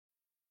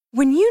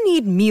When you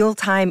need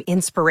mealtime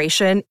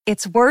inspiration,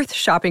 it's worth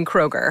shopping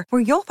Kroger,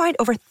 where you'll find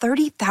over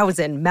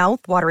 30,000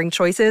 mouth-watering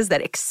choices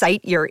that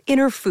excite your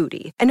inner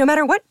foodie. And no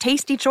matter what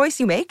tasty choice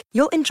you make,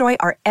 you'll enjoy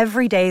our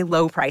everyday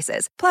low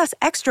prices, plus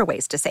extra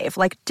ways to save,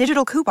 like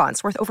digital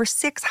coupons worth over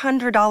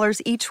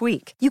 $600 each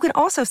week. You can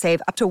also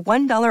save up to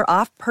 $1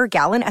 off per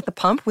gallon at the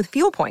pump with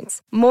fuel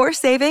points. More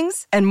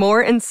savings and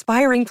more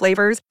inspiring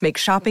flavors make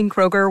shopping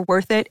Kroger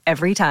worth it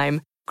every time.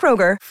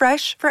 Kroger,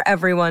 fresh for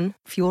everyone.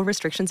 Fuel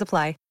restrictions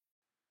apply.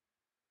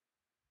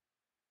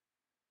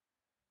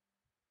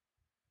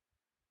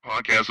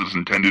 Podcast is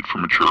intended for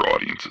mature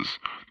audiences.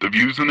 The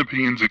views and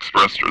opinions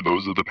expressed are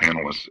those of the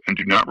panelists and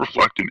do not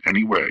reflect in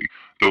any way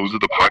those of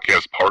the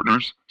podcast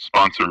partners,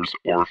 sponsors,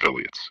 or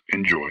affiliates.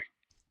 Enjoy.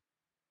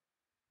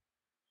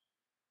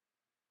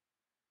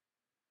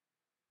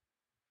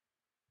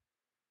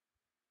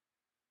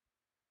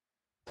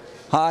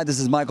 Hi, this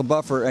is Michael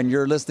Buffer, and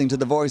you're listening to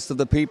the Voice of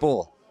the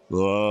People.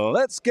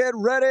 Let's get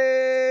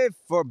ready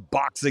for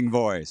Boxing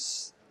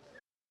Voice.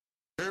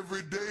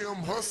 Every day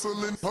I'm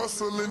hustling,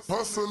 hustling,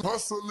 hustling,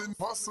 hustling,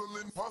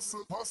 hustling,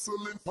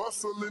 hustling,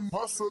 hustling,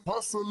 hustling,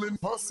 hustling,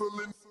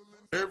 hustling.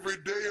 Every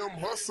day I'm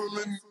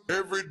hustling,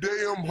 every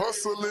day I'm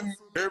hustling,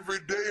 every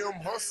day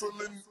I'm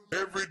hustling,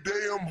 every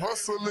day I'm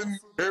hustling,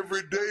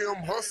 every day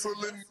I'm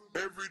hustling,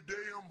 every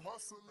day I'm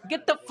hustling.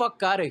 Get the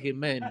fuck out of here,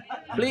 man.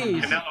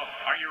 Please. Canelo,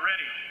 are you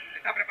ready?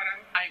 ¿Está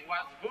preparado? I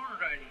was born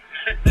ready.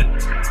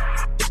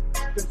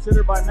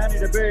 Considered by many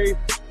to be,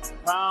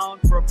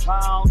 pound for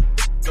pound,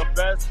 the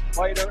best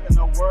fighter in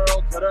the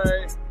world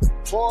today.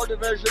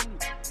 4-division,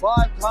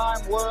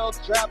 5-time world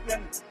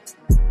champion.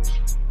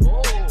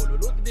 Oh,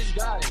 look at this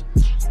guy.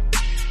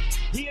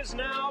 He is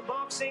now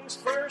boxing's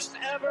first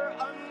ever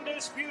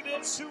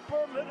undisputed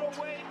super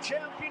middleweight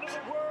champion of the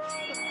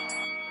world.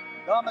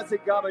 Damas y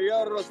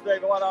caballeros de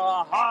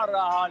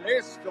Guadalajara,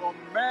 Jalisco,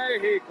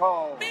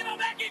 Mexico. ¡Viva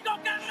México,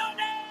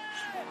 cabrones!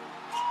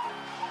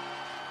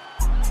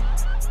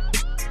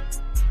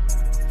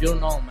 You don't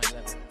know my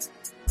level.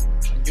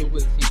 And you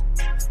will see.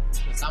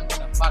 Because I'm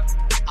gonna fuck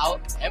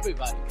out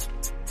everybody.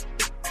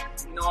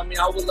 You know, I mean,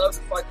 I would love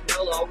to fight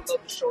Canelo. I would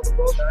love to show the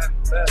world that I'm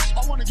the best. I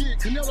want to get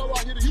Canelo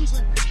out here to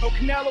Houston. Oh,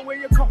 Canelo, where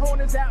your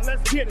cojones at?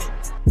 Let's get it.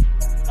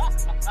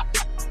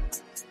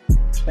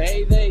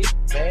 Payday,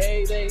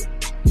 payday.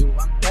 You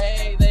want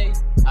payday.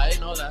 I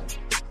didn't know that.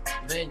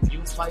 Then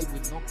you fight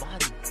with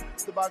nobody.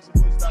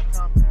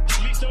 TheBoxingVoice.com.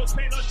 Listos,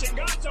 pelos,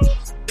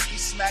 chingatos. He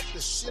smacked the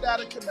shit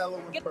out of Canelo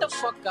in Get person. the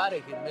fuck out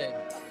of here, man.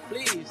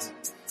 Please.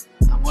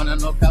 I wanna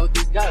knock out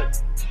this guy.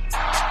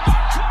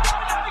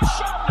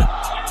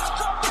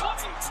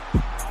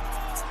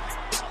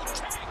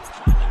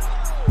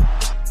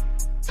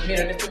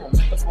 Mira, en este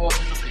momento puedo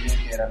hacer lo que yo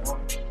quiera, ¿no?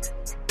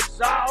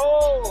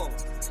 Saúl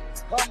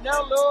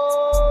Canelo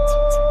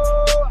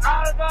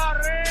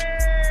Alvarez.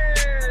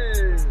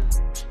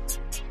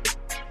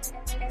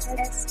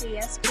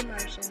 SDS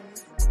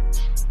Promotions.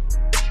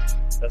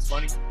 That's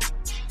funny. You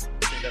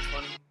think that's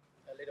funny?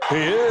 He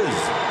is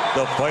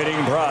the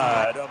fighting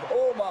pride of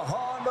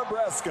Omaha,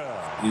 Nebraska.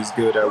 He's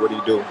good at what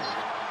he do.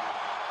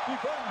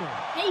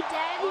 Hey,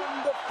 Daddy.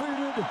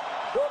 Undefeated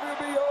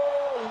WBO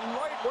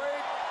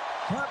lightweight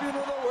champion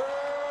of the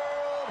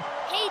world.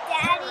 Hey,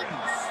 Daddy.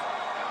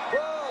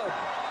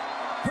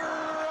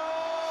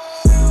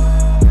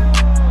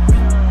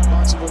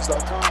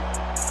 BoxingVoice.com.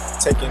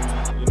 Taking,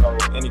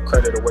 any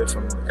credit away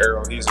from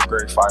Errol, he's a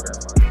great fighter.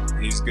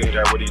 He's good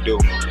at what he do.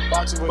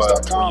 But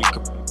when you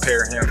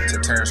compare him to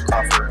Terrence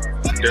Crawford,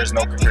 there's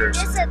no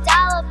comparison. It's a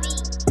dollar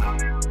beat.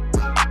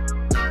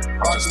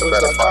 I'm just a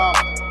better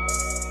fighter.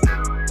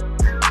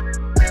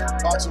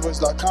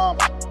 BoxingVoice.com.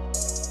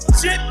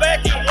 Sit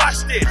back and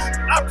watch this.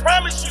 I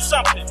promise you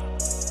something.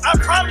 I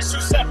promise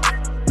you something.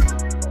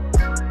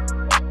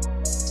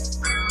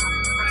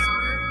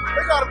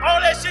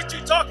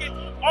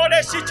 All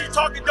that shit you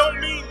talking don't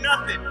mean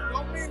nothing.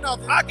 Don't mean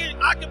nothing. I can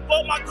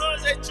point my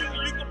guns at you,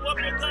 you can point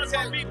your guns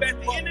at me, but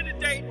at the end of the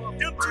day, them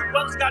two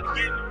brothers got to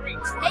get in the ring.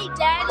 Hey,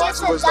 Daddy. It's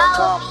a BoxingVoice.com.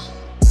 dollar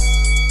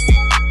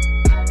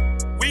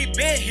beat. We've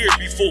been here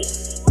before.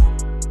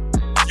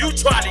 You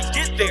try to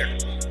get there.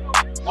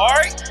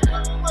 Alright?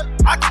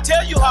 I can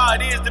tell you how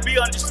it is to be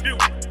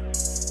undisputed.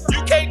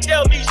 You can't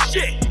tell me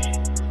shit.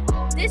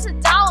 This a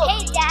dollar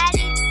beat. Hey,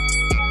 Daddy.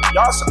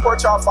 Y'all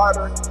support y'all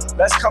fighter.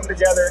 Let's come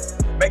together,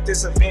 make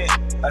this event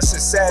a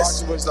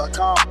success.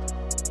 BoxingVoice.com.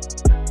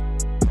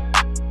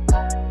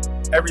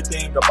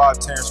 Everything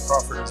about Terrence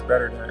Crawford is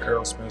better than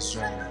Errol Spence Jr.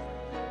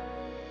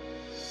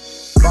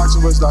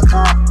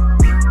 BoxingVoice.com.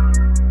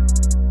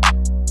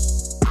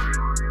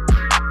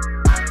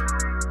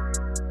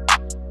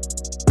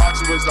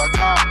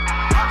 BoxingVoice.com.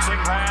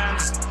 Boxing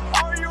fans,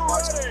 are you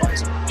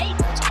ready?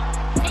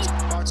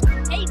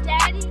 Hey,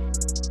 Daddy.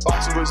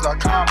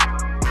 BoxingVoice.com.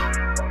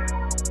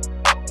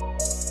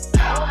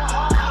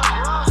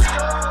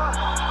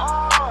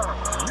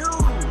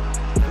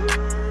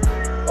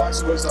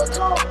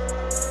 BoxingVoice.com.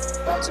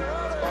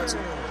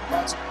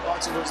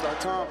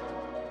 BoxingVoice.com.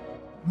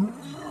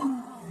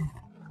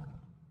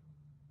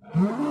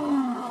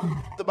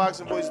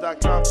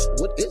 theboxingvoice.com.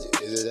 What is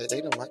it? Is it that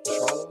they don't like the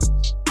Charlo?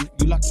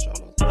 You like the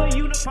Charlo? The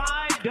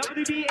unified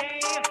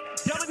WBA,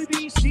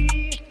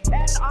 WBC,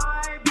 and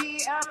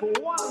IBF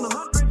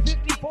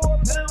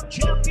 154-pound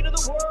champion of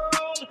the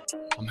world.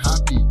 I'm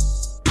happy,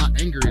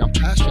 not angry, I'm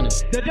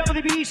passionate. The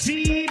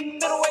WBC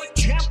middleweight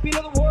champion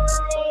of the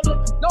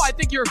world. No, I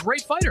think you're a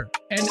great fighter.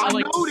 And I know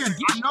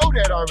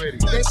that already.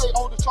 They say,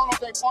 oh, the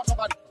Charlo ain't fought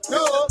nobody.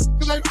 No,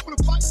 because they don't want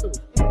to fight us.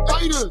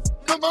 Fighters,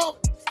 come on,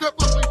 step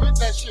up and win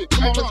that shit.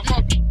 Come on, let's go.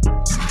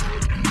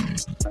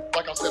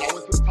 Like I said, I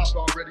went to the top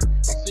already. I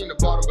seen the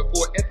bottom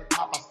before. At the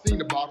top, I seen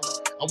the bottom.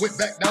 I went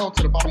back down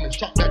to the bottom and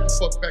shot back the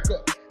fuck back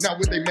up. Now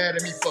what they mad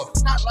at me for?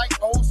 It's not like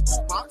old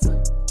school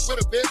boxing. We're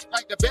the best,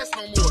 like the best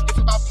no more. It's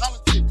about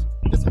politics.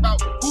 It's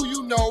about who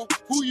you know,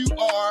 who you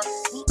are,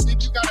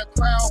 if you got a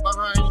crowd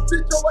behind you.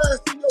 Sit your ass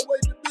in your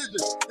weight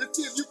division and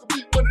see if you can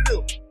beat one of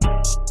them.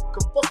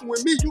 Cause fucking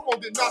with me, you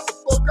gonna get knocked the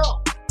fuck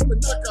out. I'm a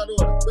knockout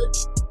artist, baby.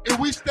 If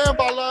we stand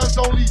by lines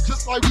only,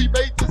 just like we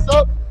made this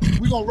up,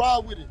 we gonna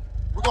ride with it.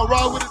 We're gonna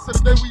ride with it till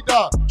the day we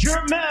die.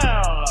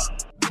 Jermell.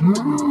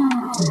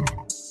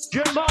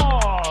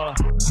 Jermell.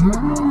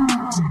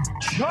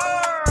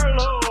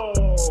 Charlo.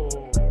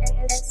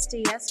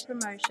 SDS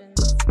Promotions.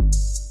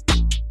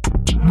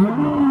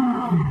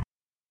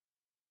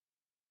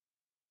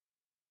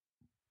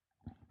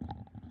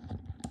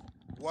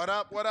 What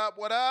up, what up,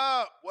 what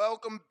up?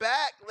 Welcome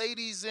back,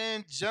 ladies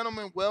and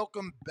gentlemen.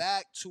 Welcome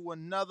back to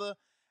another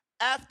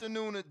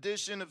afternoon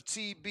edition of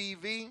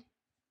TBV.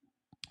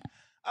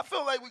 I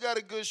feel like we got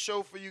a good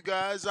show for you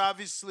guys.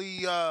 Obviously,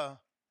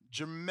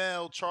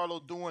 Jermell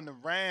Charlo doing the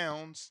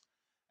rounds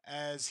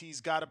as he's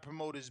got to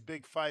promote his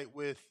big fight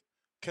with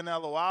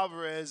Canelo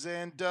Alvarez.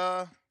 And,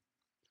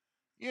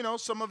 you know,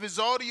 some of his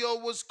audio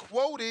was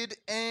quoted,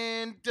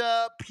 and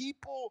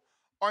people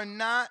are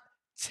not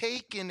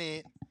taking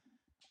it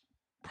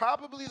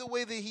probably the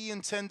way that he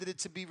intended it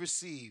to be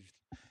received.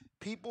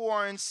 People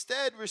are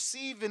instead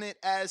receiving it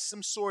as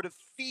some sort of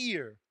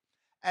fear,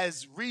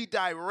 as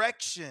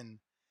redirection,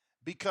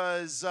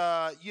 because,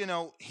 you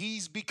know,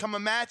 he's become a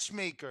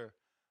matchmaker.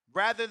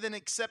 Rather than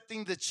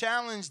accepting the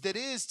challenge that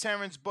is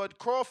Terrence Bud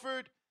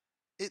Crawford,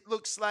 it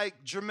looks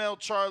like Jermell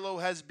Charlo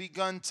has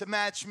begun to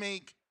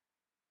matchmake,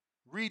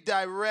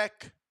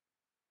 redirect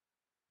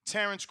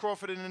Terrence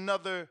Crawford in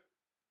another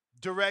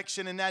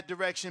direction, and that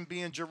direction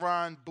being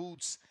Jerron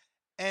Boots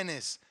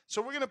Ennis.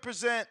 So we're going to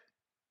present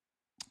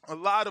a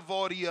lot of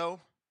audio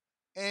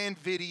and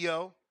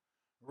video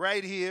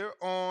right here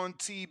on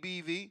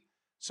TBV.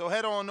 So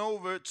head on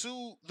over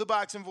to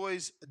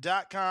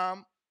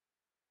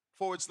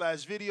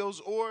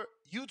theboxingvoice.com/videos or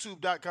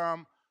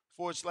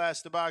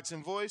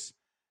youtube.com/theboxingvoice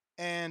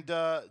and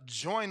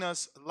join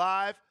us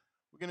live.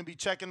 We're going to be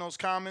checking those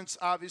comments,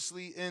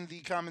 obviously, in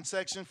the comment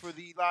section for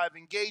the live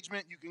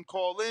engagement. You can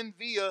call in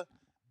via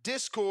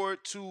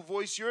Discord to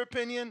voice your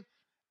opinion,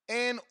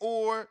 and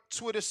or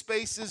Twitter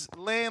Spaces.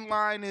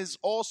 Landline is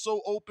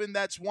also open.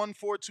 That's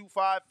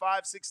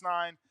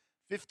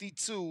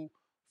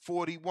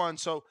 1-425-569-5241.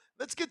 So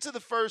let's get to the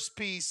first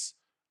piece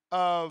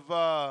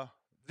of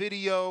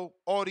video,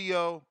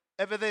 audio,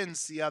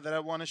 evidencia that I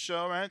want to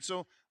show, right?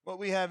 So what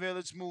we have here,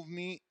 let's move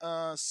me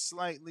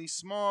slightly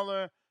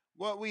smaller.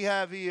 What we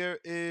have here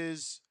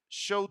is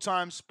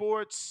Showtime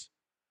Sports.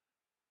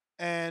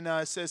 And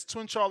it says,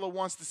 Twin Charlo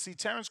wants to see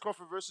Terrence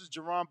Crawford versus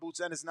Jerron Boots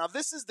Ennis. Now,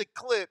 this is the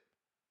clip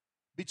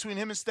between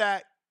him and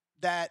Stack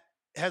that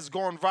has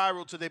gone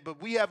viral today, but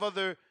we have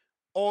other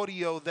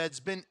audio that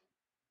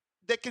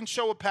can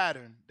show a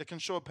pattern.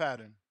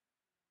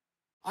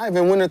 I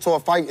haven't went into a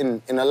fight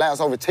in the last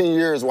over 10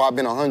 years where I've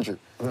been 100%.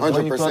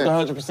 When you fought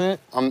 100%?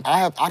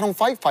 I don't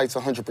fight fights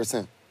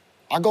 100%.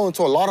 I go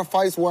into a lot of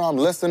fights where I'm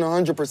less than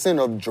 100%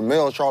 of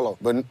Jermell Charlo.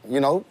 But, you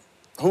know,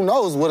 who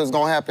knows what is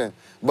going to happen.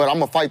 But I'm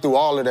going to fight through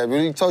all of that. But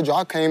he told you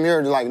I came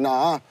here like,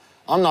 nah,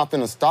 I'm not going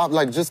to stop.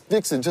 Like, just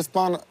fix it. Just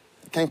find it.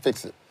 Can't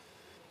fix it.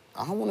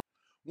 I don't want to.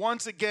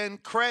 Once again,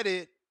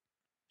 credit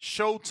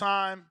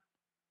Showtime.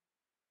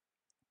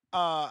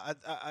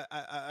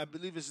 I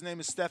believe his name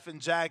is Stephen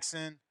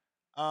Jackson.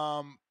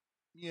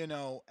 You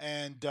know,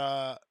 and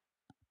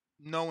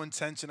no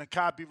intention of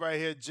copyright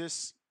here,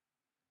 just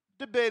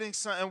debating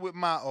something with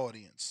my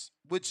audience,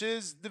 which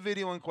is the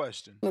video in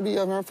question. To be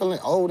ever feeling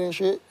old and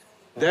shit.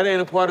 That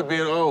ain't a part of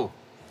being old.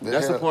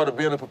 That's a part of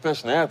being a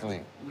professional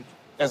athlete.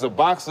 As a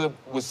boxer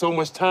with so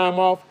much time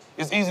off,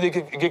 it's easy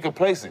to get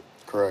complacent.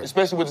 Correct.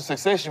 Especially with the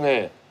success you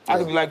had. I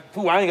could be like,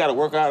 pooh, I ain't got to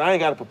work out. I ain't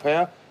got to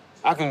prepare.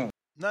 I can.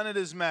 None of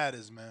this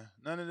matters, man.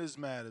 None of this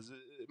matters.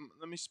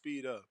 Let me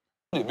speed up.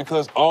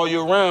 Because all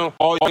year round,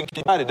 all you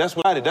can that's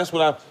what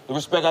the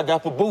respect I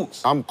got for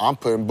Boots. I'm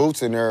putting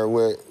Boots in there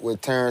with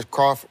Terrence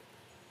Crawford.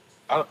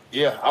 I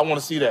want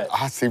to see that.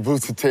 I see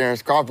Boots and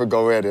Terrence Crawford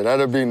go at it.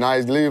 That'll be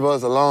nice. Leave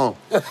us alone.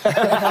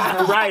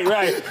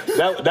 right.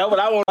 That what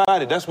I want.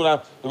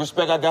 The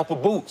respect I got for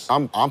Boots.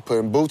 I'm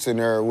putting Boots in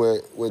there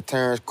with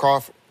Terrence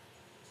Crawford.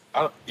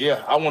 I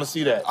want to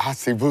see that. I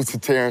see Boots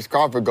and Terrence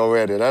Crawford go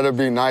at it. That'll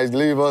be nice.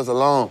 Leave us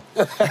alone.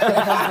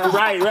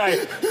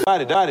 right.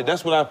 Got it.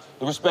 That's the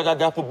respect I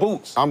got for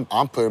Boots. I'm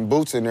putting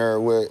Boots in there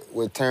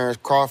with Terrence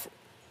Crawford.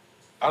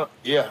 I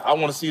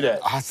want to see that.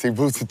 I see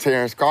Boots and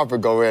Terrence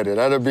Crawford go at it.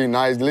 That'll be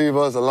nice. Leave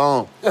us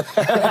alone.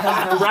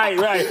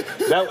 right.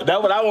 That's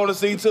what I want to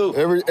see, too.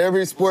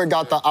 Every sport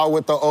got the out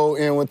with the old,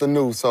 in with the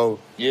new, so...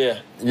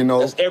 Yeah. You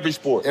know... That's every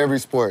sport. Every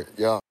sport,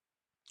 yeah.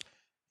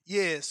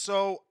 Yeah,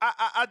 so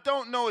I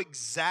don't know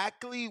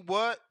exactly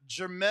what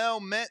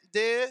Jermell meant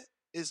there.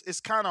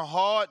 It's kind of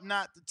hard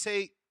not to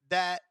take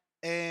that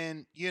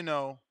and,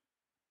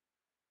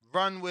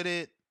 run with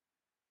it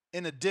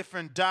in a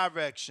different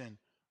direction.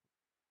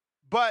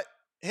 But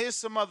here's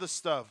some other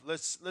stuff.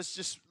 Let's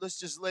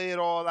just lay it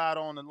all out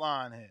on the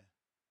line here.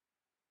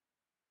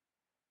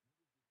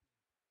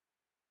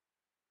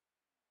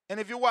 And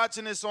if you're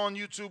watching this on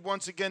YouTube,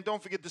 once again,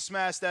 don't forget to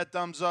smash that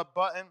thumbs up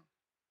button.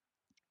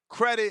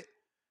 Credit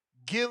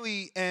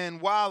Gilly and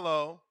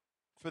Wallow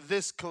for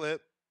this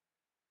clip.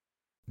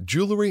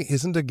 Jewelry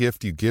isn't a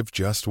gift you give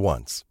just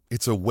once.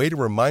 It's a way to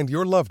remind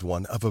your loved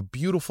one of a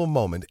beautiful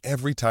moment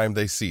every time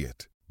they see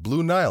it.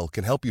 Blue Nile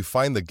can help you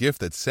find the gift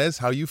that says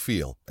how you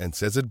feel and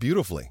says it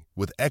beautifully,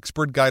 with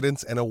expert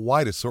guidance and a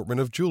wide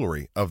assortment of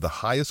jewelry of the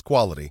highest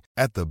quality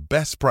at the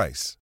best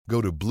price. Go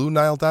to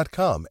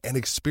BlueNile.com and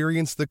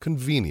experience the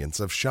convenience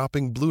of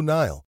shopping Blue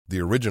Nile,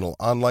 the original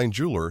online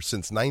jeweler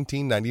since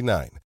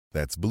 1999.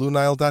 That's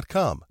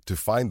BlueNile.com to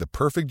find the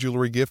perfect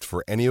jewelry gift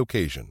for any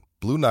occasion.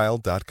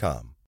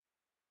 BlueNile.com.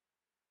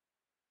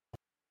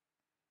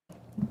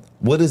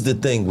 What is the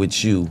thing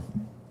with you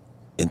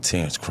and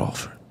Terrence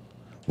Crawford?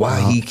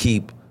 Why he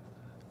keep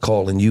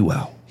calling you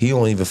out? He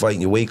don't even fight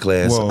in your weight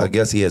class. Well, I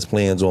guess he has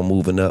plans on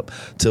moving up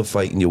to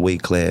fight in your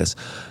weight class.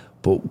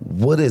 But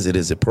what is it?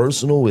 Is it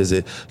personal? Is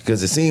it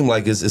because it seemed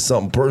like it's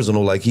something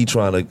personal, like he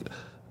trying to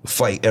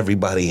fight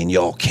everybody in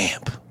y'all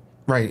camp?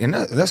 Right, and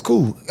that's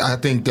cool. I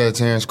think that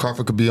Terrence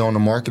Crawford could be on the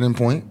marketing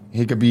point.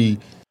 He could be.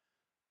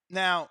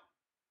 Now,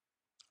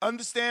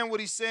 understand what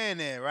he's saying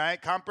there,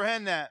 right?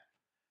 Comprehend that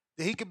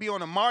he could be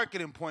on a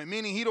marketing point,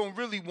 meaning he don't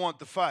really want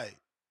the fight.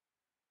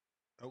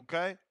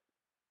 Okay?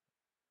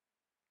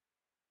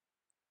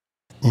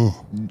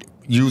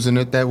 Using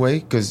it that way,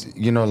 because,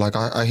 like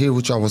I hear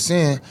what y'all was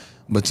saying,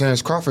 but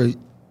Terrence Crawford,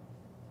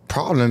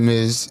 problem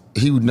is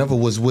he never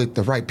was with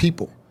the right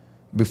people.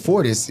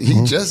 Before this,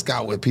 he just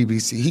got with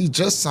PBC. He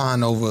just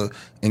signed over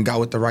and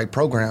got with the right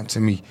program to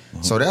me.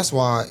 So that's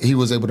why he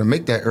was able to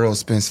make that Errol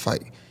Spence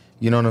fight.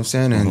 You know what I'm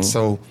saying? And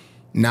so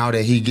now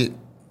that he get,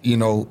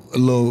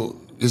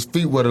 his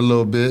feet wet a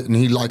little bit, and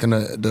he liking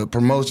the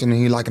promotion, and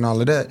he liking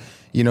all of that,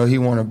 he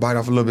want to bite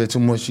off a little bit too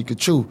much he could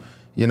chew,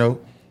 and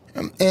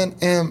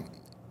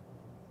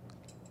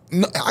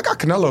no, I got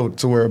Canelo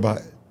to worry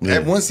about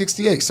at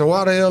 168. So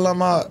why the hell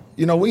am I?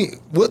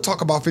 We'll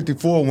talk about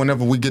 54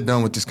 whenever we get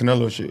done with this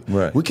Canelo shit.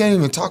 Right. We can't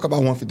even talk about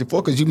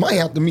 154 because you might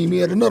have to meet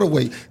me at another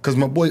weight. Because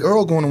my boy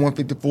Earl going to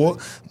 154.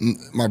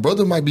 My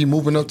brother might be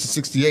moving up to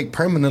 68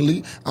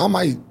 permanently. I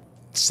might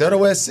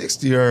settle at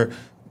 60 or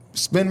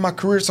spend my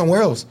career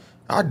somewhere else.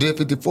 I did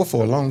 54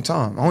 for a long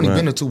time. I only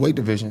been to 2 weight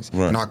divisions.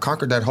 Right. And I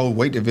conquered that whole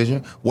weight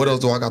division. What else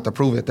do I got to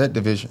prove at that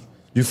division?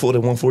 You fought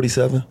at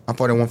 147? I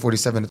fought at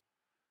 147.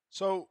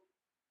 So,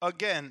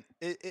 again,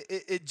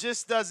 it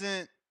just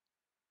doesn't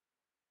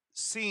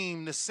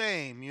seem the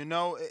same,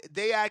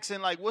 They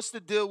asking, like, what's the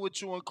deal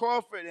with you and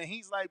Crawford? And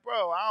he's like,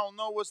 bro, I don't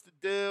know what's the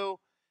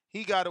deal.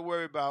 He got to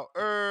worry about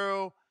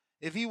Earl.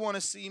 If he want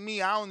to see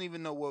me, I don't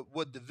even know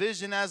what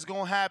division that's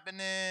going to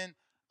happen in.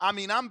 I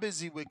mean, I'm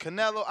busy with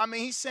Canelo. I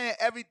mean, he's saying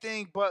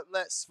everything but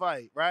let's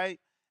fight, right?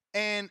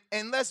 And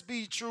let's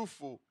be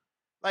truthful.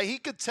 Like, he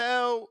could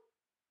tell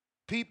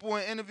people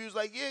in interviews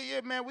like, yeah,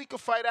 man, we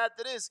could fight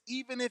after this,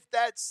 even if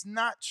that's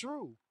not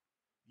true.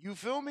 You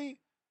feel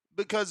me?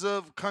 Because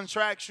of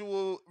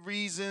contractual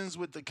reasons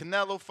with the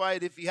Canelo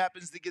fight, if he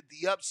happens to get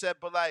the upset.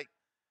 But, like,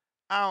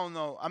 I don't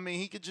know. I mean,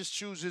 he could just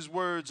choose his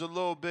words a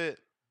little bit.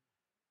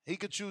 He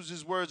could choose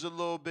his words a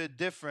little bit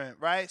different,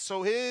 right?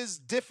 So here's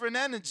different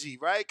energy,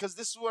 right? Because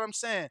this is what I'm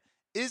saying.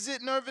 Is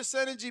it nervous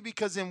energy?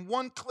 Because in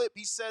one clip,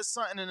 he says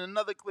something. In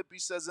another clip, he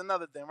says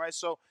another thing, right?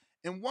 So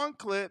in one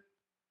clip,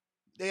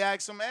 they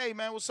ask him, hey,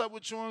 man, what's up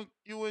with you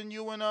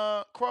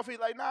and Crawford?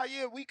 Like, nah,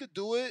 yeah, we could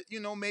do it.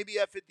 Maybe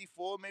at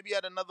 54, maybe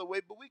at another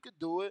weight, but we could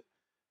do it.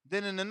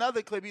 Then in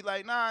another clip, he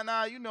like, nah,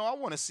 I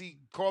want to see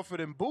Crawford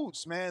in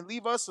boots, man.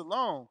 Leave us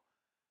alone.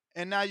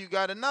 And now you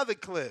got another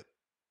clip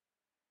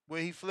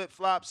where he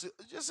flip-flops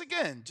just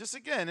again.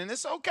 And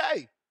it's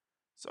okay.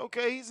 It's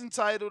okay. He's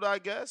entitled, I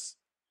guess.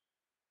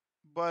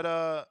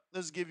 But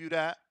let's give you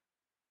that.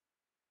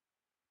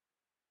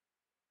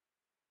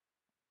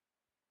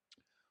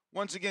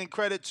 Once again,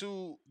 credit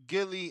to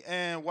Gilly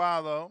and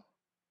Wallow.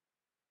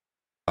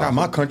 Got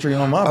my country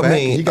on my back.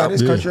 He got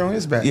his country on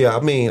his back. Yeah,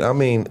 I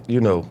mean,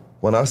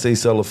 when I say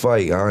sell a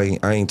fight, I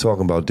ain't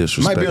talking about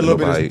disrespect. It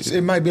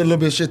might be a little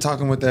bit of shit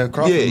talking with that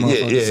Crawford.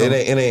 Yeah. So.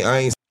 It ain't. I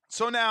ain't.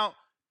 So now,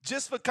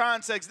 just for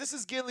context, this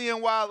is Gilly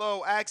and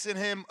Wallow asking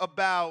him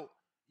about,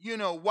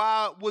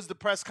 why was the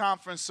press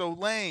conference so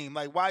lame?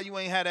 Like, why you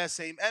ain't had that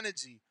same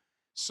energy?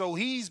 So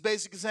he's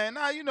basically saying,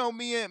 nah,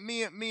 me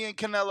and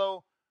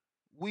Canelo,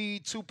 we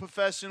two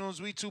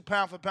professionals, we two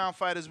pound-for-pound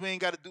fighters. We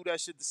ain't got to do that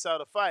shit to sell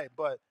the fight.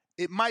 But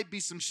it might be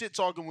some shit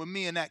talking with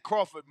me and that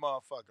Crawford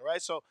motherfucker,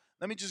 right? So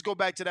let me just go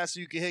back to that so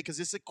you can hear, because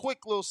it's a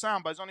quick little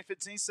soundbite. It's only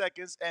 15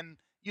 seconds, and,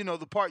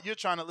 the part you're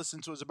trying to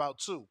listen to is about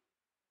 2.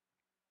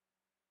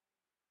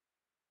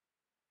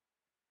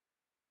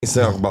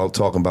 Sound about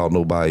talking about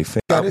nobody.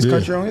 Got his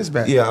country on his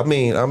back. Yeah, I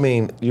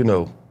mean,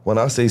 when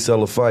I say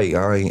sell a fight,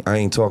 I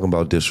ain't talking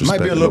about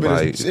disrespecting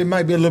nobody. It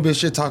might be a little bit of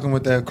shit talking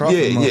with that Crawford.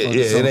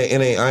 Yeah. So. It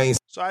ain't. I ain't.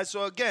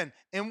 So again,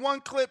 in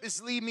one clip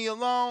it's leave me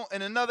alone,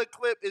 and another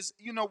clip is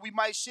we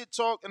might shit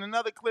talk, and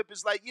another clip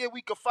is like, yeah,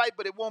 we could fight,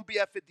 but it won't be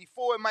at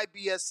 54. It might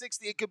be at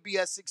 60. It could be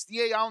at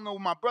 68. I don't know.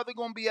 My brother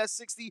gonna be at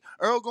 60.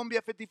 Earl gonna be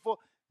at 54.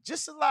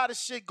 Just a lot of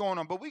shit going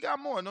on, but we got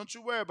more. Don't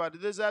you worry about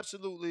it. There's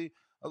absolutely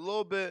a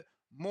little bit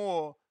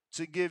more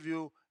to give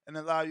you and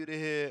allow you to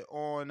hear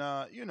on,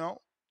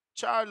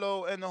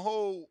 Charlo and the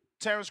whole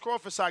Terrence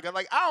Crawford saga.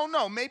 Like, I don't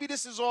know. Maybe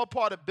this is all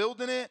part of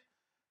building it,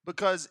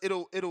 because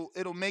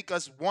it'll make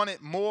us want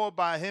it more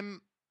by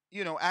him,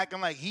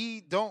 acting like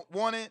he don't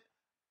want it.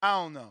 I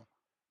don't know.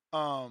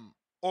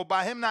 Or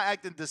by him not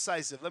acting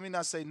decisive. Let me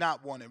not say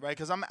not want it, right?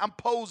 Because I'm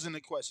posing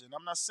the question.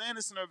 I'm not saying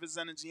it's nervous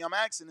energy. I'm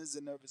asking, is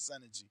it nervous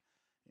energy?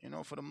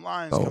 For them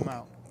Lions come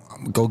out.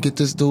 I'm go get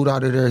this dude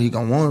out of there. He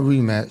gonna want a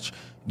rematch.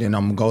 Then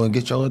I'm gonna go and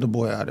get your other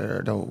boy out of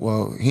there, though.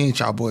 Well, he ain't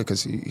y'all boy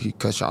because he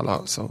cussed y'all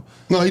out. So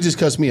no, he just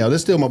cussed me out.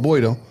 That's still my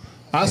boy, though.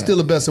 I still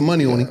the best of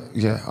money on him.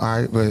 Yeah,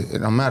 all right, but it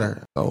don't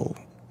matter.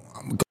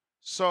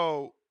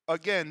 So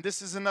again,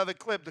 this is another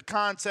clip. The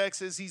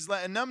context is he's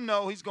letting them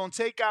know he's gonna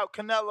take out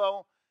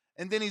Canelo,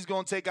 and then he's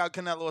gonna take out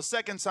Canelo a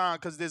second time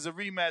because there's a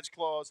rematch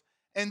clause.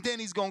 And then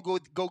he's going to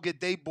go get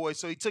they boy.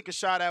 So he took a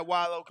shot at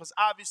Wallo because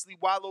obviously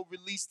Wallo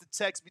released the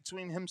text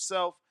between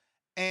himself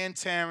and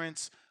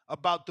Terrence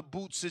about the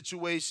boot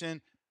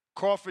situation.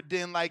 Crawford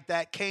didn't like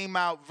that, came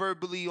out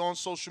verbally on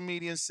social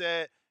media and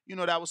said,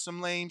 that was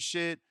some lame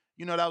shit.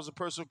 That was a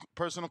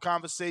personal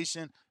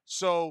conversation.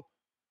 So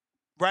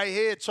right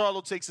here,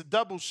 Charlo takes a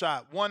double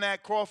shot. One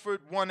at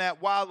Crawford, one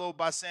at Wallo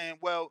by saying,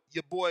 well,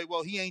 your boy,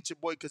 he ain't your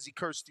boy because he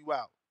cursed you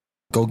out.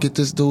 Go get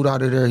this dude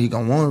out of there. He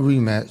gonna want a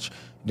rematch.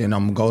 Then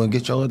I'm gonna go and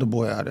get your other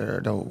boy out of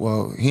there, though.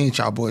 Well, he ain't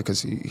y'all boy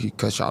because he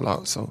cussed y'all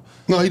out. So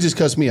no, he just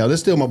cussed me out.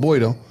 That's still my boy,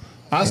 though.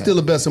 I still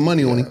the best of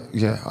money on him.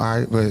 Yeah, all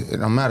right, but it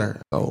don't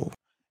matter. So.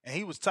 And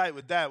he was tight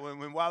with that.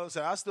 When Wallo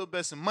said, I still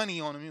bet some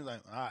money on him, he was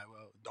like, all right,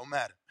 well, it don't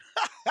matter.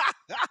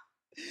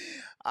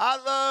 I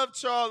love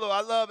Charlo.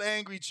 I love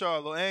angry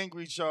Charlo.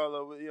 Angry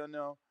Charlo,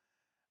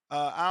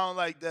 I don't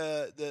like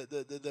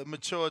the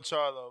mature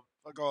Charlo.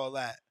 Fuck all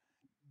that.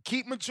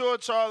 Keep mature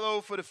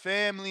Charlo for the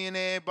family and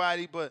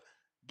everybody, but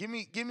give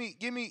me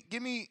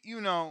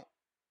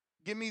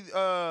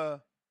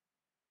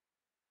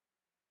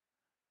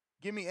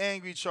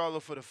angry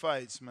Charlo for the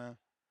fights, man.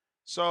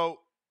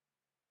 So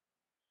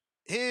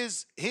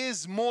here's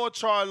more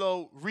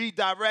Charlo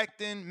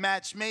redirecting,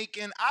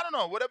 matchmaking. I don't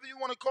know, whatever you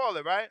want to call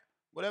it, right?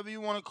 Whatever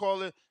you want to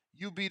call it,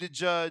 you be the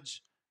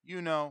judge.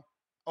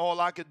 All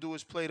I could do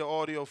is play the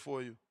audio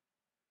for you.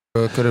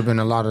 It could have been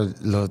a lot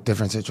of little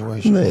different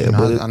situations.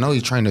 Yeah, I know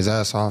he trained his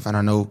ass off, and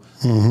I know,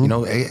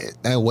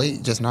 that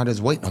weight just not his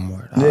weight no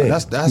more.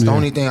 That's the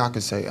only thing I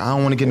could say. I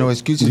don't want to get no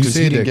excuses because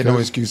he didn't get no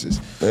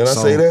excuses. And I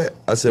say that?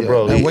 I said,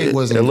 bro, that weight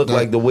wasn't. It looked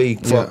like the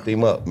weight fucked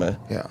him up, man.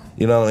 Yeah.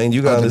 And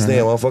you gotta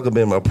understand, motherfucker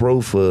been my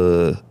pro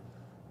for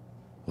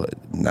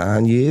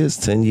 9 years,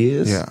 10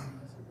 years? Yeah.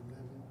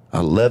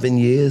 11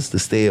 years to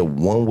stay at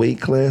one weight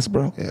class,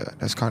 bro. Yeah,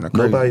 that's kind of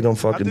crazy. Nobody don't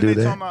fucking do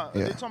that.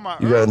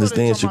 You gotta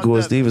understand,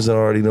 Shakur Stevenson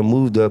already done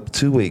moved up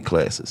 2 weight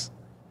classes.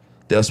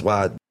 That's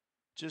why.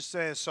 Just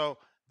saying. So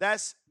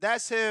that's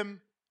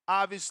him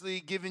obviously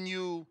giving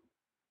you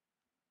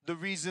the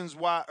reasons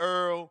why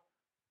Earl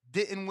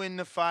didn't win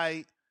the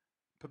fight,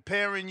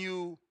 preparing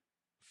you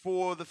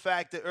for the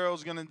fact that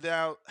Earl's gonna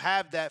now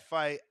have that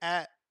fight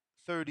at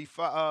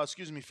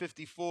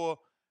 54.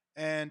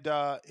 And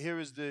here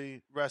is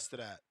the rest of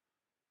that.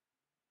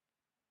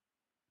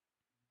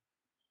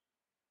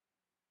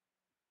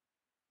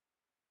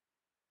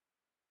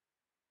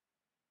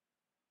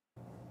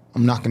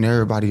 I'm knocking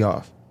everybody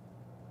off.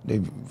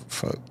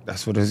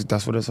 That's what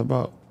it's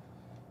about.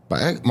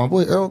 But my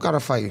boy Earl gotta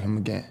fight him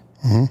again.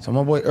 So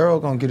my boy Earl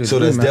gonna get his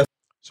rematch.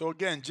 So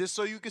again, just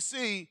so you can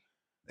see,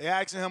 they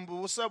asking him, "But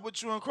what's up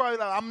with you and Crawford?"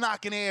 Like, I'm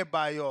knocking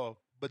everybody off.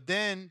 But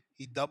then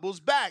he doubles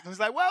back and he's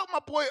like, "Well, my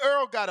boy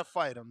Earl gotta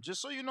fight him." Just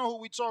so you know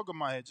who we talking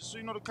about here. Just so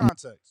you know the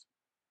context.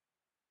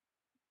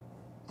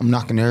 I'm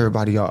knocking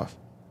everybody off.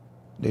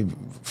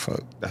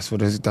 That's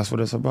what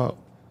it's about.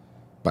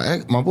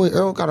 But my boy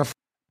Earl gotta fight.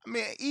 I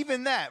mean,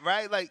 even that,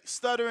 right? Like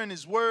stuttering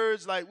his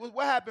words. Like,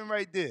 what happened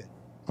right there?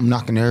 I'm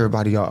knocking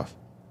everybody off.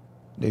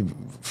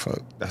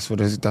 That's what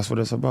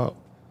it's about.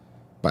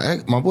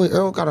 But my boy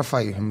Earl gotta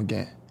fight him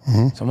again.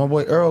 So my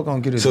boy Earl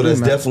gonna get his rematch. So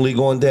that's definitely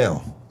going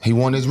down. He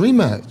won his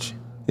rematch.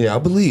 Yeah, I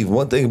believe.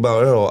 One thing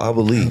about Earl, I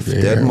believe.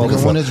 That When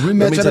motherfucker. it's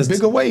rematch at a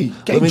bigger weight,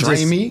 can't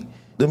drain me.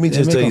 Let me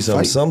just They tell make you him something.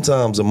 fight.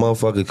 Sometimes a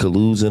motherfucker could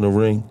lose in the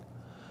ring,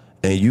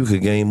 and you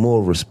could gain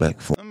more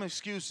respect for him. Them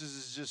excuses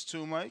is just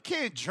too much. You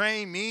can't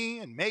drain me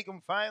and make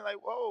him fight. Like,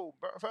 whoa,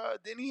 bro.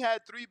 Then he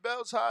had 3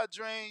 belts. How I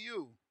drain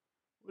you?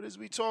 What is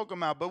we talking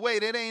about? But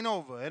wait, it ain't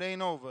over. It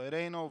ain't over. It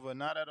ain't over.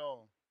 Not at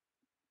all.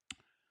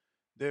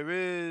 There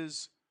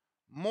is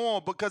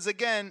more because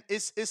again,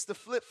 it's the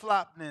flip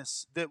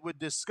flopness that we're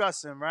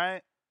discussing,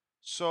 right?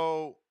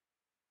 So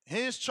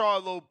here's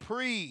Charlo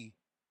pre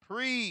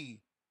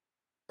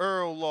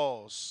Earl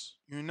Laws,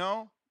 you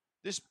know?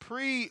 This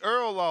pre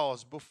Earl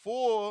Laws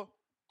before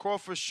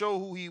Crawford showed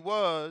who he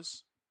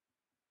was,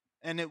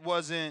 and it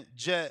wasn't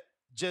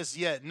just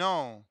yet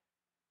known.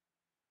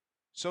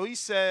 So he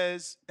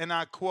says, and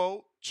I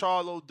quote,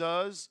 Charlo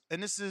does,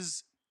 and this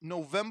is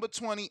November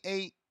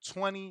 28,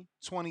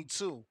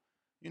 2022.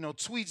 You know,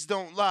 tweets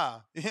don't lie.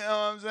 You know what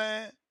I'm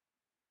saying?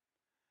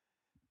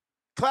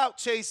 Clout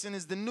chasing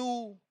is the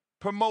new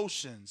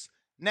promotions.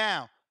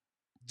 Now,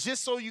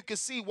 just so you can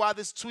see why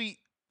this tweet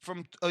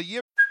from a year.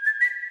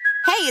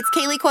 Hey, it's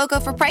Kaylee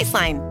Cuoco for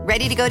Priceline.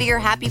 Ready to go to your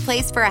happy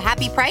place for a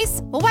happy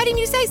price? Well, why didn't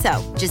you say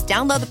so? Just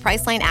download the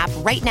Priceline app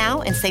right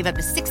now and save up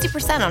to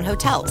 60% on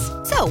hotels.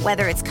 So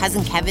whether it's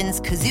Cousin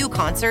Kevin's Kazoo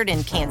Concert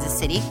in Kansas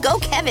City, go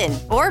Kevin,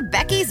 or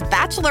Becky's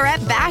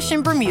Bachelorette Bash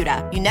in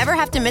Bermuda, you never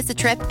have to miss a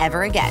trip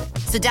ever again.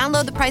 So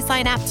download the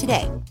Priceline app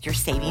today. Your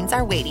savings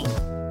are waiting.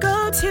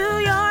 Go to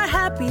your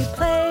happy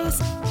place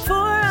for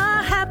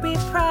a happy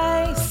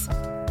price.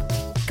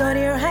 Go to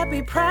your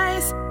happy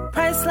price,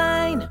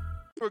 Priceline.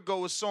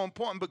 Ago is so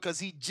important because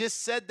he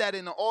just said that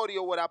in the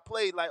audio what I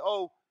played, like,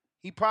 oh,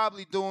 he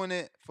probably doing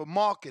it for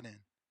marketing.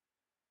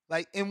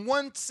 Like in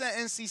one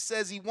sentence he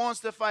says he wants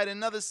to fight,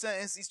 another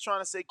sentence he's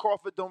trying to say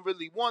Crawford don't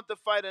really want to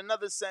fight,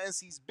 another sentence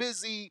he's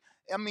busy.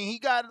 I mean, he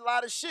got a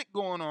lot of shit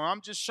going on.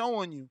 I'm just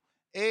showing you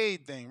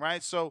everything,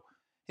 right? So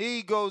here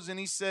he goes and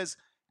he says,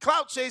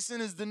 clout chasing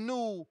is the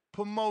new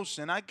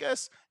promotion. I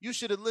guess you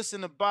should have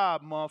listened to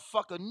Bob,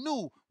 motherfucker.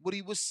 Knew what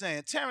he was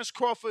saying. Terrence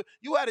Crawford,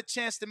 you had a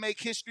chance to make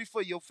history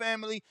for your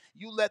family.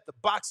 You let the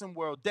boxing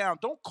world down.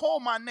 Don't call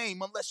my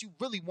name unless you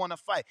really want to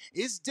fight.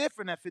 It's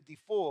different at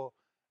 54.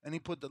 And he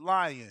put the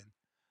lie in.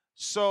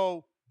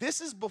 So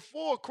this is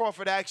before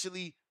Crawford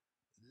actually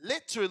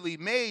literally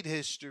made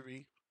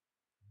history,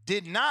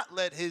 did not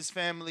let his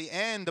family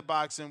and the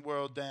boxing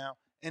world down,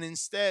 and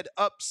instead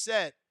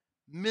upset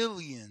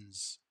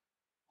millions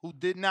who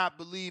did not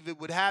believe it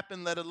would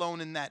happen, let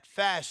alone in that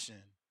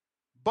fashion.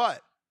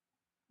 But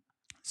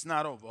it's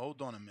not over.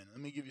 Hold on a minute.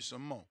 Let me give you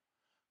some more.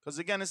 Because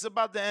again, it's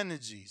about the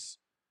energies.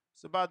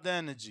 It's about the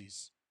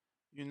energies.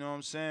 You know what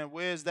I'm saying?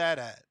 Where's that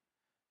at?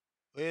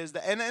 Where's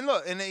that? And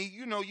look, and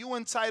you know, you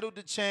entitled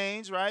to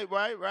change, right?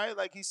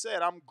 Like he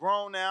said, I'm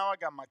grown now. I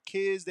got my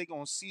kids. They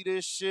gonna see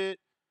this shit,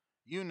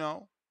 you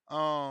know.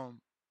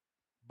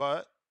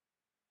 But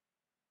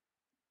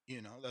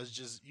you know, let's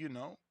just, you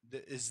know,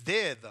 it's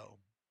there though.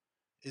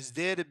 It's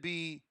there to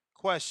be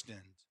questioned,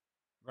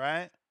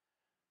 right?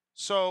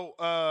 So,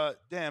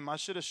 damn, I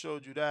should have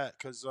showed you that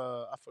because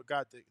I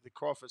forgot that the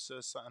Crawford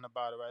says something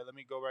about it, right? Let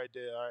me go right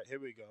there. All right,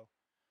 here we go.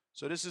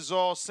 So this is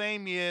all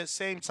same year,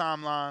 same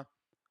timeline.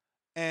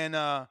 And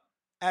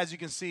as you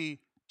can see,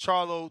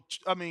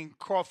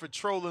 Crawford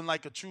trolling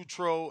like a true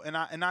troll. And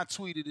I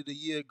tweeted it a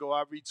year ago.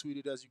 I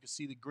retweeted, as you can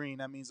see, the green.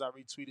 That means I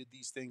retweeted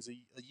these things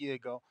a year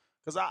ago.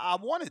 Because I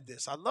wanted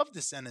this. I love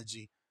this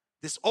energy.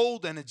 This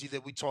old energy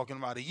that we're talking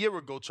about a year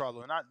ago,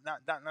 Charlo. Not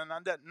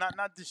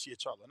this year,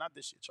 Charlo. Not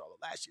this year,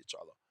 Charlo. Last year,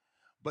 Charlo.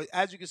 But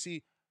as you can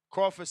see,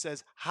 Crawford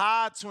says,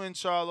 hi, twin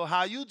Charlo.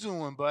 How you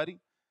doing, buddy?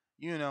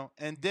 You know,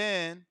 and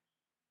then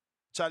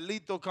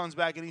Charlito comes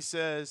back and he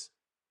says,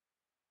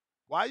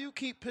 why you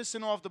keep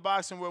pissing off the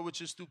boxing world with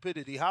your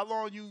stupidity? How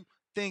long you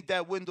think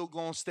that window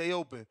gonna stay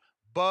open?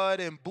 Bud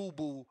and Boo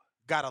Boo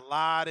got a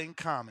lot in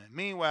common.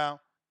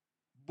 Meanwhile,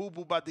 Boo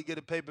Boo about to get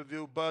a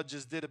pay-per-view. Bud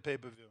just did a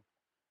pay-per-view.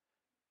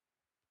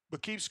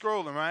 But keep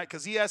scrolling, right?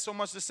 Because he has so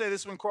much to say.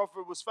 This is when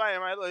Crawford was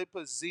fighting, right? Look, he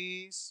put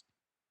Z's.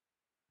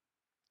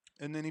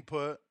 And then he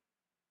put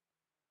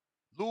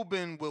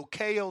Lubin will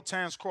KO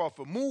Terrence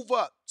Crawford. Move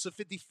up to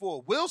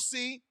 54. We'll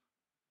see.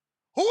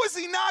 Who is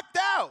he knocked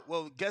out?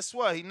 Well, guess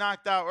what? He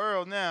knocked out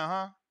Earl now,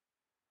 huh?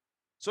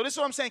 So this is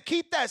what I'm saying.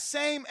 Keep that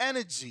same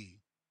energy.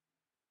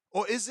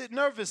 Or is it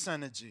nervous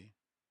energy?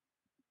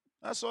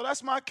 That's all.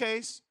 That's my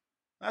case.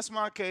 That's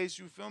my case.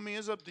 You feel me?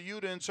 It's up to you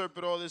to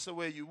interpret all this the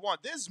way you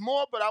want. There's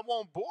more, but I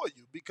won't bore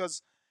you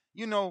because,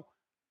 you know,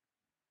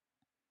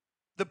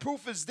 the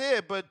proof is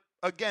there. But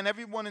again,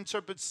 everyone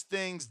interprets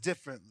things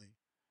differently.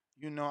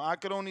 You know, I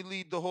could only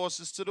lead the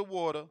horses to the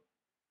water.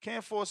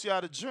 Can't force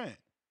y'all to drink.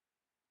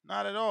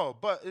 Not at all.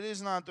 But it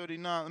is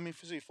 9:39. Let me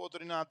see,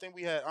 4:39. I think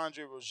we had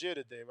Andre Rozier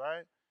today,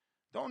 right?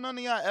 Don't none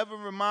of y'all ever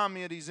remind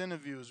me of these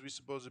interviews we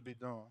supposed to be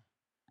doing.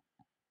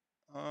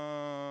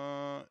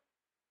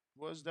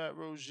 Was that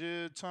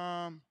Rozier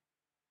time?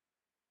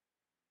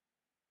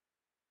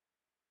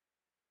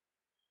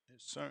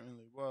 It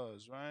certainly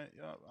was, right?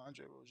 Yup,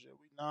 Andre Rozier.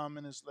 We 9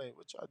 minutes late.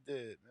 What y'all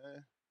did,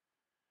 man?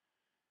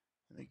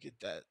 Let me get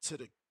that to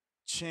the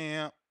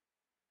champ.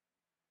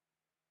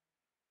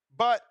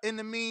 But in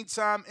the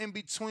meantime, in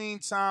between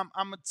time,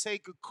 I'm going to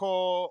take a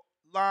call.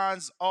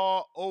 Lines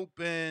are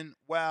open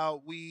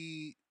while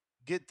we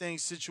get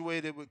things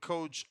situated with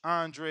Coach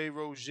Andre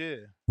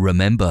Rozier.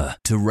 Remember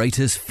to rate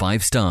us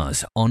 5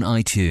 stars on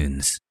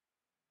iTunes.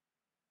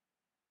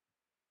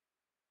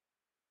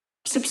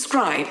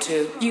 Subscribe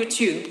to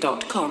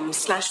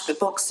youtube.com/The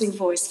Boxing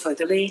Voice for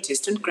the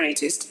latest and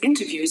greatest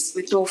interviews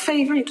with your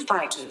favorite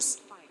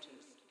fighters.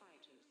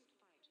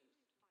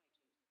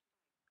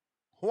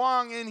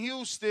 Huang in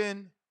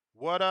Houston,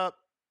 what up?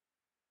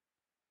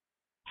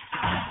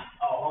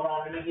 Oh, hold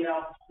on, let me get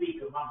off the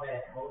speaker. My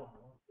bad. Hold on.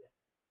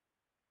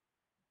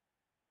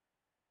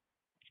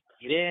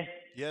 You there?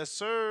 Yes,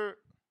 sir.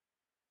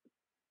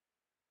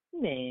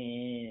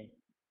 Man,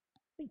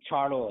 I think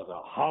Charlo is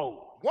a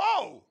hoe.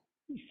 Whoa!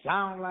 He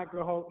sound like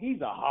a hoe. He's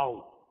a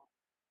hoe.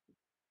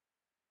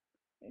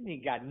 And he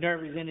got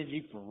nervous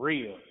energy for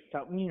real.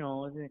 So, me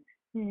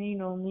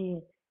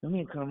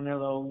and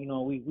Carmelo,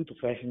 we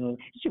professionals.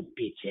 Shut your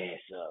bitch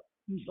ass up.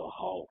 He's a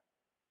hoe.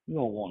 You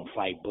don't want to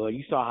fight Bud.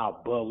 You saw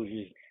how Bud was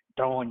just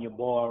throwing your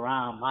boy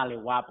around,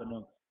 molly-whopping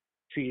him.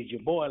 Treated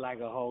your boy like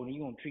a hoe, and he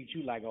gonna treat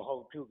you like a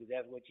hoe too, because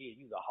that's what you is.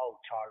 You's a hoe,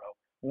 Charlo.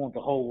 I want the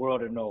whole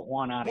world to know.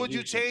 Juan out of Would you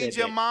Houston change said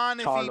your that mind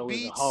if Charlo he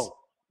is a beats? hoe.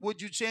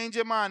 Would you change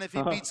your mind if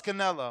he beats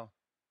Canelo?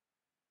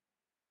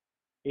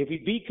 If he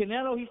beat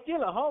Canelo, he's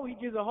still a hoe. He's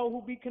just a hoe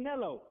who beat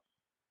Canelo.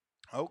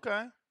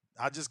 Okay,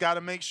 I just got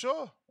to make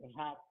sure. That's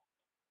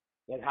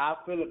how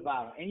I feel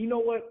about him. And you know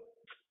what?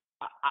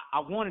 I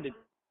wanted to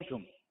take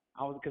him.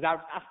 Because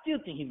I still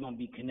think he's gonna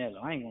beat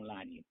Canelo. I ain't gonna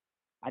lie to you.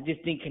 I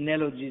just think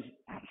Canelo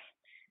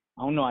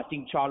I don't know. I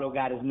think Charlo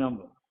got his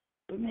number.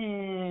 But,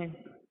 man,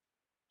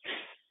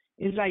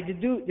 it's like the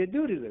dude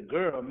is a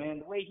girl, man.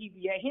 The way he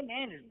be at him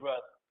and his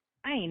brother,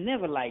 I ain't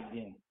never liked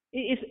them.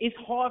 It's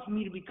hard for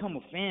me to become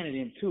a fan of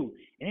them, too.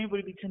 And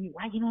everybody be telling me,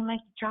 why you don't like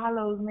the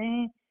Charlos,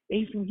 man?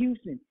 They from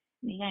Houston.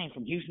 Nigga, I ain't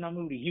from Houston. I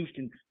moved to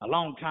Houston a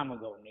long time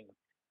ago, nigga.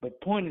 But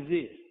point is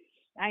this.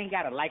 I ain't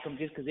got to like them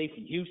just because they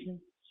from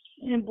Houston.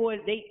 And, boys,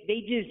 they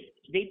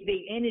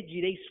energy,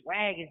 they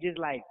swag is just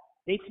like,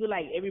 they feel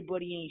like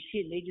everybody ain't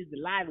shit. And they just the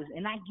livest.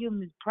 And I give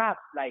him his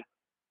props. Like,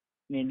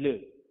 man,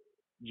 look,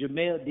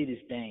 Jermell did his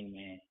thing,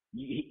 man.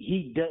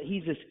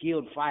 He's a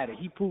skilled fighter.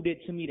 He proved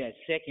it to me that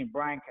second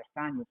Brian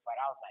Castano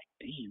fight. I was like,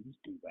 damn, this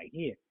dude right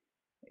here.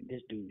 And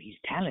this dude, he's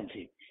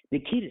talented. The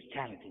kid is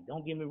talented.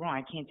 Don't get me wrong.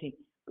 I can't take,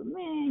 but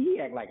man, he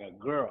act like a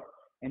girl.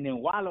 And then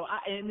Wallow,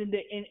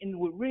 and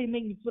what really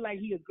made me feel like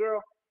he a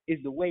girl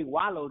is the way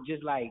Wallow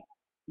just like,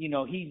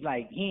 he's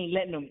like, he ain't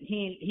letting him,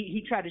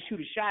 he tried to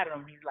shoot a shot at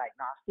him. He's like,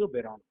 nah, I still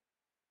bet on him.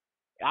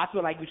 I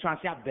feel like you're trying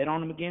to say, I bet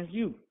on him against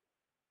you.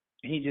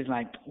 And he's just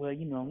like, well,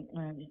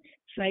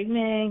 it's like,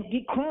 man,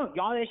 get crunk.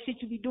 All that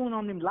shit you be doing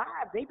on them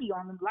lives, they be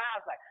on them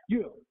lives like,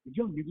 yeah, the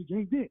young niggas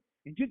ain't that.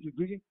 And just,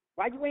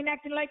 why you ain't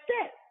acting like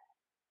that?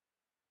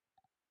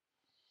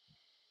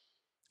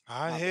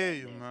 I hear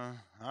you, man.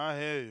 I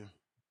hear you.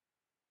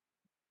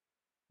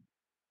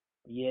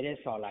 Yeah,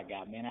 that's all I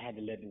got, man. I had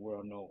to let the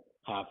world know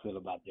how I feel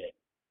about that.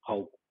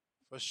 Hope.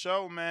 For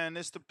sure, man.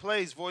 It's the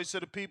place. Voice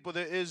of the people.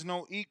 There is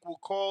no equal.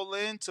 Call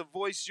in to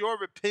voice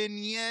your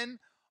opinion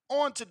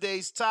on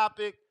today's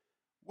topic.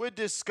 We're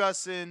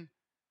discussing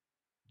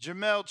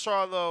Jermell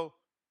Charlo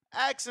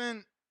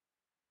asking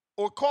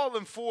or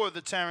calling for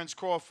the Terrence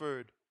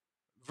Crawford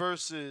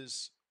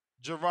versus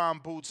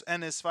Jerron Boots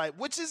Ennis fight,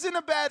 which isn't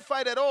a bad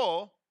fight at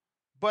all.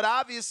 But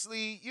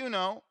obviously,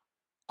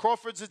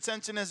 Crawford's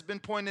attention has been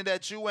pointed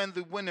at you and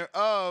the winner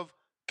of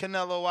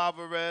Canelo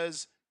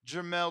Alvarez,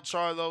 Jermell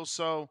Charlo.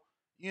 So,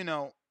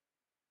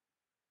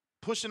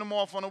 pushing him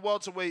off on a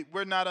welterweight,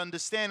 we're not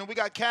understanding. We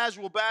got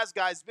Casual Bass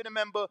Guys, been a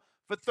member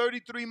for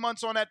 33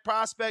 months on that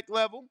prospect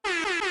level.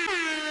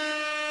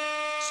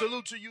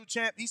 Salute to you,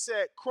 champ. He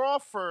said,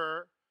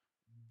 Crawford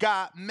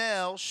got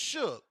Mel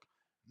shook.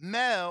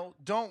 Mel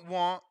don't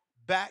want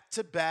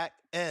back-to-back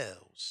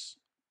L's.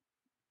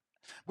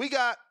 We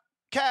got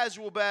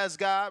Casual Bass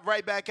Guy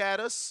right back at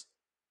us.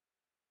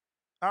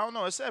 I don't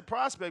know. It said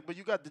prospect, but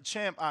you got the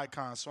champ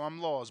icon, so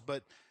I'm lost.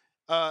 But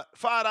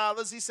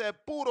 $5. He said,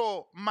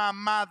 Puro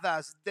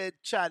mamadas de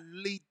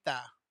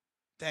chalita.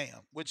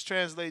 Damn. Which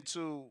translates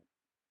to,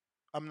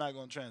 I'm not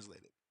going to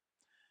translate it.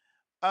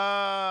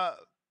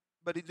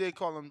 But he did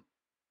call him,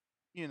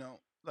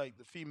 like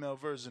the female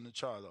version of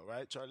Charlo,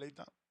 right?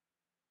 Charlita.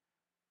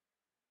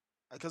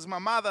 Because my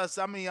mother,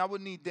 I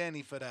would need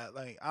Danny for that.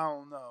 Like, I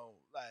don't know.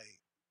 Like,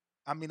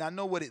 I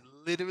know what it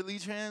literally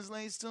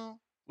translates to,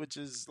 which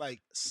is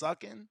like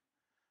sucking.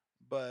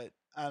 But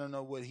I don't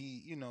know what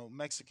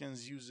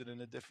Mexicans use it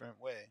in a different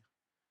way.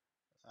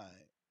 All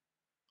right.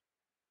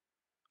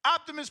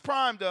 Optimus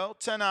Prime, though,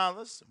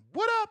 $10.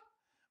 What up?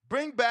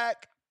 Bring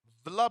back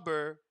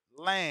Vlubber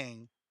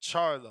Lang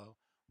Charlo.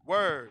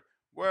 Word.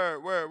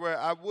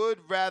 I would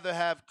rather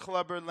have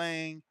Clubber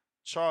Lang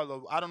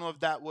Charlo. I don't know if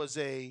that was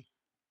a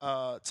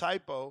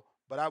typo,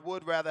 but I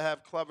would rather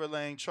have Clubber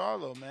Lang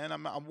Charlo, man.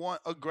 I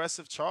want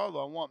aggressive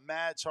Charlo. I want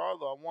mad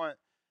Charlo. I want,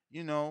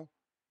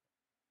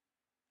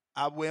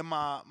 I wear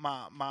my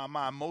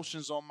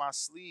emotions on my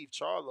sleeve,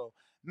 Charlo.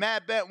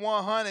 Mad bet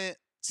 100,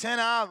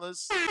 $10.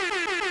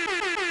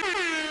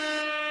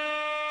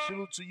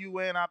 Salute to you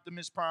and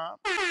Optimus Prime.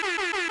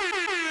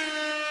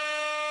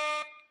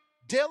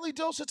 Daily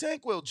dose of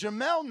Tanquil.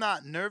 Jermell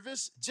not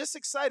nervous, just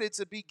excited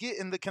to be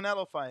getting the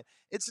Canelo fight.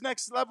 It's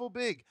next level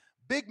big.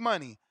 Big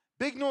money.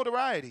 Big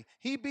notoriety.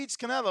 He beats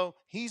Canelo.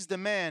 He's the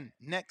man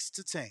next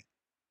to Tank.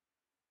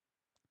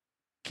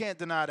 Can't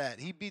deny that.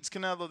 He beats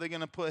Canelo. They're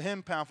going to put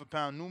him pound for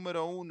pound.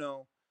 Numero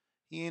uno.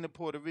 He ain't a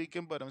Puerto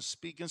Rican, but I'm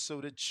speaking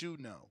so that you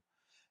know.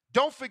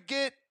 Don't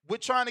forget, we're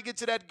trying to get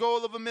to that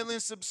goal of 1 million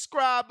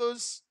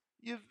subscribers.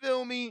 You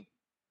feel me?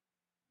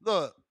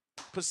 Look,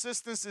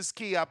 persistence is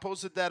key. I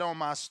posted that on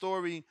my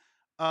story.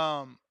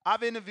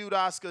 I've interviewed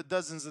Oscar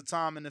dozens of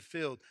times in the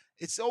field.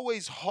 It's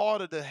always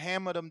harder to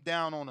hammer them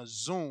down on a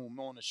Zoom,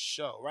 on a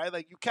show, right?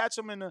 Like you catch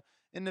them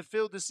in the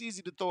field, it's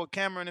easy to throw a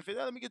camera in the field.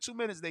 Let me get 2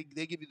 minutes. They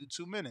give you the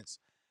 2 minutes.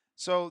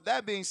 So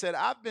that being said,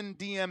 I've been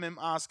DMing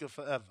Oscar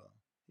forever.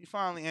 He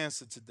finally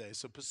answered today.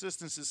 So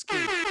persistence is key.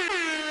 You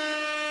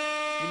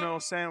know what I'm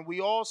saying? We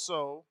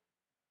also,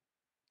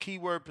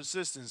 keyword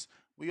persistence,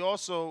 we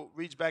also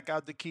reached back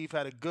out to Keith,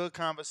 had a good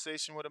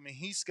conversation with him, and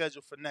he's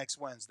scheduled for next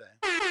Wednesday.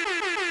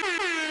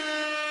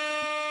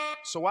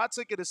 So I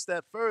took it a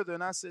step further,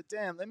 and I said,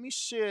 damn, let me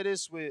share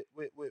this with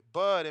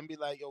Bud and be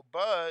like, yo,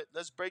 Bud,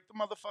 let's break the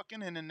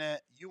motherfucking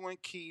internet. You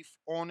and Keith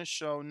on the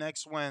show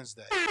next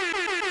Wednesday.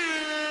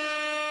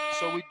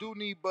 So we do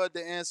need Bud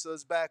to answer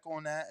us back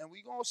on that, and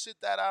we're going to sit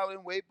that out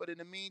and wait. But in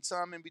the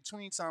meantime, in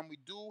between time, we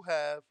do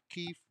have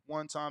Keith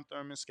One-Time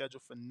Thurman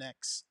scheduled for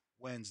next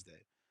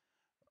Wednesday.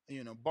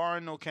 You know,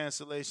 barring no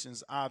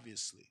cancellations,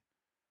 obviously.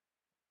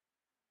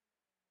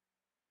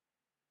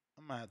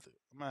 I'm gonna have to.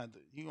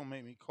 You gonna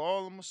make me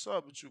call him? What's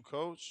up with you,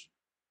 Coach?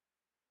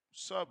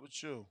 What's up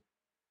with you?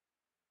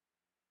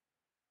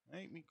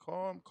 Make me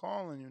call. I'm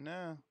calling you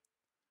now.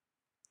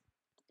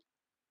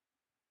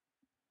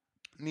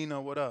 Nino,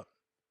 what up?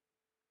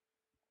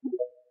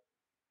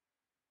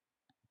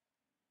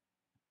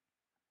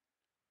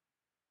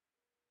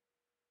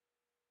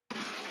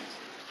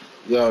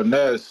 Yo,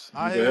 Ness,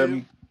 I you can hear hear you.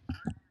 me?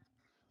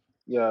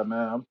 Yeah,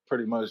 man, I'm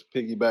pretty much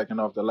piggybacking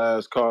off the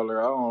last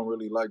caller. I don't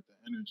really like the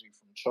energy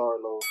from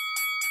Charlo.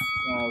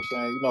 You know what I'm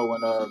saying? You know,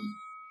 when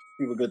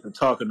people get to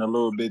talking a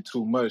little bit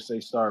too much, they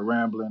start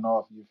rambling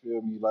off. You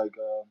feel me? Like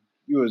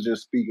you was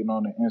just speaking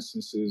on the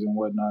instances and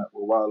whatnot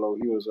with Wallow.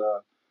 He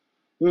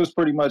was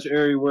pretty much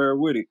everywhere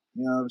with it.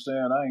 You know what I'm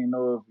saying? I ain't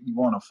know if you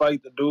want to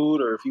fight the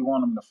dude or if you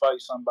want him to fight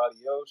somebody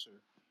else or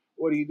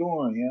what are you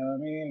doing? You know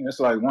what I mean?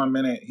 It's like 1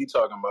 minute he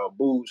talking about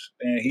Boots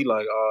and he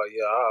like, oh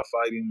yeah, I'll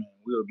fight him and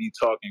we'll be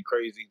talking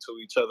crazy to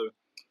each other.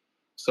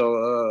 So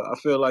I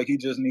feel like he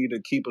just need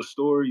to keep a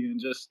story and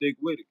just stick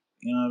with it.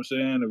 You know what I'm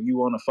saying? If you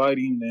want to fight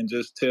him, then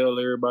just tell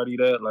everybody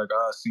that. Like,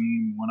 I'll see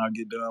him when I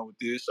get done with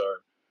this.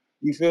 Or,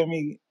 you feel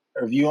me?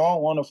 If you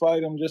don't want to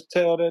fight him, just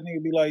tell that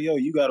nigga, be like, yo,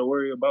 you got to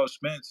worry about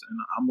Spence, and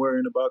I'm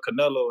worrying about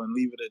Canelo, and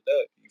leave it at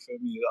that. You feel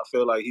me? I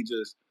feel like he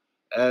just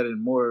added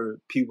more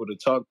people to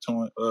talk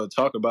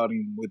about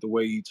him with the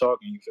way he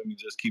talking. You feel me?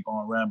 Just keep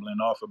on rambling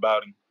off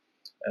about him.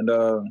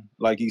 And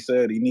like he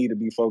said, he need to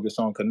be focused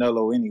on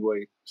Canelo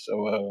anyway.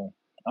 So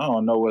I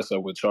don't know what's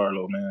up with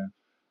Charlo, man.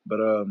 But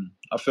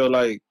I feel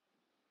like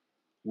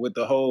with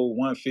the whole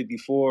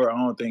 154, I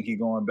don't think he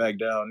going back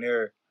down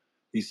there.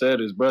 He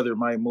said his brother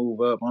might move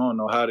up. I don't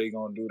know how they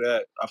gonna do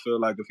that. I feel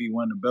like if he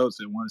won the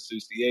belts at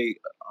 168,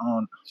 I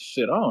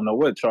don't know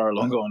what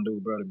Charlo gonna do,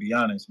 bro. To be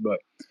honest, but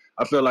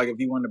I feel like if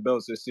he won the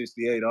belts at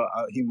 68,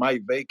 he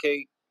might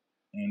vacate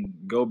and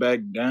go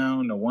back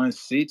down to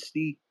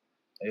 160.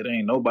 It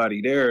ain't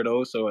nobody there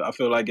though, so I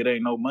feel like it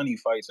ain't no money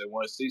fights at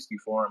 160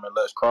 for him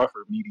unless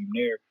Crawford meet him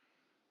there.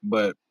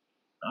 But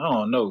I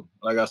don't know.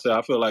 Like I said,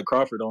 I feel like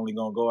Crawford only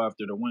gonna go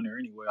after the winner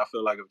anyway. I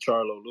feel like if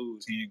Charlo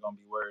lose, he ain't gonna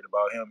be worried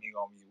about him. He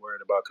gonna be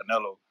worried about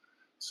Canelo.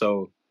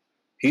 So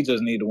he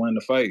just need to win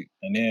the fight,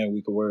 and then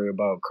we could worry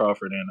about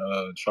Crawford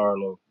and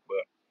Charlo.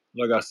 But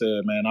like I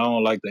said, man, I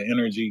don't like the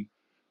energy.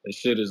 The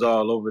shit is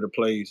all over the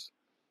place.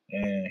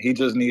 And he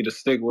just need to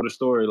stick with the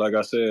story, like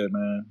I said,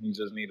 man. He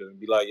just need to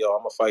be like, yo, I'm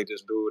gonna fight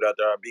this dude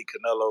after I beat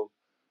Canelo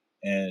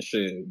and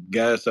shit,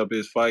 gas up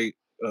his fight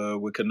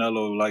with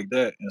Canelo like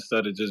that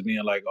instead of just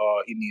being like,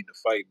 oh, he need to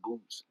fight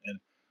Boots and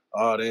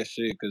all that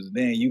shit. Because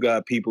then you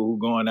got people who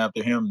going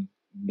after him,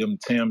 them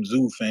Tim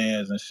Zoo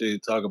fans and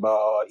shit, talk about,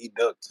 oh, he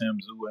ducked Tim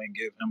Zoo and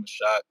give him a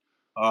shot.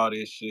 All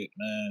this shit,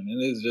 man.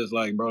 And it's just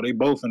like, bro, they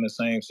both in the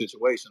same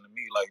situation to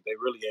me. Like, they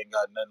really ain't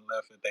got nothing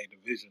left at their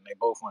division. They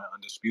both went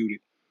undisputed.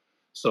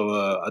 So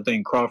I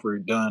think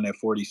Crawford done at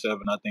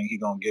 47. I think he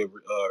gonna give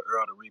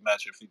Earl the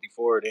rematch at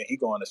 54. Then he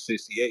going to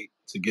 68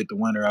 to get the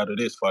winner out of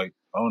this fight.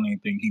 I don't even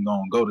think he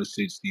gonna go to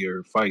 60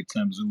 or fight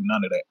Tim Zoo.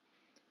 None of that.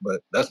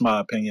 But that's my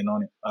opinion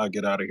on it. I'll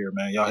get out of here,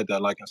 man. Y'all hit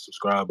that like and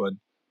subscribe button.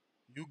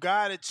 You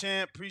got it,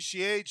 champ.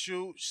 Appreciate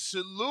you.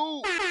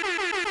 Salute.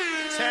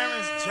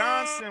 Terrence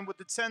Johnson with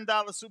the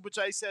 $10 super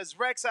chat. He says,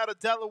 Rex out of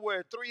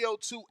Delaware,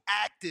 302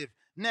 active.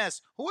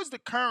 Ness, who is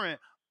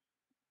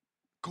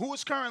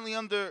currently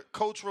under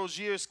Coach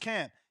Rozier's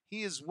camp?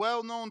 He is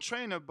well-known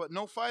trainer, but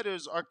no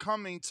fighters are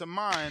coming to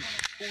mind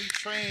who he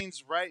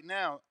trains right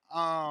now.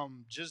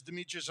 Just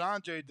Demetrius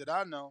Andre that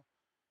I know.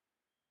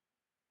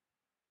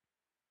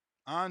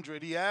 Andre,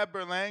 he had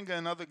Berlanga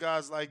and other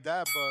guys like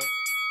that, but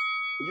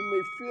You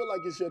may feel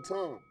like it's your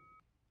time,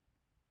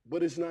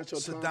 but it's not your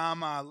time.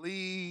 Saddam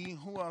Ali.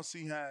 Who else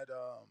he had?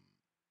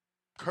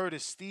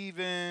 Curtis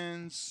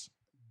Stevens,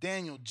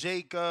 Daniel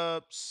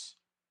Jacobs,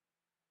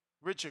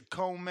 Richard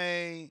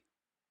Comey,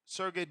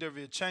 Sergey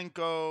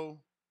Derevchenko.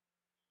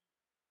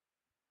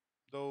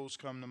 Those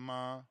come to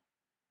mind.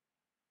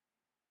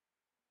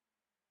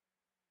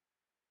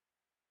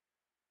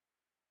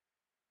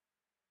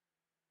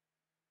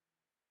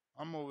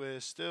 I'm over here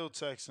still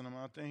texting him.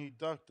 I think he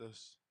ducked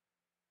us.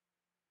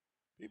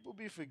 People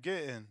be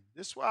forgetting.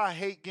 This is why I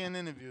hate getting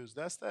interviews.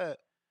 That's that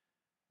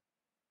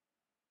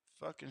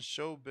fucking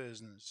show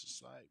business.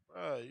 It's like,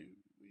 bro,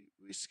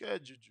 we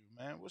scheduled you,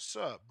 man. What's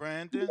up,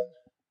 Brandon?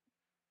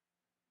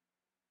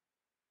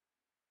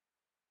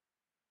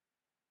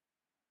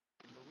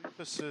 We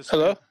persistent.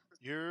 Hello?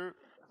 You're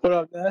What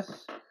up,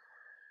 guys?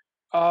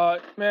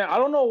 Man, I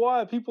don't know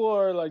why people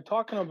are like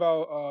talking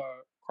about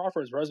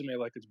Crawford's resume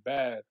like it's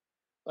bad.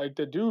 Like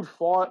the dude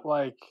fought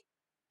like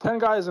 10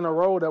 guys in a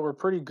row that were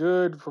pretty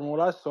good from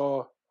what I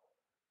saw,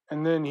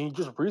 and then he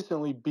just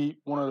recently beat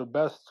one of the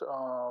best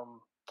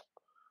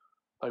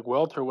like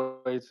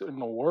welterweights in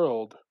the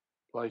world.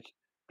 Like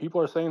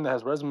people are saying that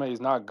his resume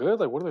is not good.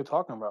 Like what are they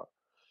talking about?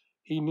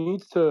 They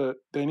need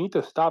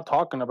to stop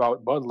talking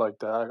about Bud like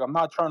that. Like, I'm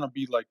not trying to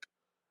be like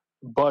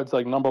Bud's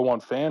like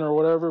 #1 fan or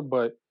whatever,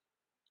 but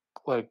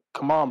like,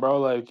 come on, bro.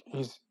 Like,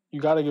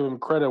 you got to give him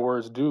credit where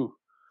it's due.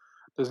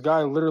 This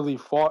guy literally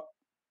fought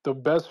the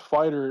best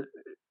fighter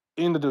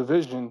in the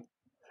division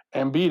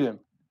and beat him.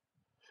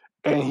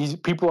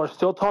 And people are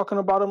still talking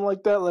about him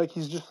like that. Like,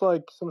 he's just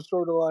like some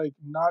sort of like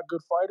not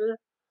good fighter.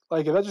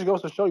 Like, that just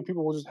goes to show you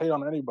people will just hate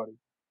on anybody.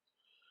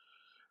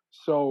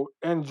 So,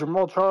 and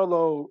Jermell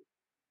Charlo,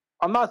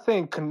 I'm not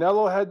saying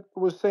Canelo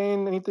was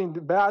saying anything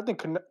bad. I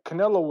think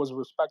Canelo was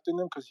respecting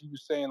him because he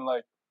was saying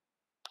like,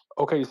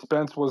 okay,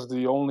 Spence was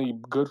the only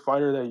good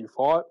fighter that he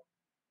fought.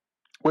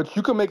 Which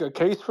you can make a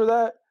case for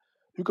that.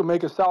 You can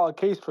make a solid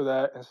case for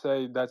that and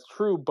say that's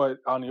true. But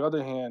on the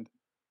other hand,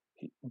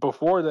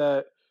 before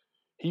that,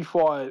 he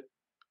fought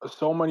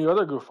so many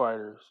other good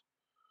fighters.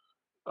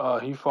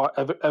 He fought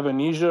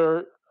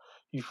Ebenezer.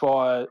 He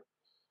fought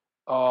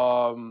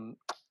a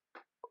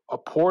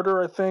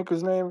Porter, I think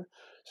his name.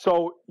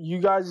 So you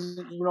guys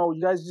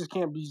just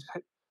can't be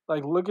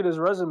like, look at his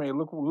resume.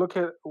 Look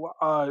at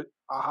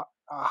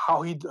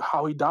how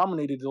he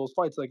dominated those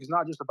fights. Like, it's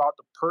not just about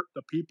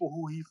the people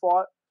who he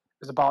fought.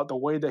 It's about the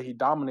way that he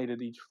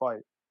dominated each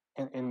fight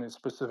in a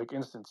specific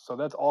instance. So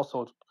that's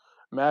also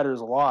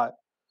matters a lot.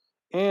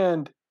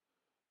 And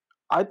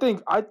I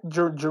think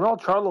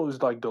Jermell Charlo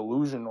is like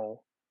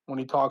delusional when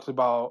he talks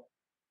about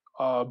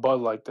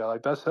Bud like that.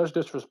 Like, that's such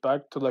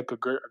disrespect to like a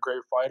great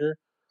fighter.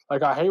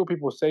 Like, I hate when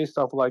people say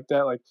stuff like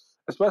that. Like,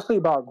 especially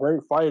about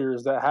great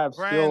fighters that have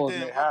skills.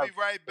 Brandon, we'll be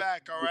right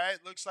back, all right?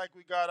 Looks like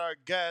we got our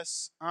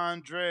guest,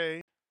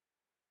 Andre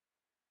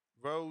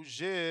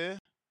Rozier.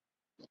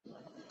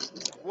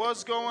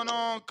 What's going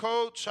on,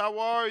 Coach? How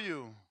are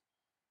you?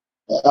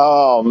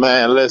 Oh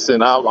man,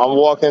 listen, I'm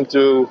walking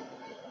through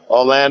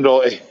Orlando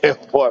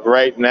Airport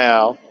right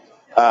now.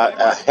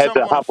 I had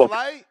to hop off.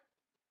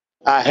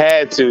 I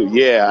had to,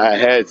 yeah, I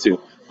had to.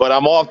 But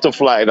I'm off the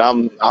flight.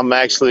 I'm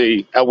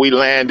actually we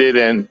landed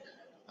and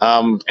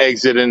I'm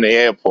exiting the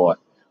airport.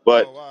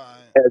 But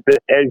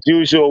as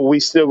usual, we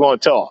still gonna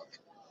talk.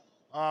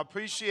 I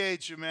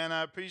appreciate you, man.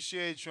 I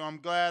appreciate you. I'm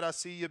glad I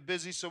see you're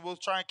busy, so we'll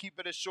try and keep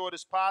it as short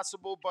as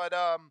possible. But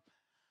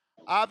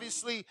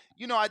obviously,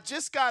 I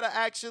just got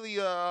actually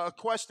a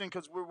question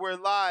because we're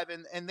live,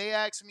 and they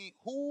asked me,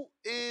 who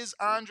is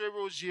Andre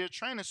Rozier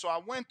training? So I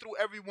went through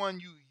everyone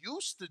you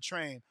used to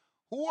train.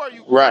 Who are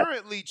you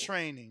currently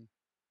training?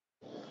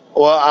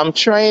 Well, I'm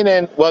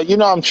training. Well,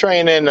 I'm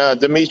training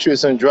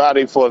Demetrius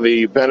Andrade for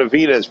the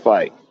Benavidez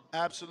fight.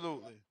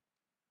 Absolutely.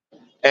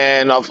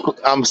 And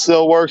I'm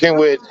still working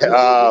with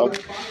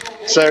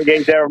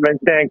Sergey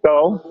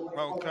Derevchenko.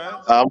 Okay.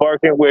 I'm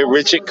working with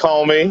Richard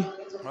Comey.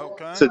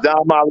 Okay.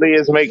 Saddam Ali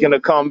is making a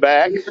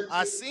comeback.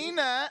 I seen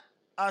that.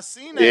 Yeah.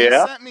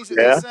 He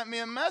Yeah. sent me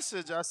a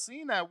message. I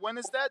seen that. When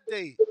is that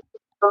date?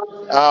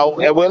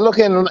 And we're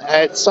looking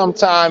at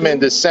sometime in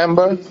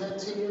December,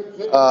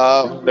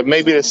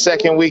 maybe the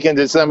second week in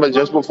December,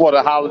 just before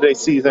the holiday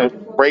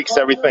season breaks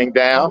everything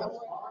down.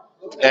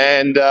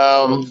 And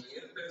the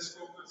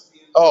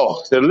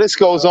list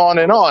goes on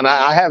and on.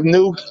 I have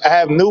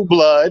new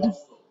blood.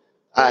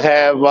 I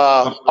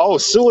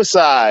have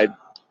Suicide.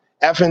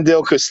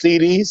 Effendil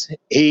Costides.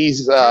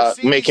 He's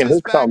making his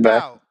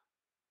comeback. Out.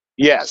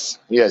 Yes,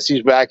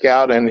 he's back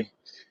out, and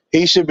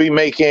he should be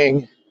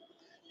making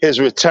his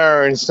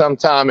return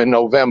sometime in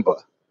November.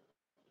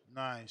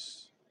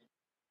 Nice.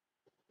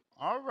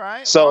 All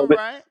right. So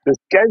the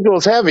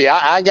schedule's heavy.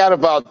 I got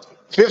about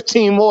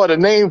 15 more to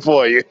name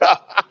for you.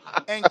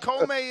 And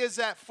Comey is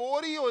at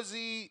 40, or is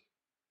he?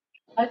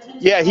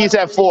 Yeah, he's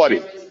at 40.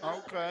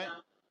 Okay.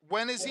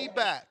 When is he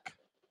back?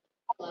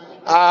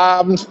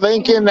 I'm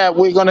thinking that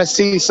we're going to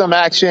see some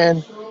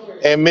action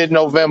in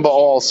mid-November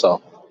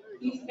also.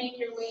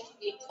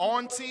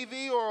 On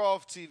TV or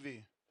off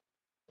TV?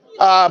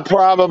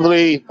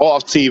 Probably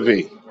off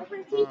TV.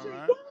 All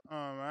right.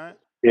 All right.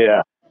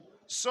 Yeah.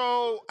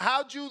 So,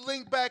 how'd you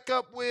link back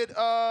up with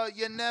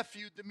your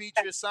nephew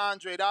Demetrius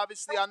Andrade?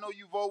 Obviously, I know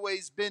you've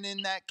always been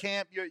in that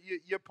camp.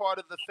 You're part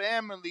of the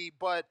family,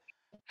 but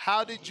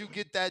how did you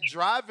get that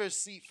driver's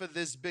seat for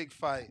this big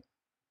fight?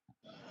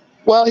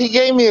 Well, he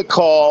gave me a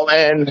call,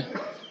 and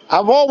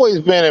I've always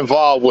been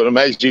involved with him,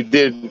 as you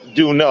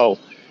do know.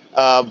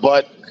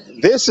 But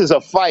this is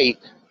a fight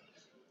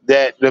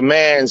that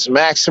demands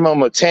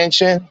maximum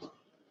attention,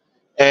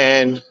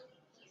 and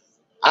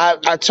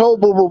I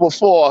told Boo Boo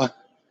before,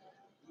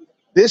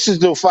 this is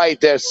the fight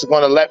that's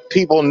going to let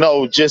people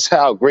know just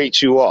how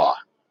great you are.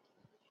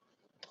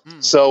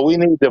 So we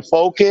need to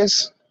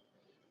focus.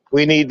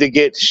 We need to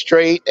get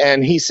straight.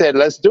 And he said,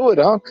 let's do it,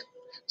 Unc.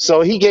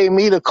 So he gave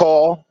me the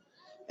call,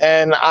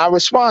 and I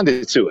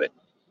responded to it.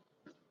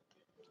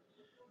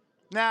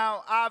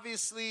 Now,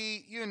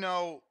 obviously,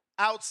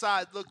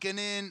 outside looking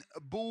in,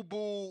 Boo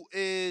Boo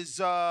is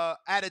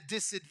at a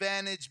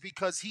disadvantage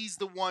because he's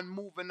the one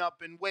moving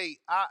up in weight.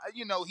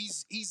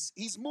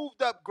 He's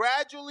moved up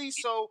gradually,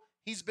 so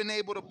he's been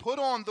able to put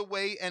on the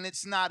weight, and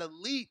it's not a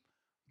leap.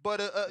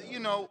 But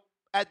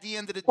at the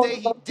end of the day,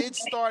 he did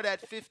start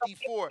at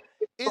 54.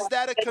 Is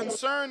that a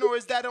concern, or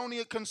is that only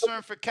a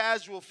concern for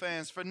casual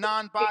fans, for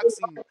non-boxers?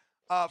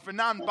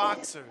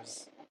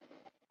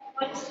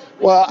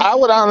 Well, I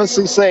would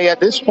honestly say at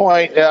this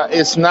point,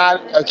 it's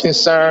not a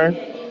concern.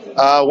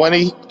 When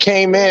he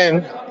came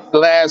in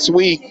last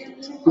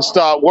week to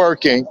start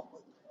working,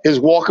 his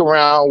walk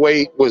around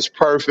weight was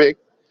perfect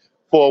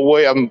for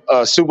where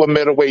a super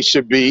middleweight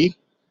should be.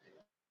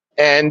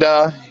 And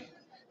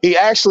he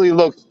actually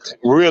looked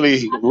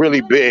really,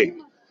 really big.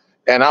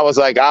 And I was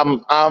like,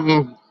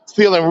 I'm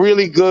feeling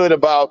really good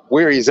about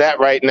where he's at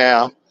right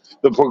now,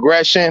 the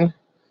progression,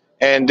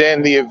 and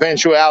then the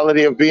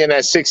eventuality of being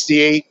at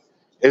 68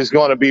 is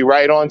going to be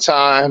right on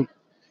time.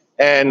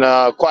 And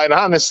quite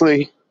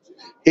honestly,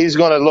 he's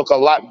going to look a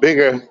lot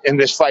bigger in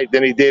this fight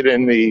than he did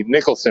in the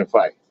Nicholson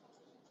fight.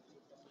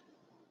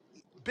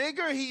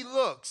 Bigger he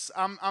looks.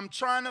 I'm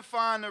trying to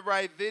find the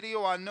right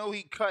video. I know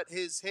he cut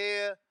his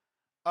hair.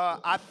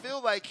 I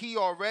feel like he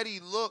already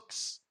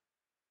looks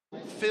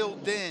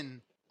filled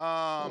in.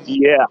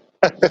 Yeah.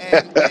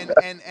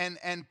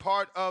 and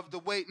part of the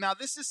weight. Now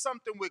this is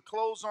something with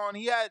clothes on.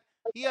 He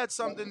had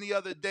something the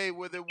other day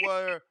where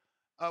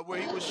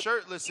he was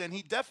shirtless, and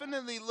he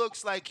definitely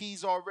looks like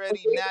he's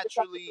already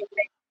naturally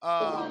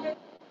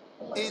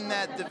in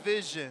that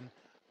division.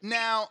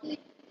 Now,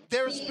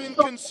 there's been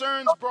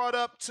concerns brought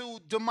up to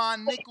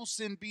Damon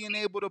Nicholson being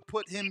able to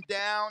put him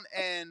down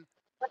and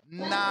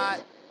not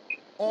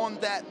on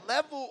that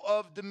level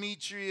of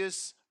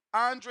Demetrius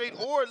Andrade,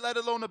 or let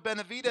alone a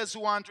Benavidez,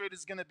 who Andrade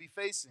is going to be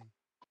facing.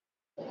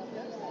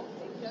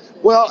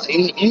 Well,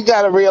 you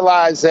got to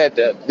realize that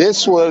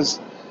this was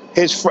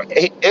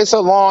it's a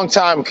long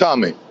time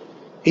coming.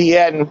 He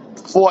hadn't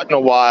fought in a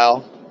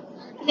while.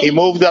 He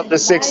moved up to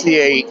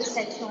 68.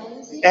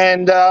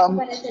 And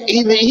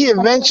he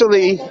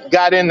eventually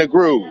got in the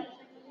groove.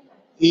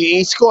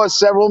 He scored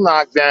several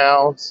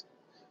knockdowns.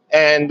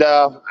 And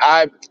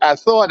I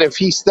thought if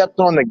he stepped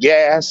on the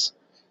gas,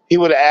 he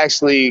would have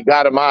actually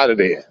got him out of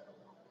there.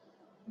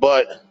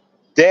 But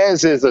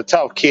Dez is a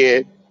tough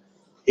kid.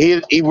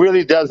 He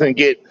really doesn't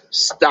get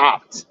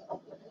stopped.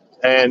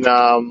 And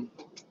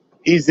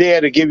he's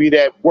there to give you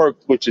that work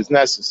which is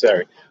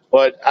necessary.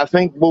 But I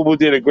think Boo Boo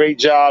did a great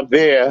job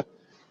there.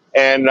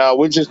 And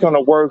we're just going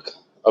to work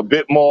a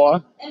bit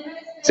more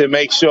to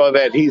make sure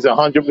that he's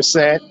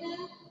 100%.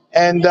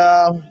 And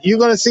you're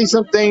going to see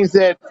some things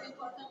that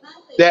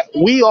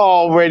we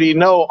already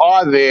know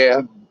are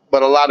there,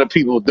 but a lot of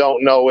people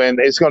don't know. And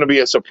it's going to be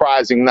a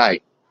surprising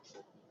night.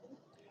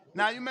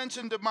 Now, you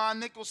mentioned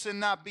Damon Nicholson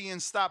not being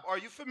stopped. Are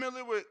you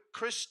familiar with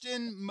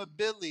Christian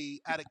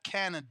Mabili out of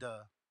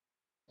Canada?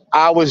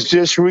 I was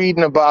just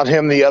reading about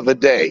him the other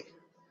day.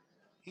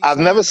 I've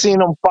never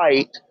seen him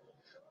fight,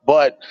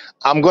 but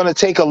I'm going to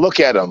take a look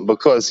at him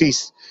because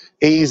he's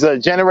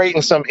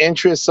generating some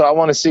interest, so I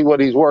want to see what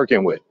he's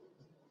working with.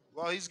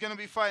 Well, he's going to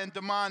be fighting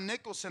Damon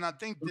Nicholson, I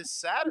think, this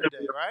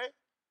Saturday, right?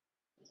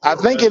 I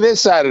think it is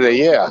Saturday,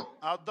 yeah.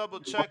 I'll double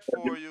check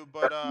for you,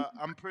 but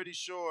I'm pretty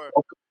sure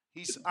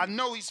I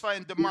know he's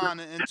fighting Damon.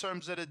 In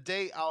terms of the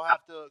date, I'll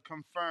have to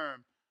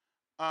confirm.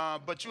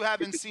 But you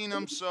haven't seen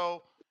him,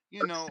 so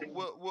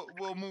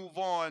we'll move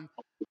on.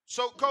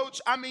 So,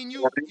 Coach, I mean,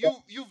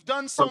 you've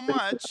done so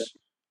much.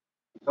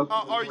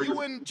 Are you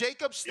and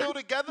Jacobs still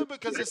together?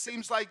 Because it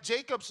seems like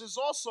Jacobs is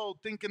also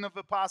thinking of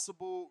a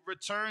possible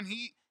return.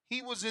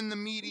 He was in the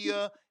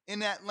media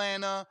in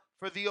Atlanta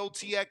for the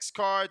OTX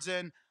cards,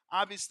 and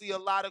obviously a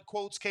lot of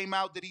quotes came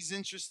out that he's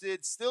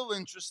still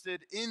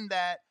interested in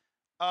that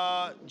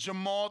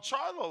Jermell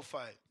Charlo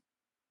fight.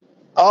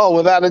 Oh,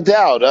 without a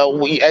doubt.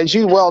 As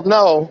you well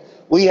know,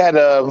 we had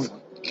a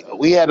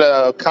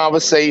a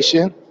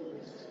conversation.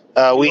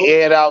 We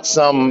aired out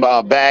some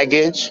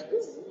baggage,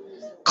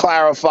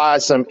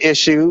 clarified some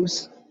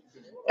issues,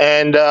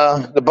 and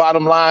the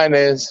bottom line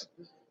is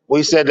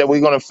we said that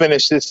we're going to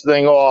finish this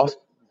thing off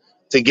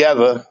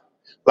together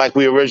like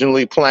we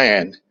originally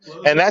planned.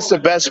 And that's the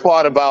best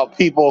part about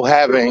people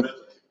having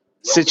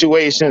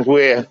situations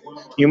where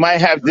you might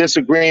have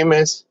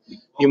disagreements,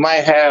 you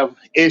might have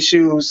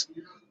issues,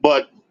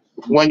 but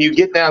when you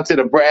get down to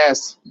the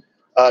brass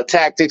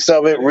tactics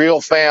of it,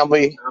 real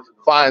family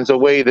finds a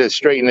way to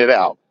straighten it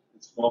out.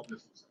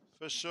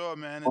 For sure,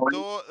 man.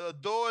 A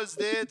door is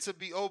there to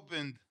be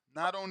opened,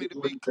 not only to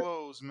be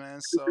closed, man.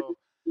 So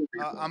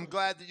I'm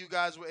glad that you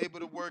guys were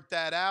able to work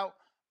that out.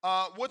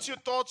 What's your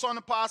thoughts on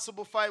a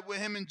possible fight with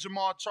him and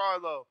Jermell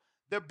Charlo?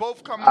 They're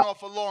both coming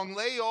off a long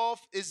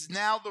layoff. Is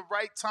now the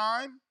right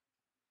time?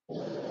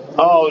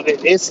 Oh,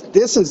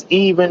 this is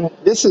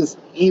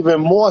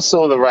even more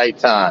so the right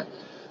time.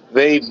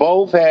 They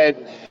both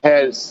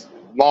has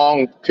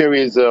long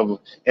periods of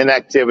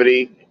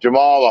inactivity.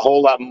 Jamal a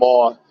whole lot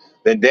more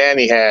than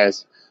Danny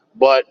has,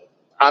 but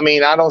I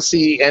mean I don't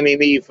see any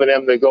need for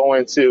them to go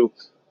into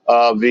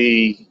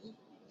the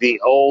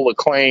old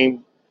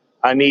acclaim.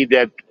 I need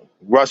that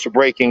rush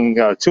breaking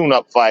tune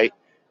up fight.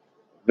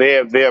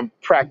 They're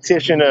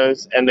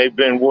practitioners and they've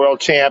been world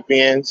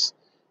champions,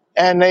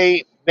 and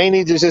they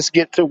need to just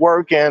get to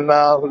work and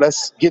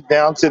let's get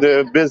down to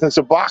the business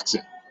of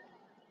boxing.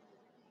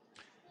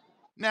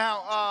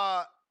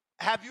 Now,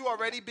 have you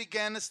already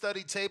began to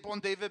study tape on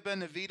David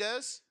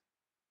Benavidez?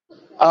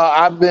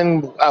 I've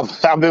been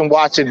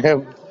watching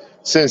him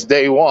since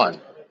day one.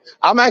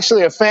 I'm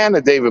actually a fan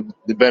of David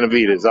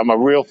Benavidez. I'm a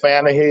real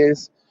fan of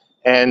his,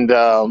 and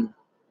I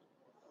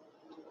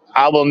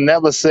will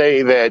never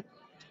say that.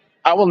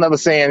 I will never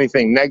say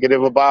anything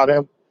negative about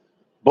him.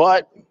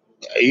 But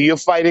you're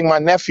fighting my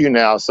nephew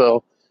now,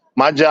 so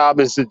my job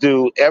is to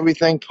do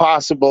everything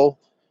possible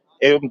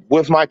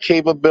with my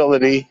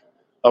capability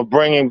of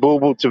bringing Boo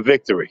Boo to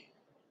victory.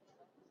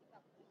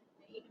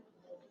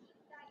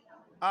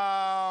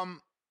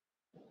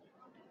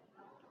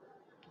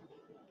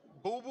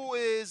 Boo Boo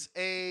is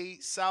a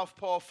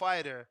southpaw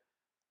fighter.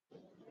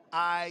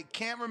 I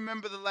can't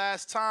remember the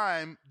last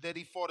time that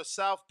he fought a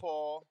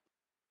southpaw,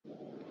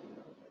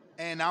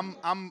 and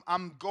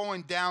I'm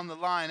going down the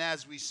line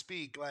as we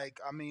speak. Like,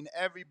 I mean,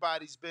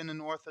 everybody's been an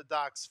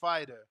orthodox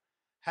fighter.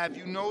 Have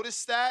you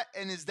noticed that,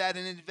 and is that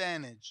an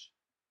advantage?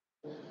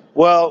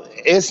 Well,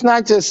 it's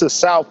not just a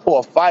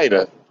southpaw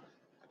fighter.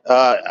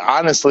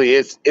 Honestly,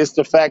 it's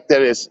the fact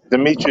that it's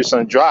Demetrius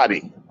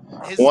Andrade,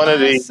 His one of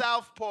the. last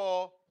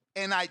southpaw,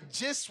 and I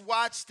just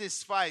watched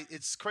this fight.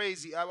 It's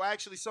crazy.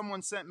 Actually,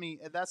 someone sent me.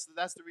 That's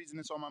the reason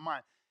it's on my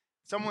mind.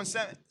 Someone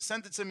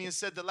sent it to me and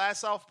said the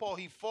last southpaw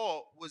he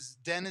fought was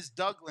Dennis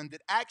Douglan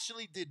that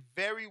actually did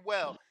very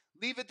well.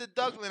 Leave it to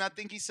Douglan. I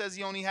think he says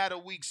he only had a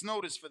week's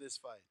notice for this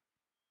fight.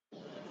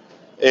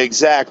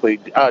 Exactly.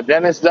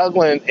 Dennis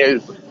Douglan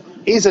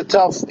he's a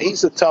tough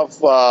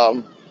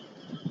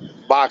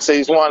boxer.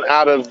 He's one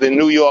out of the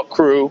New York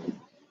crew,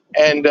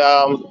 and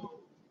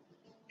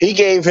he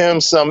gave him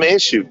some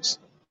issues.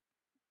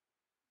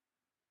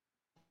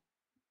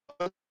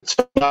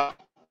 One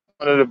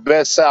of the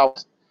best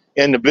Souths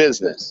in the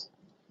business,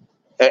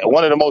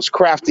 one of the most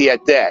crafty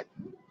at that.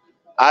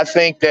 I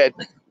think that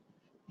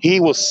he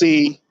will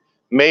see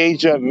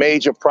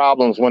major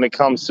problems when it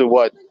comes to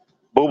what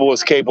Boo Boo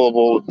is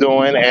capable of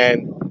doing,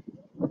 and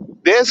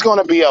there's going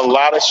to be a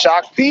lot of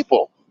shocked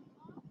people.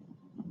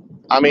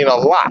 I mean, a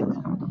lot.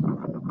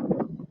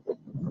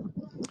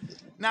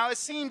 Now, it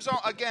seems,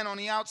 again, on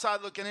the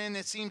outside looking in,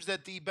 it seems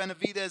that the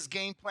Benavidez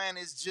game plan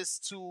is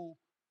just to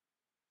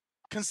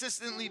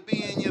consistently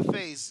be in your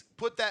face,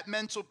 put that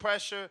mental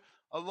pressure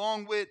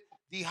along with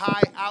the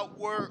high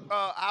output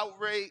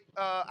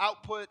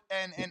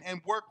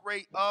and work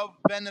rate of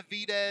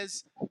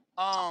Benavidez.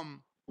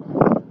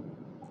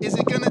 Is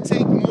it going to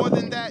take more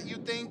than that, you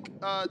think,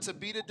 to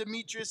beat a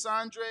Demetrius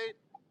Andrade?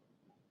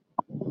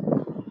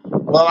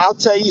 Well, I'll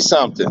tell you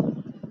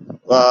something.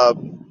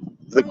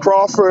 The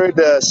Crawford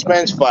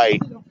Spence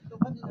fight,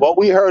 what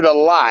we heard a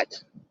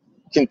lot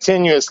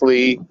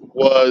continuously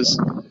was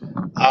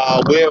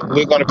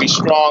we're going to be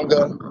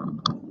stronger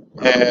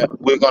and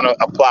we're going to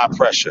apply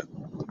pressure.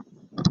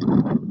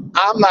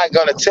 I'm not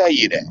going to tell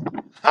you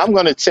that. I'm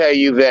going to tell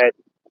you that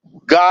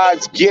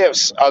God's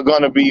gifts are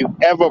going to be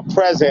ever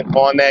present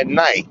on that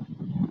night.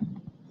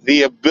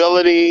 The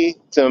ability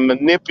to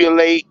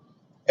manipulate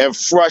and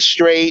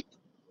frustrate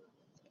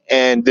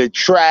and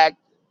detract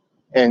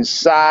and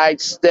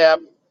sidestep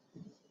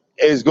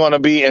is going to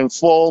be in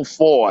full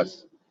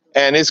force.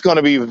 And it's going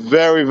to be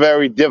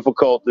very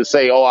difficult to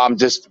say, oh,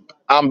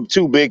 I'm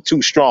too big,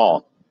 too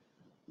strong.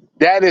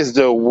 That is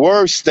the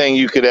worst thing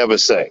you could ever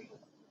say.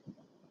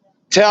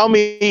 Tell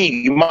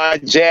me my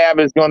jab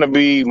is going to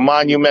be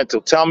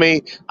monumental. Tell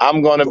me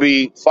I'm going to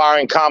be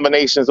firing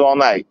combinations all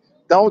night.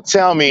 Don't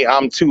tell me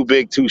I'm too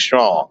big, too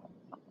strong.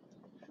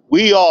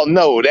 We all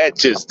know that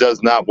just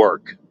does not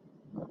work.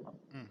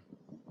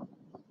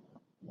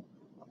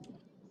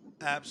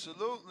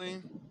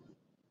 Absolutely.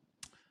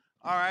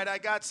 All right, I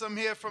got some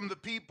here from the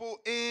people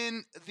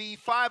in the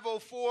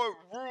 504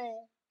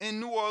 rule in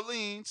New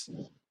Orleans.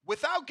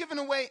 Without giving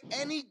away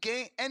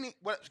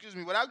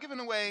without giving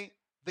away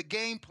the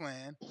game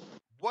plan,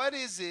 what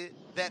is it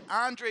that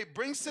Andre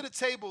brings to the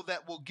table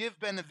that will give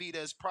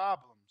Benavidez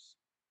problems?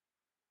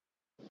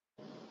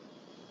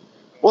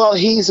 Well,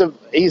 he's a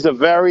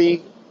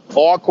very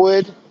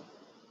awkward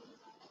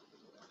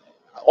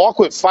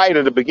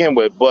fighter to begin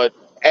with, but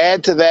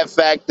add to that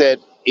fact that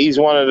he's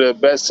one of the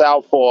best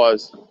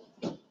southpaws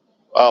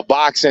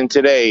boxing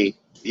today.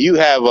 You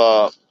have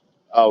a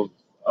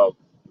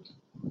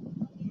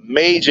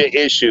major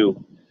issue.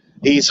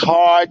 He's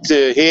hard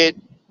to hit.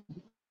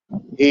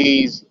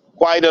 He's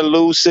quite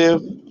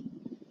elusive.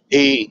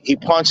 He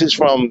punches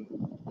from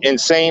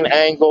insane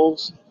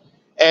angles,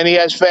 and he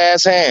has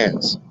fast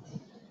hands.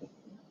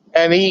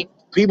 And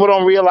people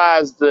don't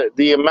realize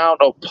the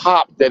amount of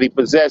pop that he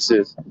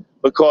possesses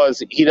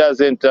because he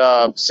doesn't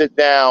sit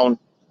down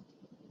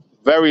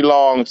very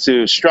long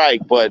to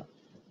strike. But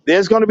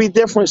there's going to be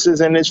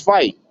differences in this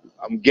fight.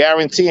 I'm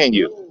guaranteeing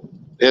you.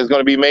 There's going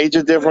to be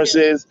major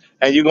differences,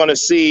 and you're going to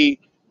see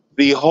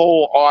the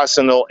whole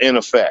arsenal in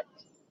effect.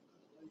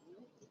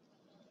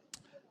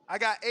 I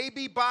got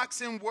AB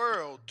Boxing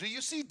World. Do you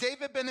see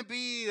David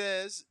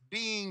Benavidez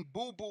being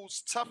Boo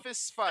Boo's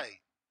toughest fight?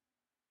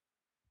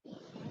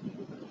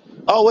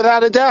 Oh,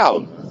 without a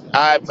doubt.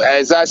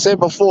 As I said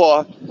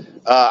before,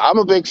 I'm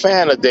a big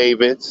fan of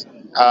David's.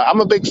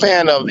 I'm a big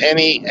fan of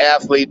any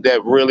athlete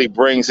that really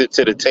brings it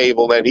to the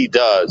table, and he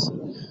does.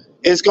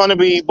 It's going to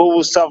be Boo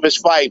Boo's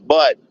toughest fight,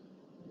 but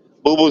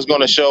Boo Boo's going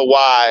to show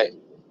why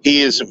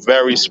he is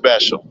very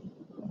special.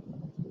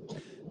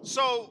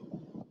 So,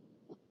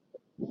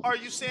 are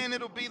you saying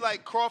it'll be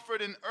like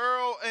Crawford and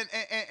Earl?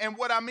 And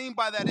what I mean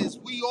by that is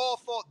we all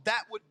thought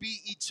that would be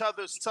each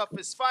other's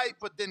toughest fight,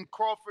 but then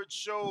Crawford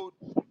showed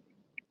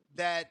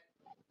that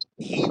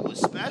he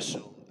was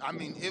special. I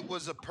mean, it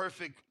was a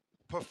perfect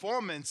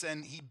performance,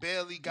 and he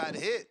barely got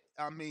hit.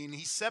 I mean,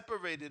 he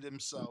separated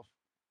himself.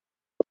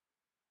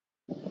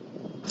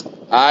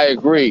 I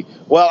agree.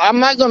 Well, I'm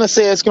not going to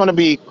say it's going to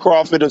be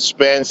Crawford or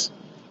Spence.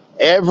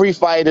 Every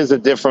fight is a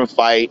different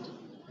fight.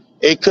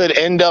 It could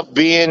end up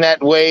being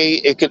that way.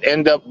 It could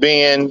end up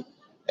being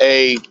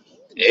a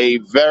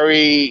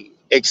very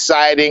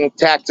exciting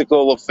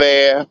tactical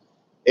affair.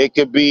 It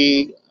could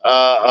be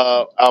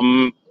a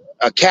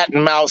cat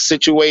and mouse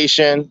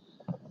situation.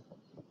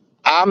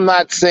 I'm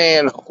not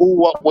saying who,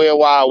 what, where,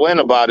 why, when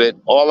about it.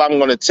 All I'm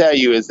going to tell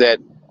you is that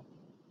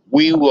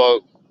we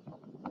will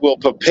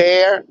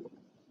prepare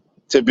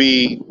to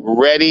be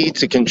ready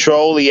to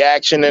control the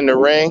action in the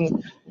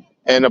ring.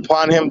 And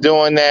upon him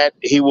doing that,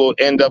 he will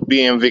end up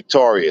being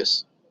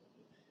victorious.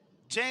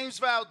 James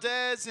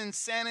Valdez in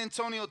San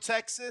Antonio,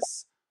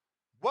 Texas.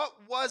 What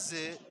was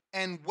it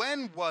and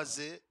when was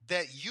it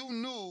that you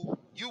knew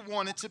you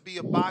wanted to be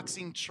a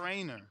boxing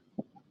trainer?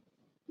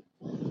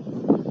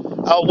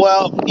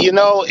 Well,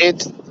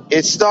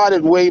 it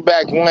started way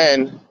back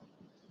when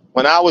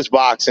I was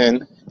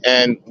boxing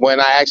and when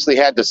I actually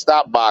had to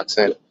stop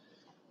boxing.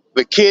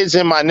 The kids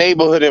in my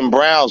neighborhood in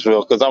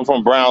Brownsville, because I'm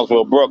from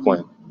Brownsville,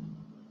 Brooklyn,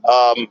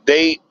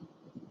 they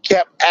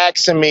kept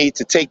asking me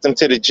to take them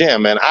to the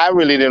gym, and I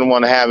really didn't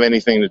want to have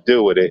anything to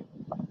do with it.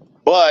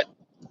 But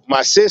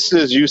my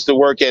sisters used to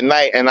work at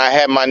night, and I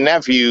had my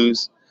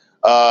nephews,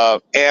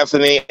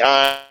 Anthony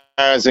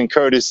Irons and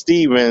Curtis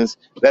Stevens,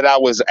 that I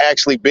was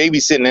actually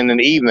babysitting in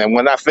the evening.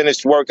 When I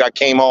finished work, I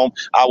came home,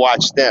 I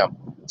watched them.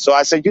 So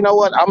I said, you know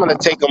what, I'm going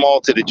to take them all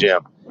to the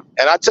gym.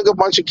 And I took a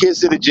bunch of kids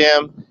to the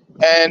gym,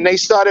 and they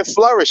started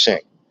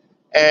flourishing.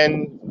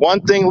 And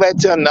one thing led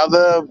to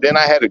another. Then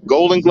I had a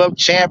Golden Glove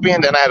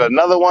champion. Then I had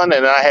another one.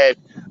 And I had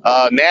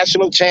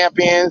national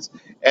champions.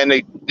 And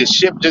the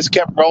ship just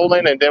kept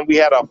rolling. And then we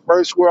had our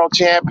first world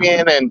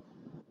champion. And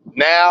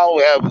now,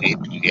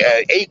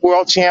 8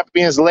 world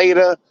champions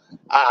later,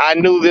 I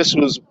knew this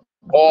was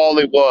all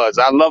it was.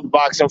 I loved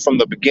boxing from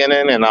the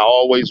beginning, and I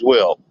always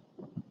will.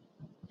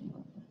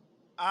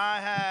 I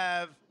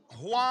have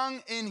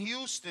Huang in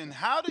Houston.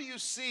 How do you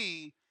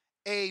see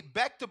a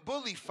Beck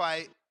Bully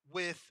fight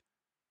with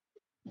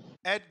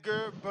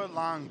Edgar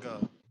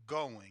Berlanga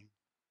going?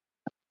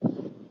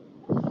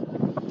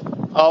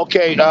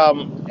 Okay,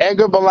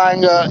 Edgar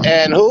Berlanga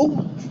and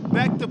who?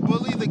 Beck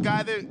Bully, the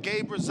guy that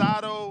Gabe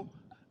Rosado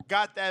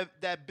got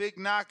that big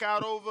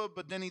knockout over,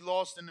 but then he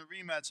lost in the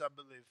rematch, I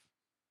believe.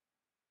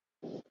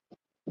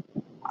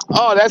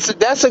 Oh,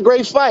 that's a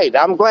great fight.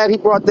 I'm glad he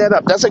brought that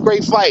up. That's a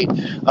great fight.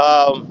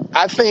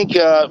 I think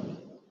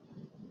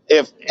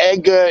if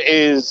Edgar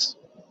is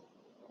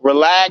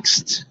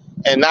relaxed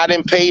and not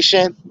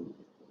impatient,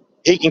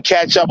 he can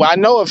catch up. I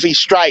know if he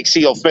strikes,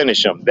 he'll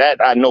finish him. That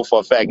I know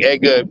for a fact.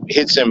 Edgar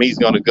hits him, he's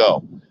going to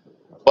go.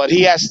 But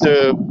he has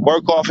to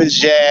work off his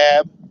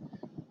jab,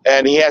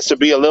 and he has to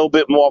be a little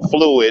bit more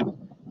fluid.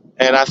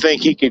 And I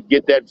think he could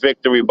get that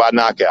victory by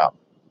knockout.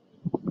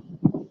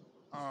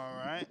 All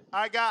right.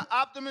 I got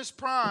Optimus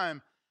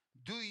Prime.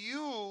 Do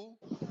you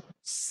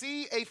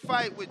see a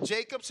fight with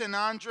Jacobs and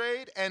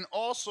Andrade? And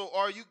also,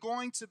 are you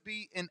going to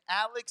be in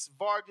Alex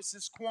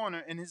Vargas's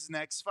corner in his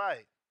next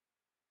fight?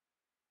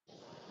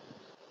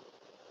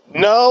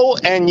 No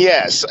and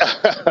yes.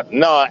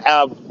 No,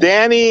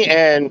 Danny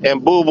and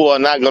Boo Boo are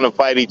not going to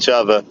fight each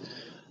other.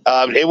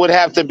 It would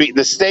have to be,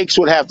 the stakes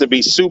would have to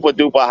be super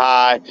duper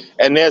high,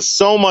 and there's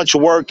so much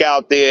work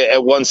out there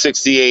at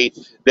 168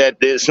 that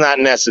it's not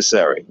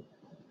necessary.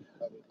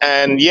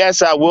 And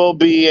yes, I will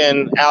be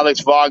in Alex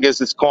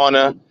Vargas's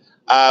corner.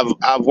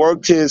 I've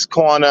worked his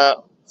corner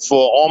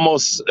for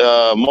almost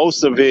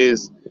most of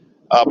his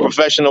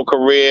professional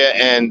career,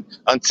 and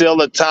until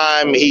the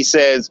time he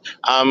says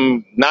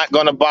I'm not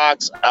going to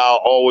box,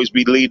 I'll always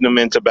be leading him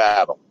into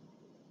battle.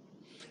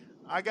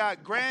 I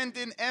got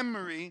Grandin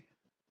Emery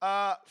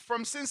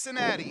from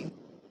Cincinnati.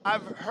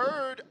 I've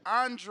heard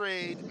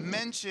Andrade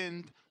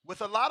mentioned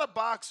with a lot of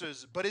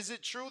boxers, but is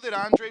it true that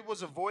Andrade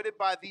was avoided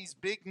by these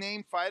big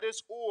name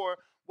fighters, or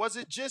was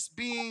it just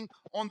being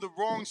on the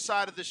wrong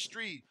side of the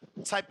street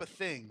type of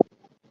thing?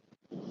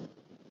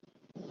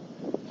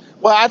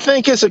 Well, I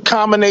think it's a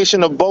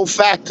combination of both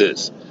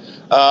factors.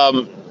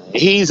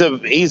 He's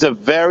a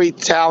very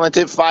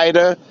talented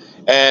fighter,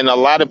 and a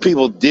lot of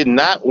people did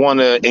not want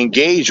to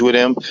engage with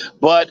him,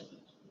 but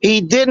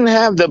he didn't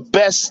have the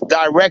best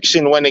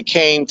direction when it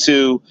came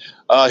to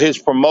his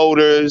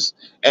promoters,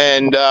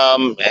 and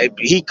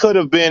he could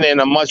have been in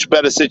a much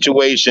better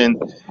situation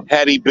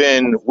had he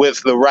been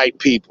with the right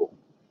people.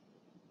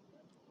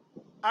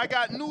 I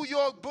got New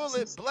York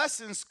Bullet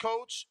blessings,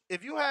 coach.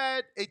 If you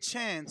had a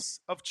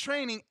chance of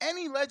training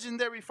any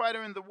legendary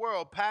fighter in the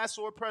world, past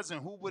or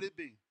present, who would it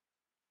be?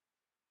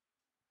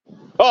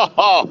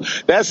 Oh,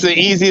 that's the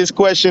easiest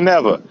question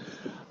ever.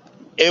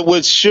 It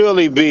would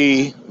surely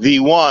be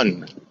the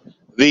one,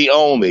 the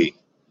only,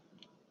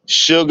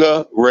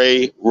 Sugar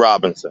Ray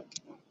Robinson.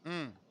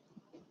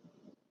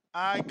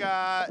 I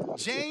got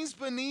James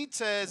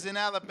Benitez in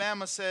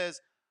Alabama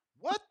says,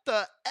 what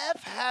the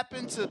F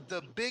happened to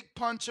the big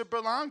puncher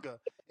Berlanga?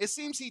 It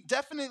seems he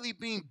definitely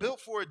being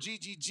built for a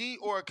GGG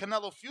or a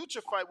Canelo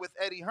Future fight with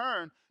Eddie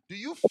Hearn. Do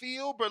you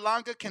feel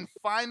Berlanga can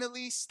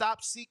finally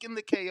stop seeking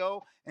the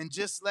KO and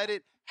just let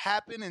it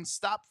happen and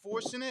stop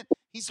forcing it?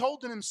 He's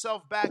holding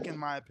himself back, in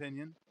my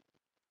opinion.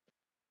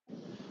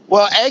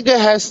 Well, Edgar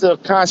has to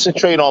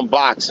concentrate on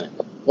boxing.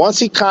 Once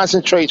he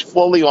concentrates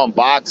fully on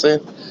boxing,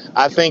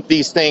 I think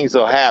these things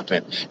will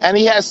happen. And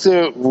he has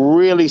to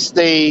really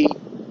stay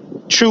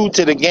true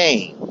to the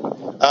game.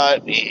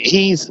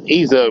 He's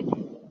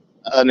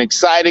an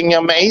exciting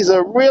young man. He's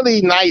a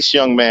really nice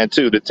young man,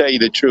 too, to tell you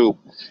the truth.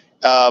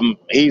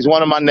 He's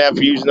one of my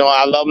nephews. You know,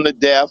 I love him to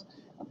death.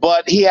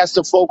 But he has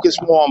to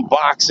focus more on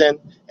boxing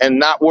and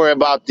not worry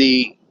about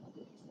the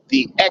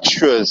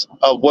extras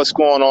of what's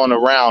going on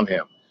around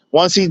him.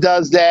 Once he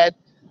does that,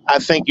 I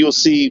think you'll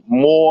see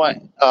more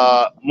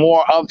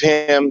of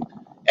him,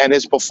 and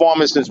his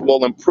performances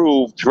will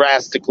improve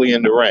drastically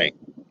in the ring.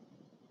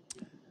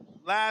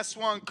 Last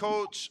one,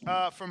 Coach,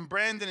 from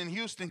Brandon in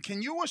Houston.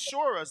 Can you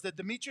assure us that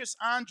Demetrius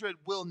Andrade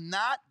will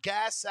not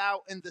gas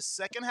out in the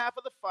second half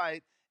of the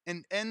fight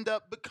and end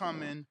up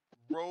becoming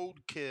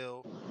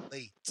roadkill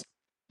late?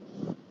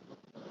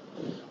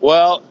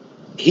 Well,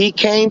 he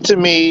came to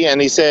me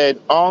and he said,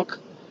 Unc,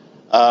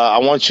 I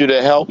want you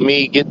to help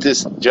me get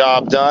this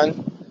job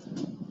done.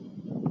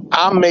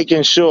 I'm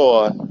making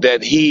sure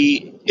that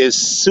he is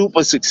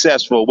super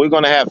successful. We're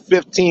going to have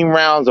 15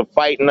 rounds of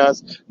fighting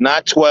us,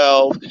 not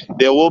 12.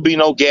 There will be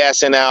no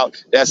gassing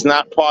out. That's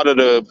not part of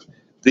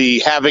the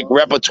Havoc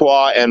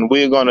repertoire, and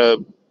we're going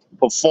to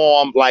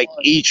perform like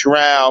each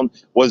round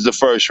was the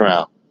first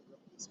round.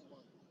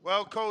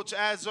 Well, Coach,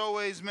 as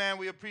always, man,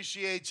 we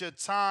appreciate your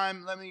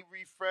time. Let me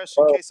refresh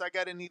in case I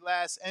got any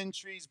last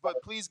entries, but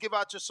please give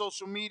out your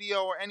social media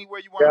or anywhere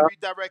you want to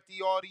redirect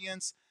the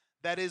audience.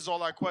 That is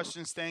all our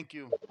questions. Thank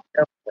you.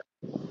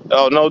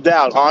 Oh, no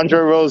doubt. Andre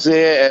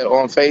Rozier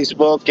on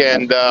Facebook,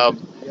 and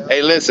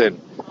hey, listen,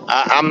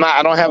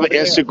 I don't have an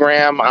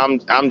Instagram.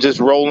 I'm just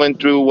rolling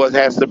through what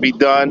has to be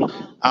done.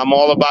 I'm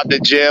all about the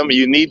gym.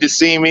 You need to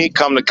see me.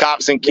 Come to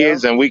Cops and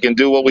Kids, and we can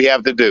do what we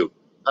have to do.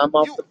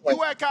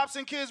 You at Cops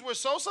and Kids where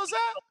Sosa's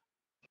at?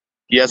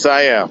 Yes,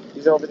 I am.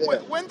 He's over there.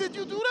 When did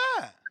you do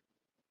that?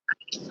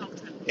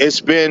 It's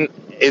been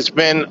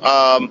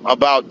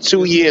about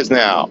 2 years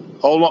now.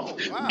 Hold on.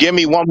 Wow. Give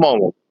me one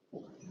moment.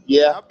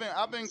 Yeah.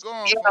 I've been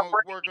going for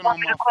working on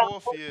my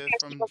fourth year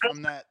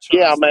from that.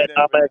 Yeah, I'm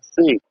at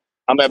C.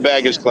 I'm at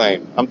Baggage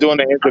Claim. I'm doing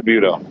the interview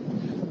though.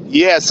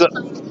 Yeah,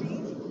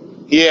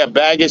 yeah,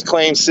 Baggage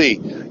Claim C.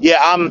 Yeah,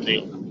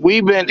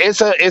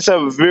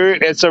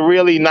 it's a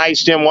really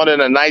nice gym, one of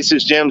the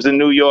nicest gyms in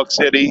New York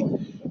City.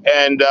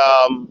 And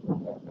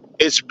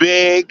it's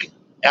big.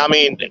 I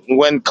mean,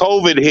 when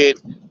COVID hit,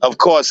 of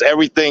course,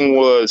 everything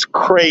was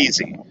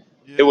crazy.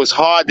 It was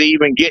hard to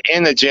even get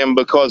in the gym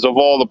because of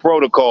all the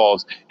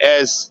protocols,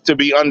 as to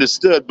be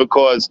understood,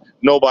 because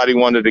nobody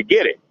wanted to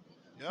get it.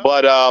 Yep.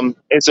 But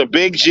it's a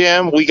big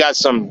gym. We got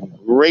some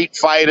great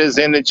fighters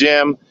in the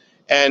gym,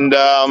 and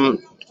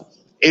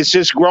it's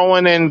just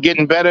growing and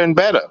getting better and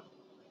better.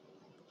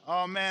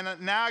 Oh man,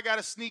 now I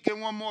gotta sneak in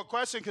one more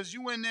question because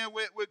you in there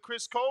with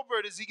Chris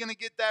Colbert. Is he gonna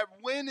get that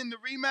win in the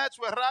rematch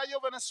with Rayo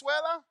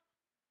Venezuela?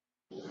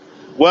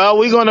 Well,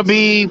 we're going to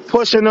be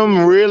pushing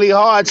him really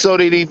hard so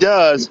that he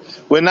does.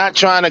 We're not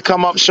trying to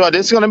come up short.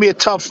 This is going to be a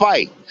tough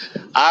fight.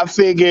 I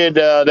figured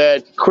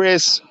that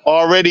Chris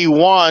already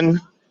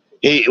won.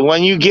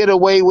 When you get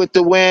away with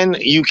the win,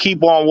 you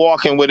keep on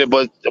walking with it.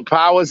 But the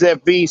powers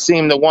that be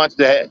seem to want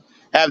to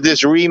have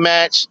this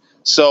rematch.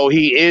 So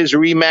he is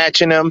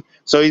rematching him.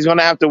 So he's going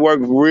to have to work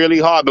really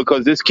hard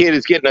because this kid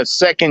is getting a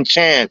second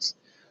chance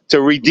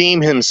to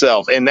redeem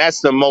himself. And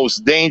that's the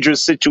most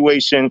dangerous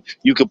situation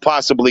you could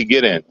possibly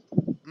get in.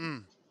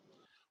 Mm.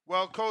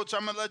 Well, Coach,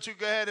 I'm going to let you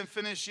go ahead and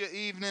finish your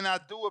evening. I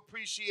do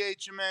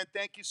appreciate you, man.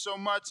 Thank you so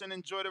much, and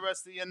enjoy the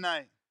rest of your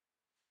night.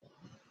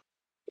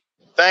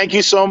 Thank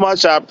you so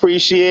much. I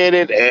appreciate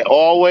it. And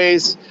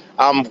always,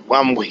 I'm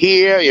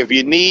here. If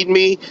you need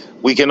me,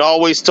 we can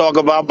always talk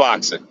about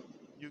boxing.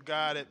 You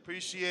got it.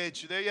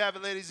 Appreciate you. There you have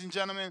it, ladies and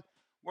gentlemen.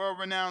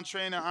 World-renowned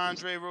trainer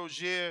Andre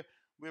Rozier.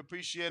 We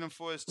appreciate him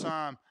for his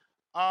time.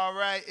 All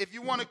right. If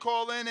you want to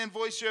call in and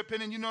voice your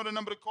opinion, you know the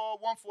number to call,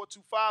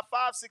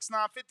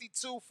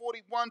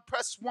 1-425-569-5241.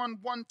 Press 1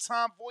 one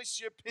time. Voice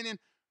your opinion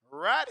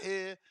right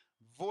here.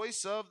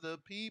 Voice of the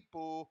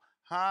People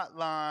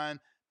hotline.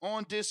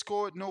 On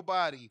Discord,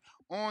 nobody.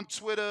 On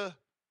Twitter,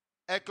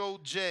 Echo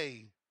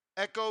J.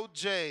 Echo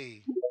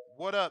J.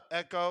 What up,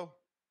 Echo?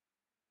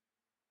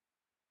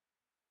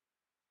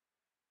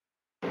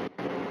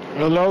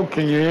 Hello,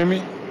 can you hear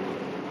me?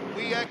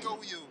 We echo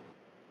you.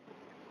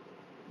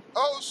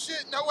 Oh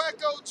shit, no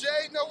echo,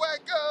 Jay, no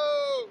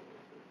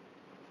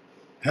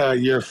echo.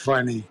 You're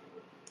funny.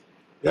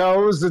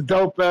 Yo, it was a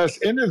dope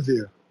ass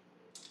interview.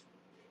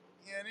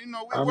 Yeah, you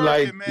know, we I'm working,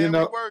 like, man.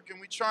 We working.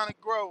 We trying to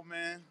grow,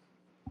 man.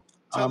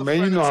 Tell a man,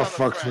 you friend to know I tell a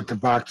fucks friend. with the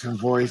boxing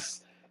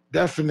voice.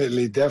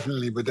 Definitely.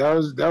 But that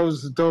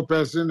was a dope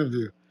ass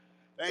interview.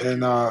 Thank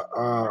you.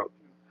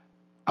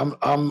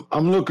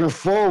 I'm looking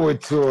forward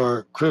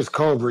to Chris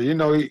Colbert. You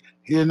know,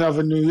 he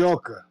another New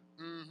Yorker.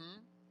 Mm-hmm.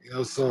 You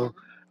know, so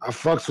I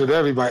fucks with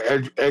everybody.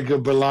 Edgar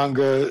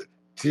Berlanga,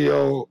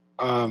 Teofimo,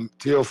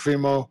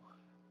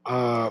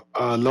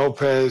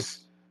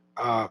 Lopez.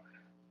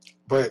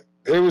 But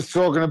they was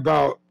talking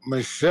about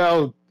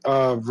Michelle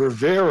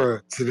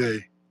Rivera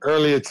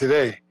earlier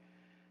today.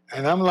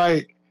 And I'm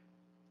like,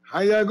 how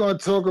y'all gonna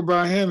talk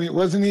about him?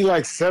 Wasn't he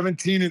like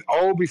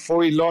 17-0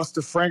 before he lost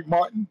to Frank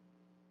Martin?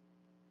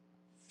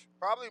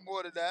 Probably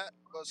more than that,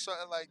 but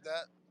something like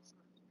that.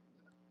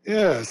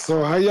 Yeah,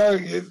 so how y'all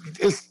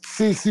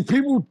see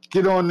people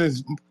get on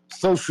this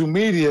social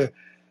media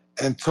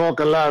and talk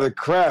a lot of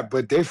crap,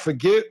 but they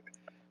forget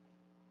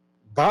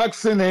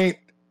boxing ain't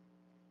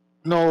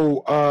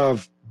no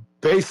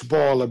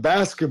baseball or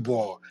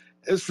basketball.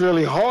 It's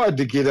really hard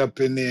to get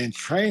up in there and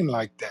train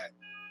like that.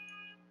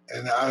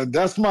 And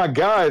that's my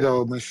guy,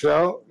 though,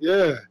 Michelle.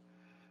 Yeah.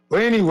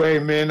 But anyway,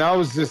 man, I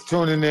was just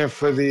tuning in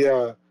for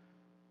the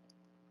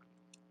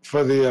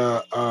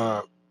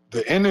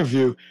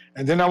interview,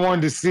 and then I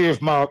wanted to see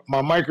if my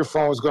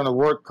microphone was going to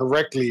work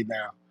correctly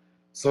now.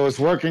 So it's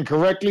working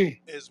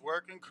correctly? It's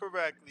working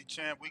correctly,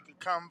 champ. We can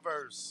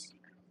converse.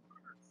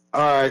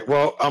 All right.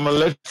 Well, I'm gonna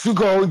let you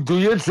go. Do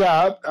your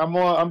job.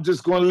 I'm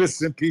just gonna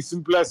listen. Peace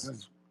and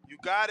blessings. You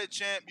got it,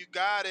 champ. You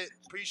got it.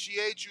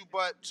 Appreciate you.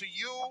 But to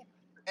you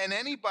and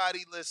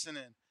anybody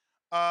listening,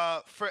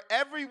 for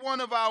every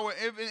one of our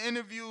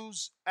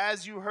interviews,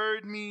 as you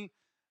heard me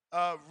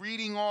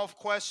reading off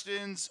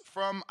questions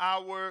from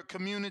our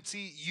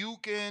community, you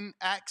can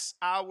ask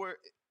our,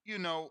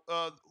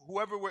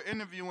 whoever we're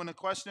interviewing a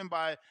question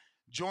by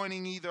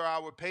joining either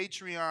our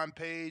Patreon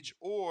page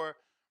or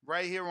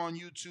right here on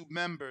YouTube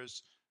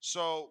members.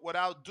 So what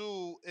I'll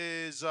do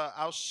is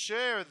I'll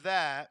share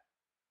that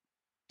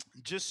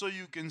just so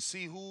you can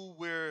see who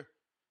we're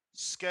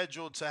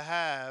scheduled to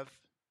have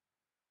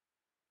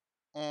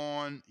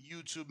on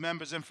YouTube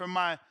members. And for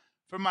my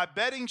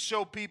betting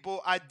show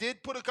people, I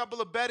did put a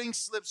couple of betting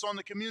slips on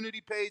the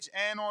community page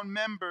and on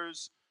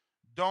members.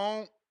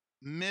 Don't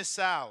miss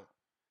out.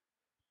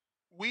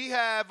 We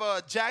have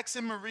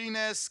Jackson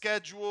Marinez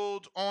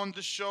scheduled on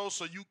the show,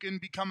 so you can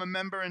become a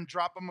member and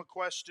drop him a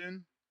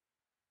question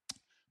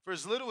for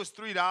as little as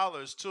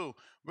 $3 too.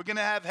 We're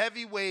gonna have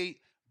heavyweight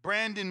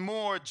Brandon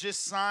Moore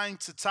just signed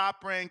to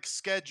Top Rank,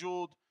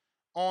 scheduled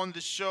on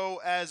the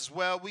show as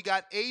well. We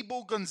got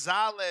Abel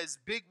Gonzalez,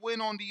 big win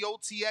on the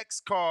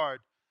OTX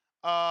card.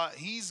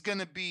 He's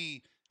gonna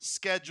be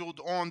scheduled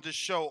on the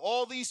show.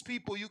 All these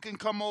people, you can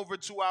come over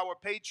to our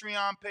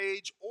Patreon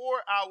page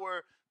or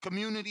our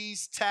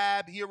communities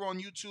tab here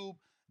on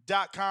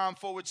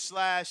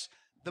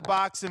youtube.com/The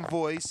Boxing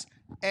Voice.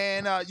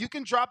 And you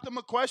can drop them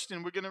a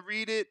question. We're going to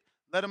read it,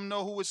 let them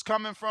know who it's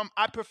coming from.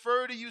 I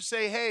prefer to you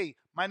say, hey,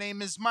 my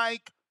name is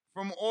Mike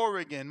from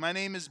Oregon. My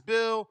name is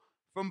Bill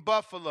from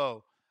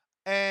Buffalo.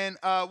 And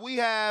we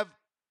have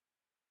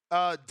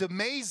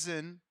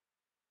DeMazen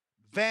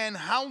Van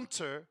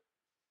Hounter,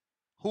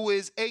 who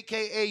is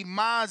a.k.a.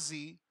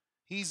 Mozzie.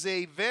 He's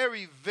a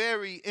very,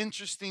 very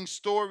interesting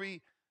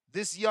story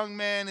This young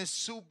man is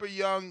super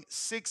young,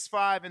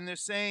 6'5", and they're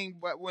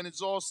saying when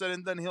it's all said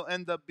and done, he'll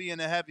end up being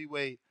a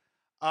heavyweight.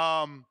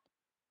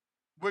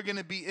 We're going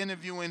to be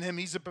interviewing him.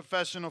 He's a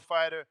professional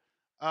fighter.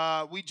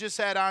 We just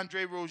had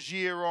Andre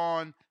Rozier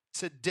on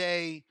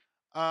today.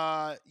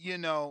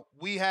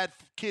 We had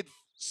kid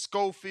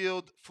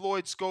Schofield,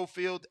 Floyd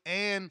Schofield,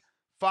 and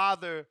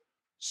father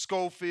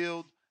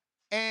Schofield.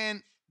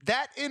 And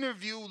that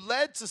interview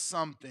led to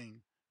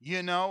something.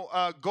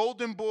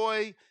 Golden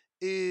Boy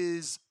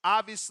is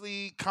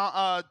obviously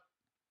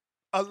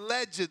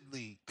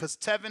allegedly, because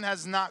Tevin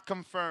has not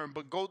confirmed,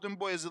 but Golden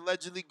Boy is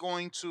allegedly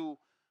going to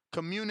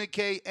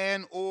communicate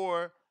and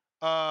or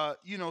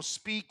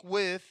speak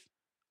with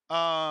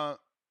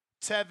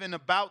Tevin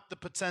about the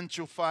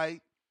potential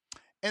fight.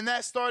 And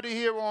that started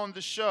here on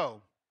the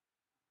show.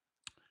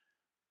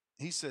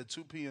 He said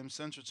 2 p.m.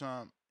 Central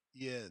Time.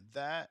 Yeah,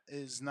 that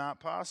is not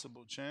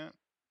possible, champ.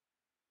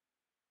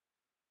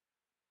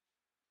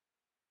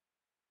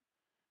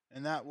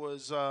 And that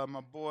was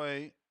my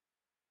boy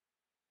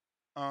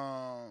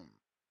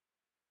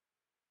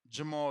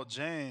Jamal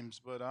James,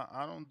 but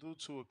I don't do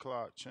 2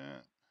 o'clock,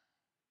 champ.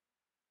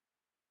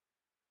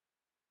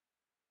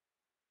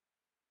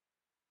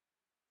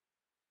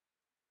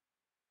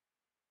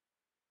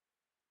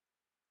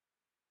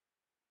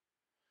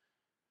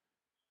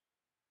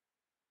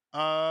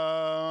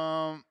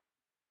 All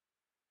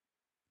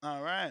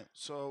right.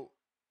 So,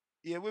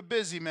 yeah, we're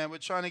busy, man. We're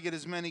trying to get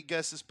as many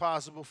guests as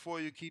possible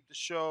for you. Keep the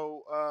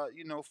show,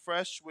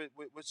 fresh with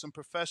some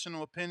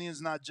professional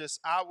opinions, not just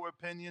our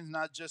opinions,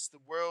 not just the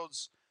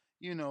world's,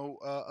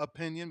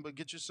 opinion, but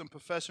get you some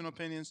professional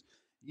opinions.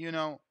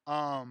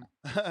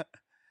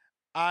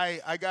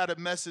 I got a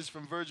message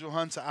from Virgil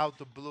Hunter out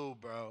the blue,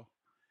 bro.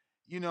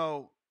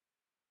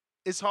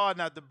 It's hard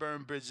not to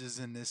burn bridges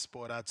in this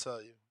sport, I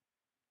tell you.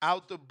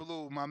 Out the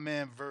blue, my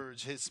man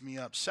Verge hits me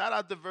up. Shout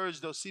out to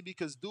Verge though, see,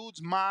 because dudes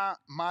my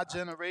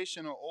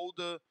generation or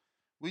older,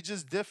 we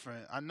just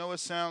different. I know it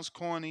sounds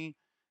corny,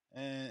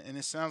 and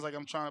it sounds like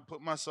I'm trying to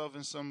put myself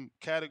in some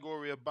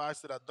category or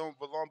box that I don't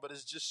belong, but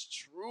it's just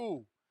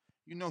true.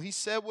 He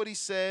said what he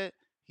said.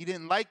 He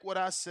didn't like what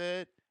I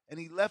said, and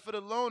he left it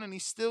alone. And he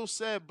still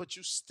said, "But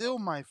you still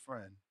my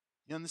friend."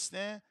 You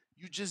understand?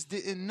 You just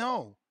didn't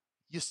know.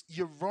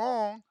 You're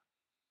wrong.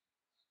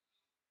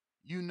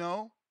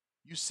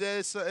 You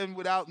said something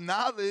without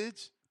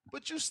knowledge,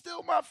 but you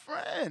still my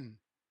friend.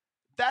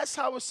 That's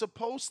how it's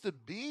supposed to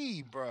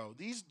be, bro.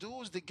 These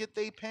dudes that get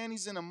their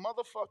panties in a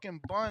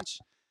motherfucking bunch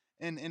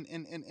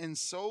and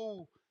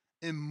so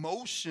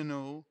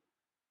emotional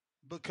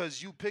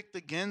because you picked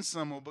against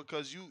them or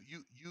because you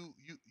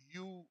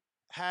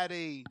had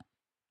an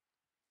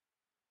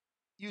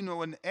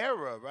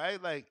error,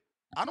 right? Like,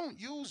 I don't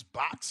use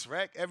box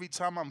rec every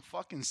time I'm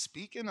fucking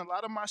speaking. A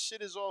lot of my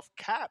shit is off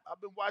cap. I've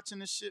been watching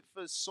this shit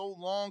for so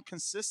long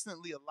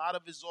consistently. A lot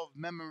of it's off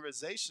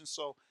memorization.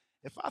 So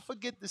if I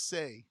forget to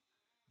say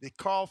that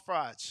Carl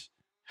Froch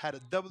had a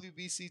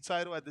WBC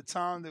title at the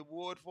time that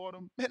Ward fought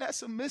him, man,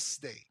 that's a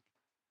mistake.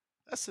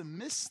 That's a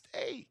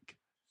mistake.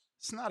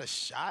 It's not a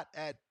shot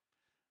at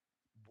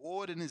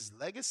Ward and his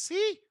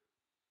legacy.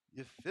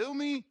 You feel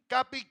me?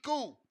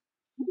 Capicu.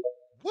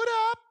 What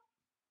up?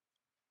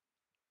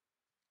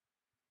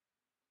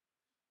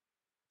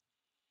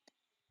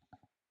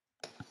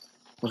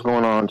 What's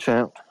going on,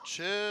 champ?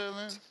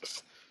 Chilling.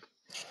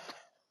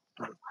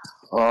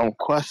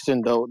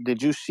 Question though,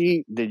 did you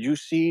see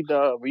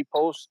the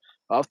repost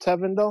of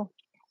Tevin though?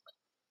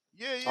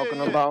 Yeah.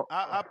 Talking about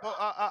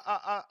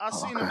I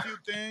seen a few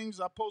things.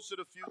 I posted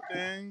a few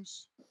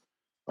things.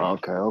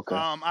 Okay.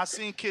 I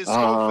seen Kid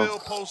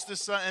Schofield posted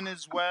something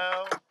as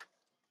well.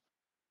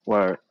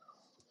 Word.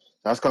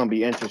 That's gonna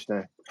be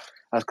interesting.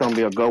 That's gonna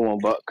be a good one.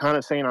 But kind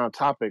of staying on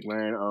topic,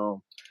 man.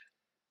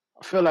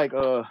 I feel like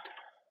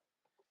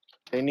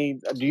they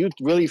need. Do you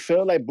really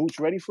feel like Boots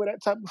ready for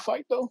that type of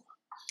fight though?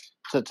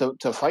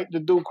 To fight the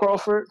dude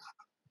Crawford?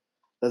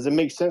 Does it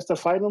make sense to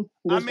fight him?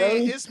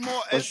 Early? It's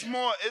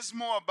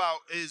more about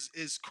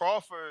is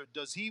Crawford,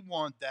 does he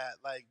want that?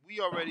 Like, we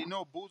already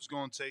know Boots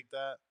gonna take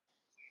that.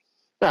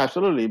 Yeah,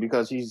 absolutely,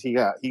 because he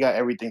got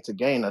everything to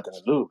gain, nothing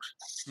to lose.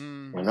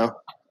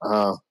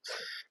 Mm-hmm.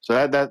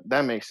 So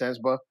that makes sense.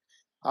 But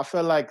I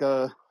feel like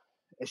it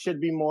should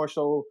be more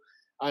so.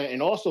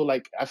 And also,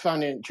 like, I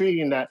found it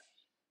intriguing that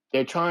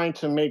they're trying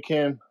to make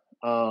him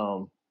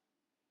trying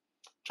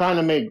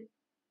to make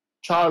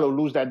Charlo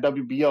lose that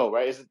WBO,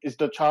 right? It's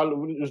the Charlo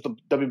lose the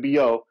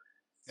WBO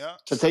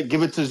to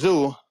give it to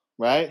Zoo,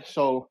 right?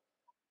 So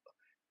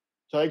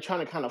they're trying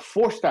to kind of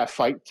force that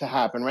fight to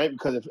happen, right?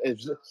 Because if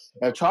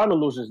Charlo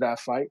loses that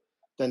fight,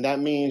 then that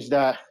means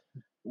that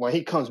when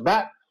he comes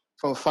back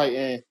from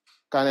fighting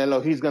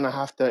Canelo, he's gonna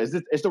have to.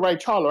 It's the right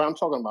Charlo I'm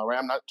talking about, right?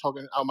 I'm not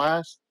talking out my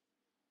ass.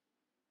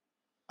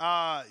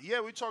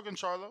 Yeah, we're talking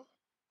Charlo.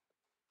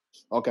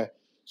 Okay.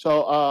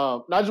 So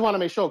I just want to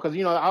make sure because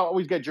I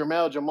always get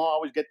Jermell, Jamal, I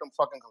always get them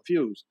fucking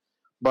confused.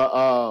 But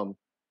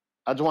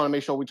I just want to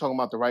make sure we're talking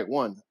about the right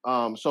one.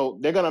 So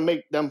they're gonna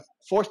make them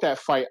force that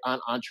fight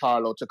on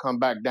Charlo to come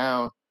back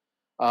down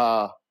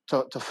to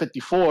to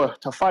 54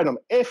 to fight him.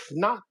 If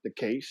not the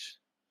case,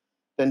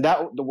 then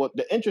what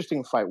the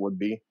interesting fight would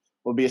be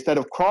instead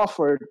of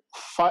Crawford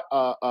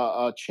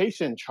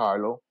chasing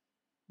Charlo,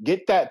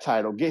 get that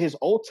title, get his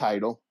old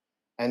title,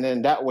 and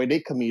then that way they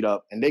could meet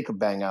up and they could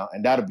bang out,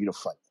 and that'll be the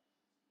fight.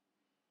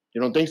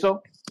 You don't think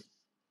so?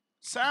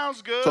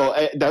 Sounds good. So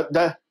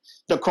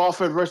the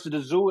Crawford versus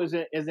the Zoo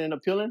isn't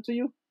appealing to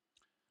you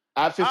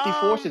at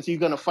 54 since he's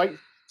gonna fight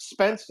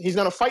Spence. He's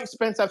gonna fight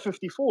Spence at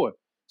 54,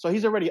 so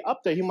he's already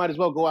up there. He might as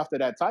well go after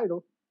that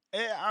title.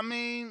 Yeah, I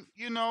mean,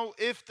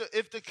 if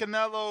the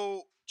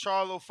Canelo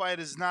Charlo fight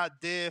is not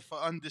there for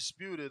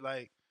undisputed,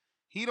 like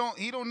he don't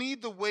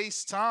need to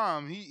waste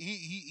time.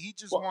 He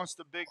just wants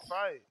the big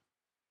fight.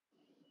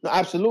 No,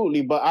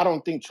 absolutely, but I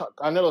don't think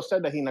Canelo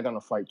said that he's not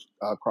gonna fight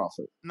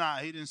Crawford. Nah,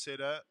 he didn't say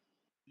that.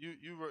 You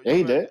Yeah,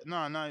 he did.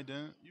 No, he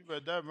didn't. You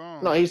read that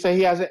wrong. No, he said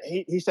he hasn't.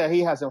 He said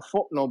he hasn't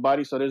fought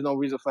nobody, so there's no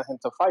reason for him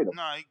to fight him.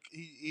 No,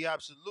 he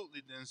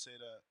absolutely didn't say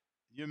that.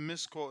 You're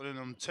misquoting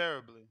him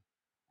terribly.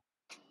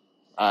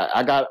 All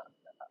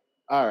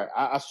right.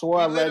 I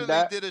swore I read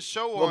that. Did a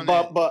show on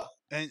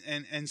it,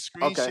 and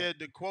screen shared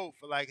the quote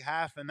for like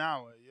half an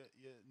hour.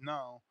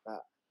 No.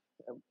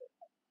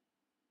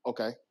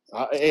 Okay.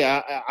 I'll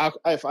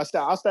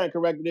stand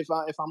corrected if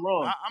I'm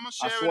wrong. I'm gonna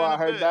share I swore I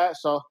heard that.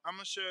 So I'm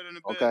gonna share it in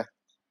a bit. Okay.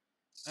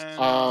 And,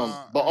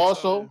 but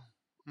also,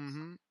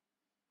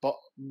 but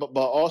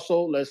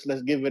also let's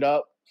give it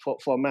up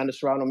for Amanda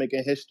Serrano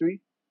making history,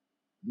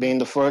 being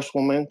the first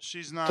woman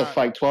to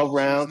fight 12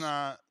 rounds.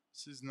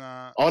 She's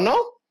not. Oh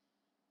no.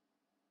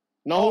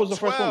 No, who was the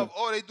 12. first woman?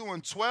 Oh, they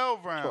doing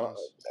 12 rounds.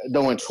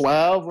 Doing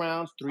 12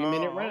 rounds,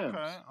 3-minute rounds.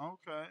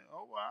 Okay.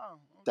 Oh wow.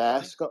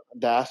 Okay.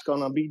 That's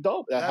gonna be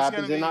dope. That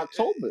happens in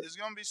October. It's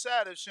gonna be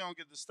sad if she don't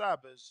get the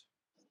stoppage.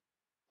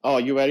 Oh,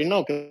 you already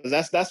know,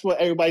 because that's what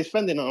everybody's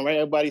fending on, right?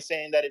 Everybody's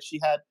saying that if she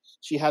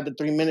had the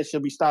 3 minutes, she'll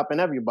be stopping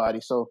everybody.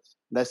 So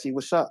let's see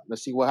what's up.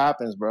 Let's see what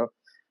happens, bro.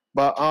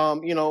 But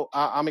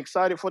I'm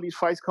excited for these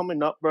fights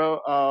coming up,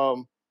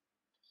 bro.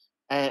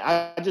 And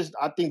I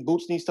think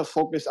Boots needs to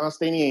focus on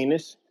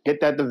Stanionis,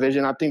 get that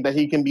division. I think that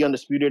he can be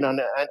undisputed in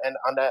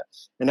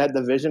that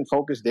division.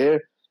 Focus there.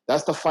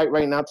 That's the fight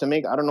right now to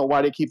make. I don't know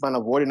why they keep on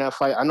avoiding that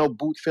fight. I know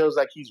Boots feels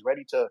like he's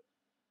ready to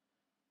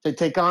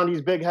take on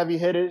these big heavy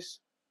hitters,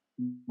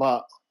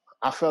 but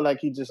I feel like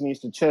he just needs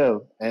to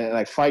chill and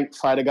like fight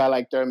a guy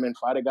like Thurman,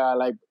 fight a guy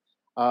like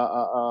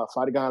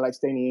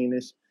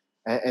Stanionis,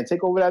 and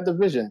take over that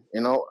division.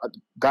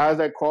 Guys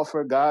like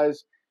Crawford,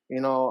 guys,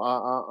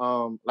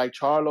 like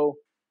Charlo,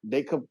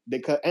 they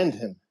could end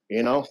him.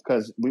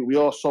 Because we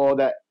all saw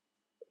that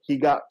he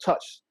got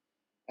touched,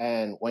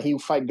 and when he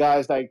fight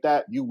guys like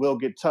that, you will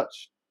get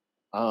touched.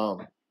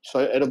 So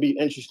it'll be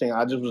interesting.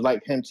 I just would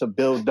like him to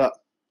build up.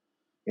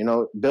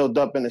 Build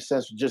up in the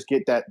sense to just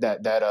get that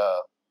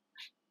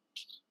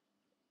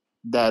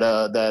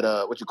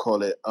what you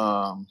call it,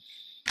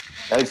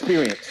 that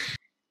experience,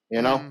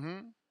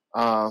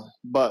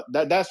 but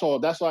that's all.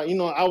 That's why,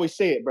 I always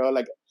say it, bro.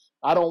 Like,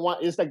 I don't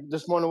want, it's like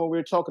this morning when we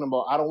were talking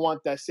about, I don't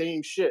want that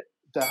same shit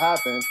to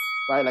happen,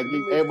 right? Like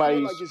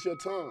everybody's like it's your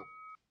time.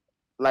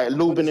 Like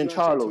Lubin and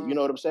Charlo, you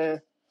know what I'm saying?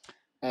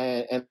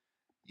 And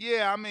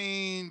yeah, I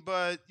mean,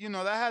 but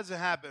that hasn't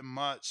happened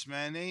much,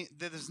 man.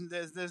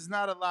 There's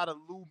not a lot of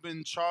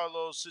Lubin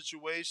Charlo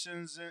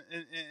situations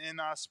in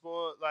our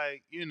sport.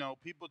 Like,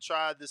 people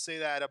tried to say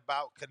that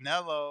about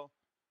Canelo,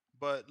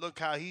 but look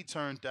how he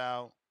turned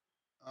out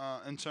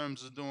in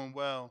terms of doing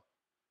well.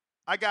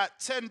 I got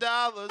 $10.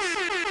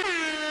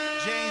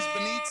 James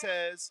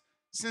Benitez.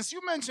 Since you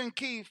mentioned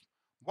Keith,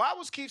 why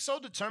was Keith so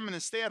determined to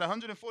stay at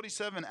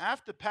 147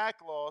 after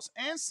Pac loss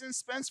and since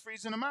Spence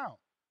freezing him out?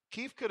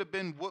 Keith could have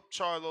been whooped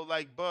Charlo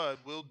like Bud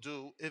will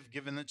do if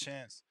given the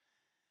chance.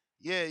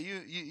 Yeah,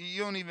 you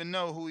don't even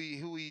know who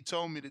he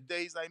told me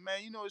today. He's like, man,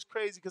 it's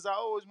crazy because I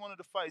always wanted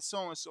to fight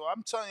so and so.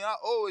 I'm telling you, I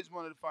always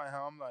wanted to fight him.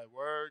 I'm like,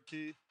 word,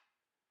 Keith,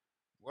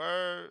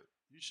 word.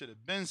 You should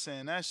have been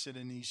saying that shit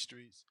in these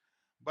streets.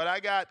 But I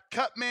got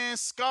Cutman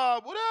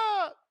Scar. What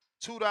up?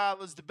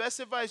 $2. The best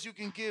advice you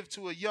can give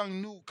to a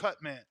young new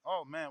Cutman.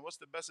 Oh man, what's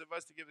the best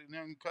advice to give a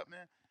young new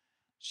Cutman?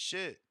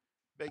 Shit,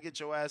 better get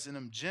your ass in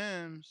them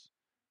gyms.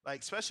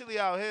 Like, especially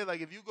out here,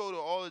 like if you go to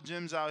all the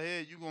gyms out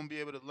here, you're going to be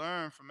able to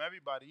learn from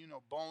everybody.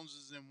 Bones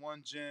is in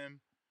one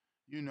gym.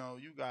 You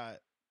got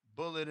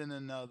Bullet in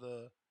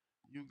another.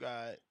 You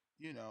got,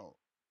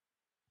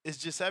 it's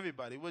just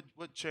everybody.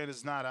 What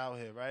trainer's not out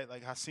here, right?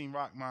 Like Hasim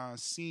Rahman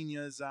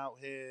Sr. is out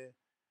here.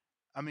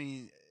 I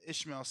mean,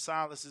 Ishmael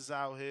Salas is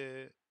out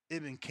here.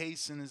 Ibn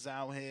Kaysen is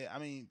out here. I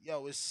mean,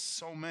 it's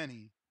so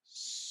many.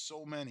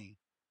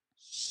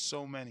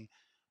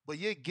 But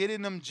get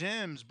in them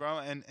gyms, bro,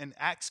 and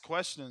ask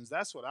questions.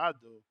 That's what I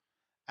do.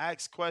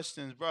 Ask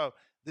questions, bro.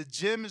 The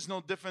gym is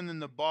no different than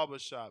the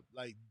barbershop.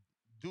 Like,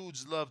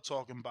 dudes love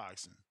talking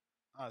boxing.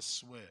 I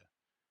swear.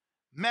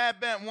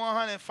 Mad Bent,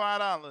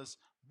 $105.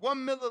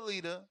 1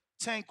 milliliter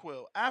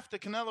Tanquil. After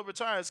Charlo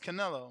retires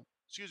Canelo.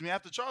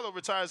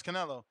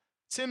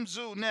 Tim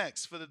Tszyu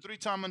next for the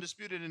 3-time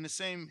undisputed in the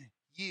same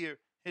year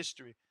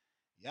history.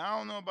 Yeah, I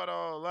don't know about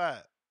all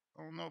that.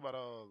 I don't know about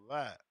all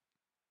that.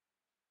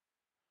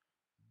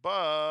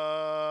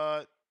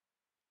 But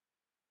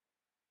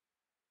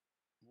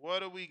what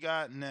do we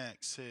got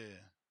next here?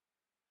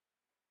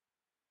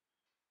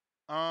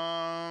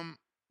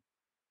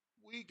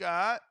 We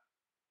got,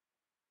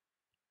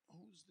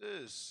 who's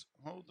this?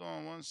 Hold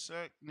on one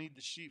sec. Need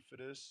the sheet for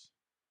this.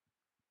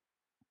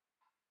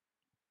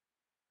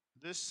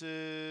 This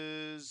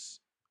is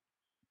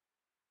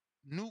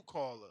new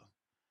caller.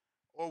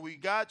 Or we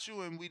got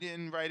you and we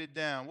didn't write it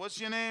down.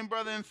 What's your name,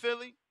 brother, in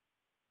Philly?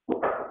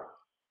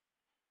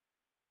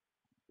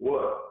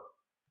 What?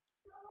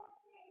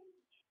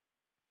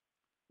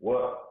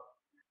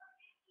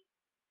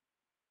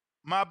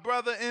 My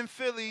brother in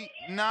Philly,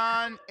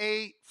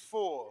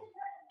 984.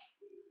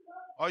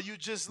 Are you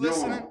just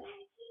listening?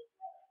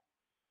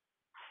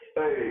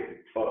 Hey,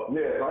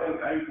 yeah,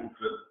 I ain't from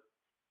Philly.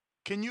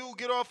 Can you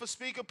get off a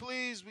speaker,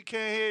 please? We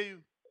can't hear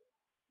you.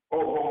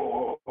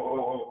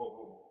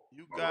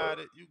 You got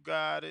it. You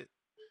got it.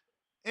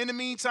 In the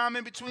meantime,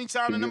 in between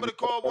time, the number to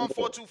call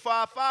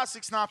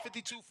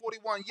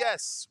 1-425-569-5241.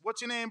 Yes.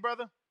 What's your name,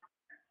 brother?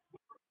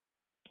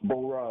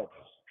 Bo Rogers.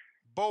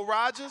 Bo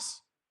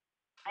Rogers?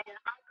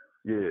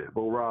 Yeah,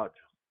 Bo Rogers.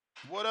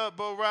 What up,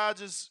 Bo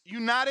Rogers? You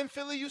not in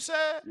Philly, you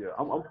said? Yeah,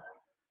 I'm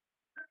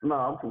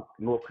from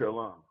North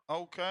Carolina.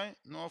 Okay,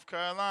 North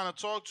Carolina.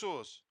 Talk to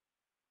us.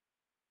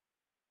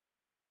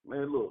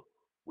 Man, look,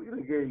 we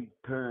done gave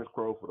Terrence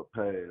Crawford a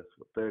pass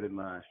for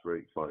 39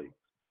 straight fights.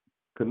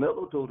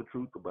 Canelo told the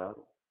truth about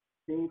it.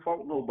 He ain't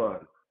fought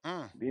nobody.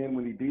 Then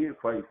when he did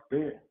fight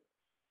Spence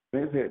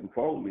hadn't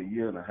fought in a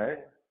year and a half.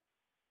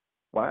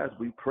 Why is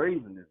we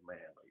praising this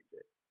man like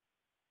that?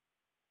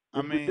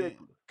 It's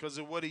ridiculous. Because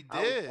of what he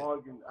did. I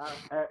was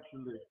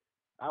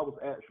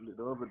actually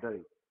the other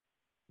day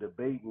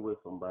debating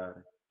with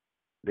somebody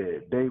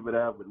that David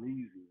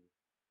Albanese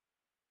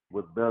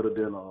was better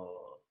than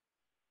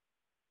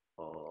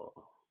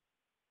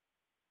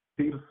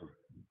Peterson.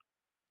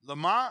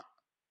 Lamont?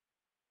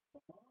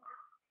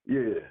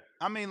 Yeah.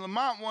 I mean,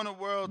 Lamont won a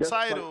world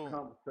title, like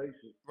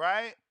conversation.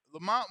 right?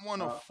 Lamont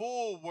won a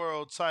full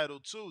world title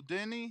too,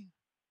 didn't he?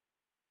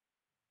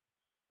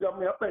 Yeah, I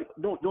mean, I think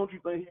don't you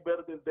think he's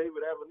better than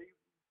David Albanese?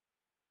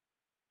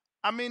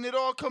 I mean, it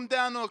all come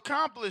down to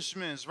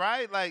accomplishments,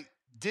 right? Like,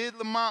 did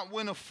Lamont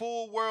win a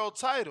full world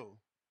title?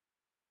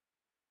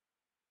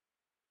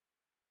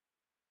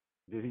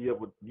 Did he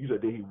ever? You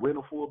said did he win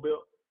a full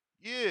belt?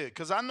 Yeah,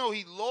 because I know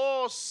he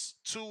lost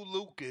to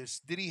Lucas.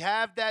 Did he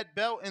have that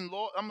belt and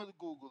lost? I'm gonna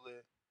Google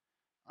it.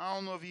 I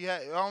don't know if he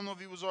had. I don't know if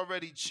he was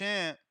already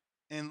champ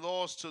and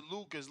lost to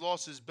Lucas.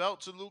 Lost his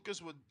belt to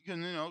Lucas with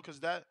because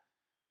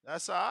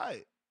that's all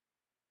right.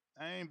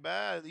 That ain't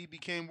bad. He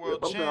became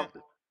world champ.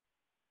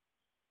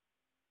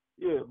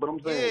 Yeah, but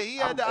I'm saying. Yeah, he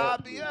had the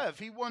IBF.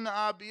 He won the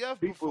IBF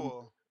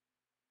before.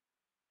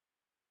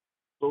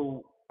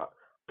 So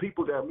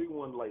people got me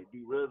wondering, like,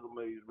 do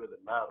resumes really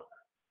matter?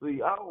 See,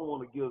 I don't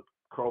want to give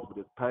Crawford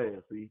his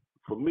pass. See,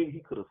 for me, he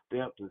could have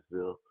stamped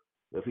himself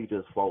if he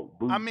just fought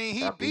Boots. I mean,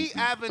 he beat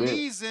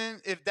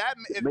Avenesian.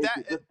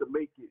 Just to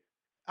make it.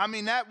 I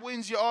mean, that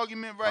wins your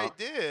argument right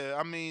there.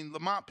 I mean,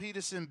 Lamont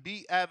Peterson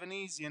beat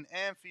Avenesian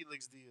and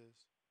Felix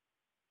Diaz.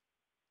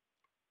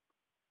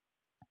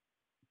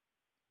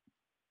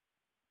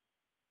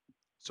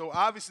 So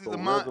obviously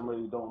Lamont.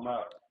 Resumes don't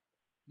matter.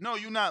 No,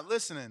 you're not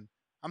listening.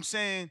 I'm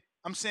saying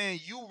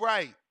you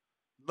right.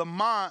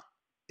 Lamont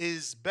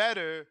is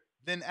better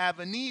than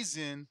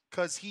Avenesian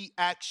because he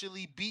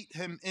actually beat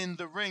him in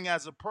the ring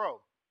as a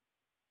pro.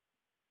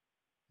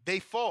 They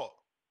fought.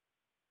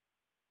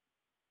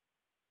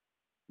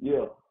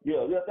 Yeah,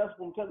 that's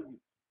what I'm telling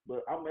you.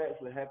 But I'm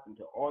actually having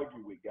to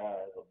argue with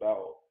guys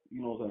about,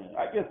 you know what I'm saying?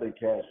 I guess they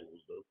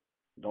casuals though,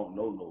 don't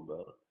know no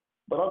better.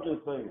 But I'm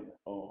just saying,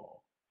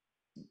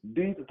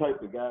 these the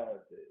type of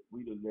guys that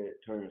we done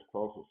let Terrence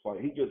Crawford fight.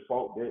 He just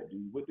fought that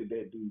dude. What did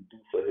that dude do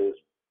for his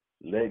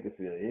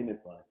legacy or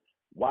anything?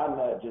 Why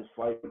not just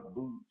fight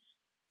Boots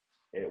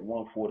at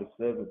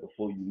 147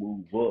 before you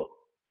move up?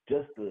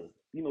 Just to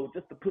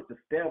put the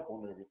stamp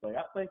on everything.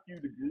 I think you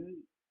the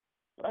good,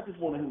 but I just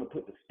wanted him to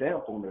put the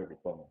stamp on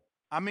everything.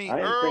 I mean,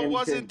 Earl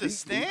wasn't the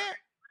stamp.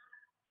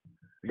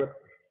 But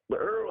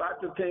Earl, I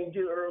just can't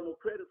give Earl no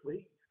credit for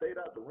he stayed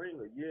out the ring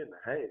a year and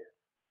a half.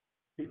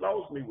 He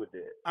lost me with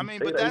that. I mean,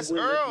 but that's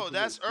Earl.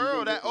 That's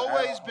Earl. That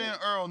always been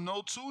Earl.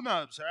 No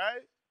tune-ups,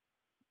 right?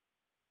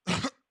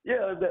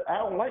 Yeah, I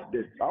don't like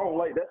this.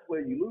 That's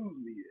where you lose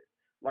me at.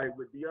 Like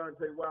with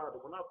Deontay Wilder,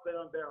 when I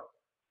found out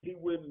he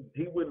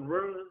wouldn't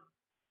run,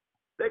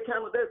 that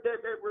rubbed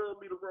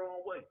me the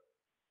wrong way.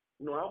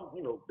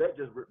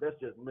 That's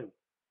just me.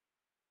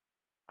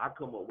 I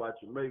come up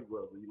watching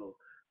Mayweather.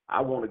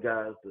 I want the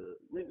guys to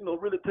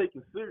really take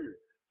it serious.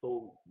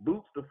 So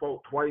Boots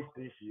fought twice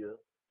this year,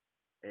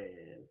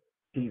 and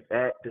he's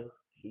active.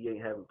 He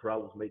ain't having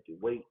problems making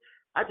weight.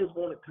 I just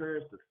wanted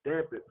Terrence to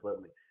stamp it for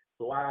me.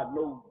 So I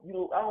know,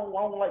 I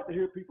don't like to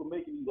hear people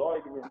making these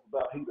arguments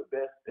about he the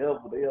best they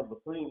ever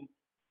seen.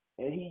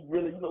 And he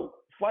really,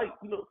 fight,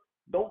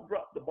 don't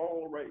drop the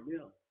ball right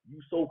now.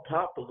 You so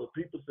popular.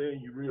 People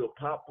saying you real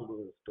popular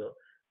and stuff.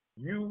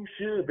 you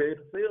should be able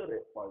to sell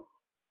that fight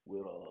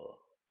with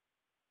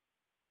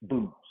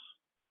boots.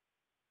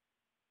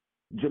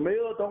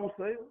 Jermell don't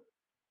sell.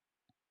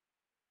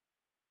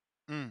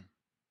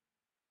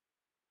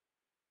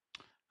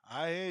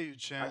 I hear you,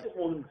 champ. I just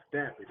want him to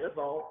stamp it. That's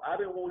all. I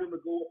didn't want him to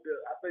go up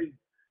there.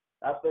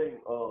 I think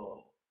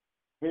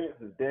Spence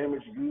is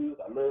damaged goods.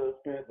 I love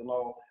Spence and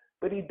all,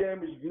 but he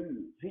damaged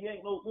goods. He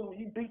ain't no good.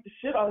 He beat the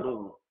shit out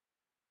of him.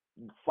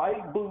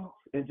 Fight Boots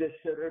and just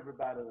shut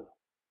everybody up.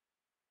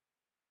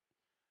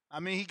 I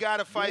mean, he got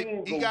to fight.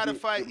 He got to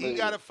fight. He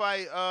got to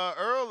fight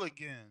Earl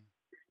again.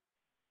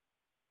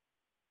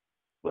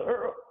 But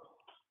Earl,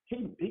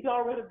 he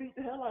already beat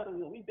the hell out of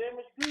him. He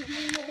damaged goods.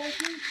 He ain't no more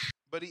good.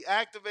 But he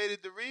activated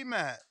the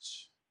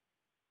rematch.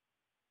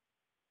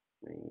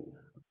 Man,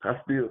 I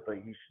still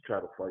think he should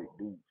try to fight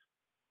Boots.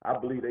 I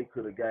believe they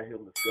could have got him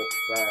to step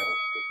aside.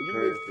 You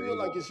may feel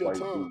like it's your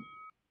time,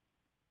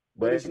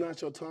 but it's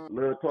not your time.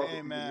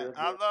 Hey, man,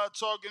 I love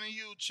talking to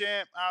you,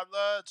 champ. I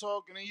love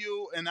talking to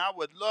you, and I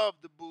would love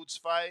the Boots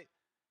fight.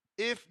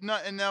 If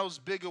nothing else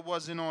bigger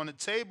wasn't on the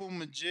table,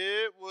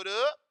 Majid, what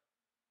up?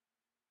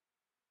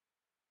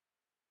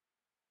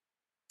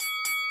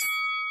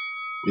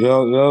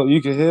 Yo,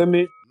 you can hear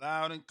me?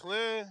 Loud and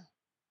clear.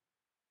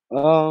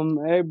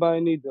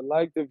 Everybody need to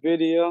like the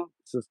video,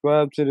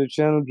 subscribe to the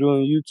channel,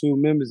 join YouTube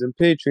members and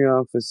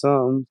Patreon for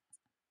something.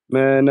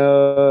 Man,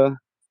 that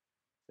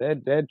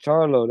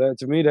Charlo, that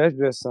to me, that's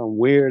just some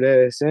weird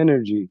ass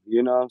energy.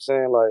 You know what I'm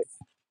saying? Like,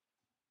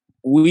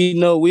 we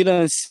know we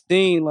done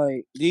seen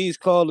like these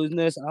callers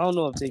nest. I don't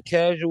know if they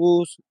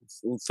casuals,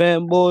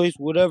 fanboys,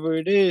 whatever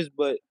it is,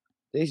 but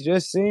they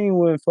just seen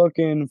when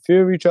fucking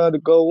Fury tried to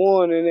go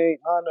on and they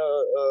on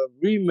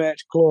a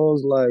rematch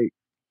clause like.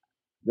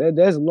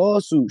 That's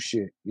lawsuit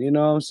shit. You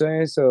know what I'm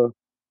saying? So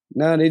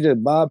now they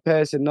just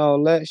bypassing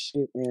all that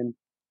shit, and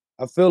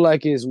I feel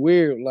like it's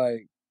weird.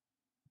 Like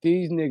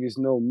these niggas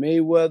know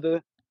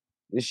Mayweather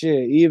and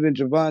shit. Even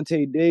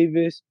Javante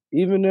Davis,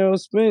 even Errol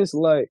Spence.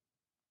 Like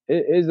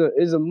it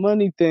is a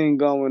money thing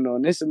going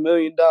on. It's $1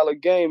 million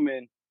game,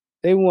 and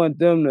they want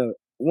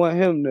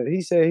him to.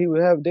 He said he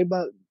would have.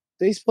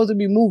 They supposed to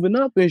be moving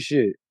up and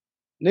shit.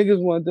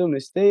 Niggas want them to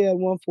stay at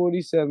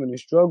 147 and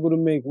struggle to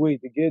make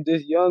weight to get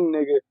this young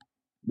nigga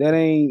that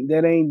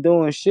ain't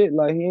doing shit.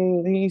 Like he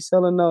ain't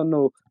selling out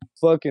no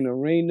fucking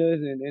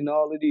arenas and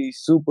all of these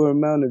super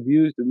amount of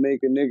views to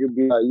make a nigga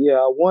be like, yeah,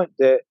 I want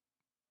that.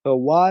 But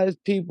why is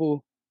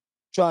people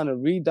trying to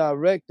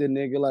redirect the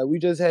nigga? Like we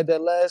just had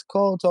that last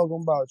call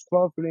talking about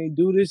Crawford ain't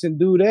do this and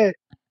do that.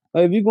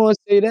 Like if you gonna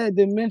say that,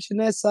 then mention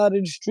that side of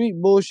the street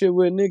bullshit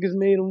where niggas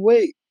made him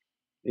wait.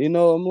 You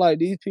know, I'm like,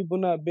 these people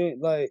not being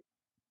like,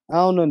 I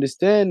don't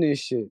understand this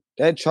shit.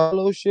 That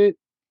Charlo shit,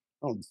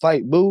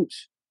 fight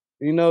Boots.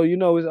 You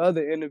know his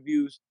other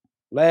interviews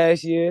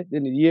last year,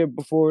 then the year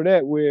before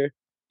that, where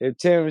if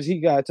Terrence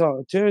he got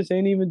talking, Terrence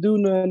ain't even do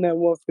nothing at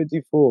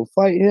 154.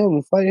 Fight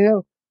him.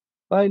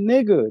 Like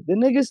nigga, the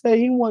nigga say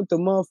he want the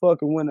motherfucking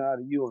winner out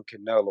of you and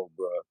Canelo,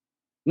 bro.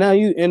 Now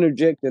you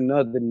interjecting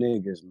other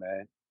niggas,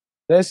 man.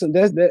 That's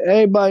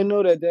everybody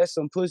know that's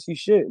some pussy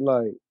shit.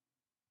 Like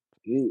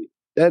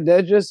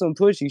that's just some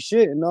pussy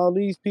shit, and all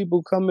these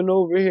people coming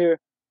over here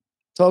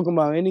talking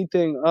about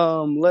anything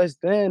less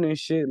than and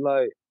shit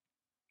like.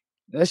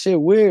 That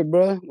shit weird,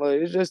 bro.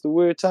 Like it's just a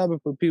weird topic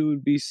for people to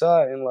be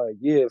siding. Like,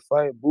 yeah,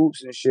 fight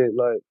Boots and shit.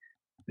 Like,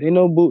 ain't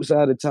no Boots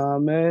out of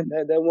time, man.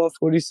 That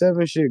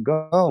 147 shit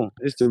gone.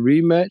 It's the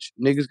rematch.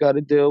 Niggas got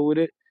to deal with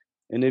it.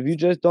 And if you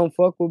just don't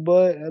fuck with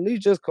Bud, at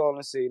least just call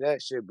and say that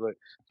shit. But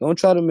don't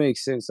try to make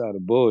sense out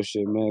of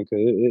bullshit, man,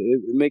 because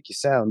it make you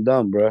sound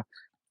dumb, bro.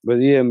 But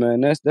yeah,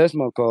 man, that's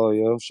my call,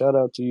 yo. Shout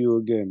out to you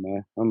again,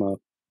 man. I'm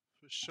out.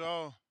 For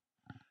sure.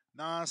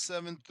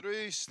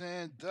 973,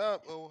 stand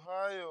up,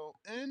 Ohio,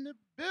 in the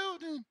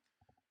building.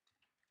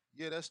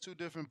 Yeah, that's two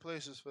different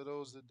places for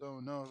those that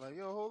don't know. Like,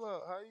 yo, hold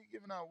up. How you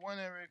giving out one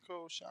area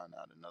code, shouting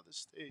out another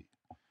state?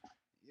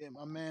 Yeah,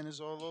 my man is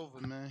all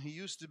over, man. He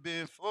used to be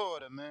in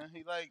Florida, man.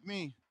 He like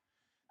me.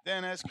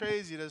 Damn, that's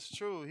crazy. That's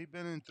true. He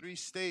been in 3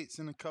 states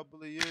in a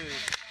couple of years.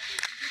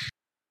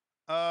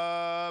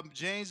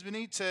 James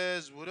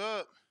Benitez, what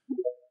up?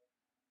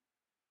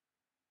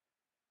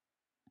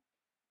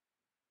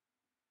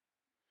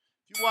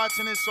 If you're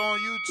watching this on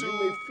YouTube,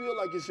 you may feel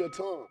like it's your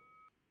time,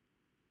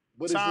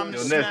 but time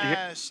it's to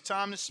not.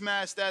 time to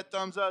smash that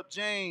thumbs up.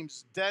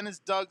 James, Dennis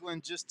Douglas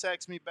just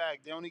texted me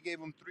back. They only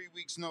gave him 3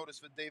 weeks notice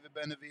for David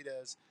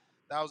Benavidez.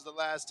 That was the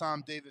last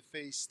time David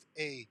faced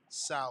a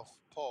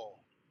southpaw.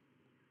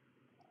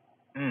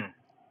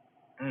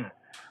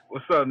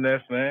 What's up,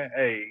 Ness, man?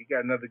 Hey, you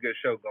got another good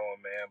show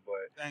going, man.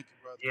 But thank you,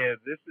 brother. Yeah,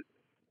 this is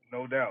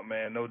no doubt,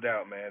 man. No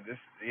doubt, man.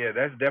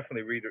 That's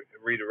definitely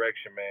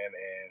redirection, man.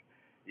 And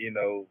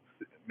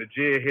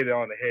Majid hit it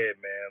on the head,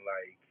 man.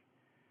 Like,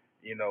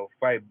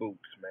 fight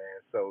Boots,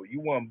 man. So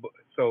you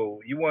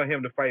want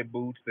him to fight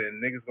Boots, then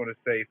niggas gonna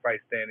say fight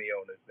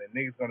Stanionis, then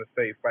niggas gonna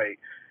say fight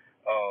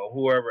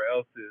whoever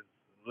else is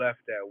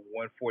left at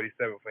 147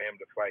 for him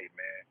to fight,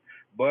 man.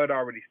 Bud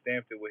already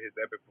stamped it with his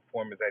epic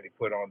performance that he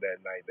put on that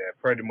night that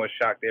pretty much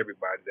shocked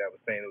everybody that was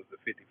saying it was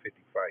a 50-50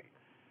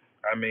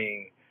 I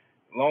mean,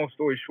 long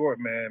story short,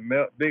 man,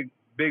 Big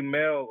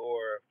Mel,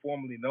 or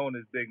formerly known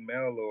as Big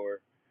Mel, or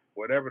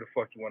whatever the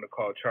fuck you want to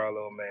call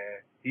Charlo,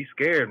 man, he's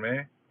scared,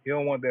 man. He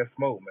don't want that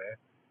smoke, man.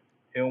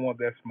 He don't want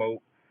that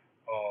smoke.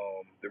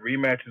 The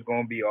rematch is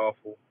gonna be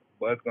awful.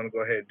 Bud's gonna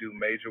go ahead and do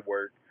major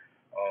work.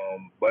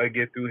 Bud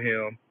get through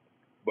him.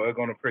 Bud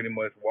gonna pretty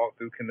much walk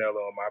through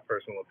Canelo, in my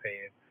personal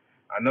opinion.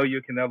 I know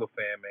you're a Canelo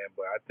fan, man,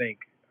 but I think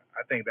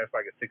that's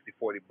like a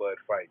 60-40 Bud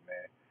fight,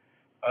 man.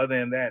 Other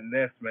than that,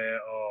 Ness, man,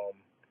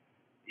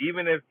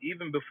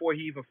 even before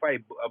he even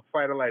fight a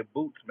fighter like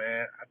Boots,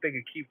 man, I think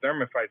a Keith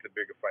Thurman fight's a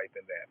bigger fight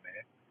than that,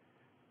 man.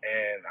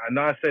 And I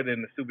know I said it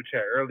in the super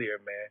chat earlier,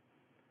 man.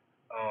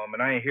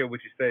 And I didn't hear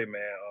what you say,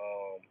 man.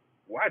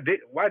 Why did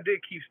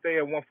Keith stay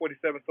at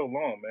 147 so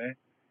long, man?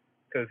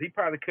 Because he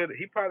probably could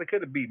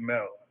have beat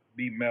Mel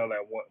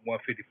at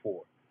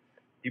 154.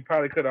 He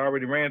probably could have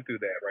already ran through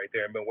that right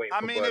there and been waiting.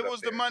 I for mean, Bud it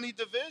was there. the money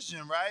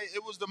division, right?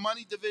 It was the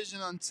money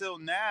division until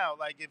now.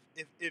 Like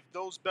if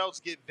those belts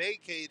get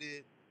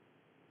vacated,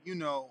 you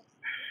know,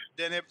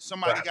 then if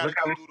somebody got to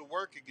go do the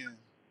work again.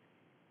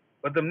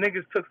 But them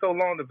niggas took so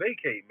long to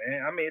vacate,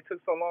 man. I mean, it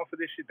took so long for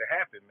this shit to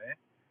happen, man.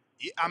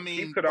 Yeah, I mean,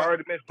 Keith could have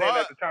already been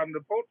standing at the top of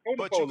the pole.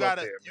 But you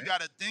gotta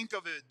think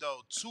of it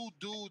though. Two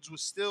dudes were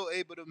still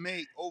able to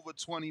make over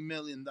 $20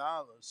 million.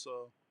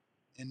 So,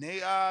 in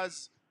their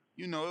eyes,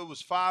 you know, it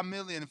was $5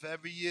 million for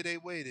every year they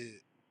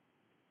waited.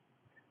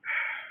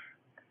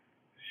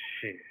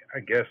 Shit, I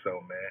guess so,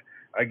 man.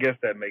 I guess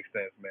that makes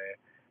sense, man.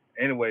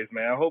 Anyways,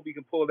 man, I hope you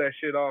can pull that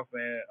shit off,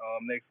 man.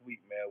 Next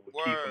week, man, with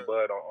Keith and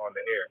Bud on the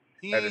air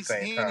at the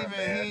same time,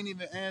 man. He ain't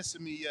even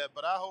answered me yet,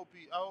 but I hope.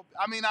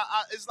 I mean,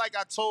 it's like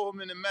I told him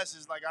in the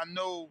message. Like I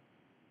know,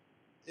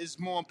 it's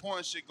more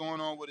important shit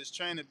going on with his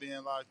trainer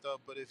being locked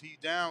up. But if he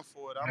down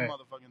for it, I'm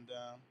motherfucking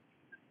down.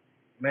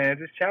 Man,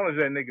 just challenge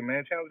that nigga,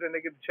 man. Challenge that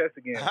nigga to chest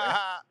again, man.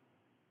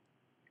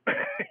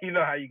 You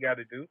know how you got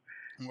to do.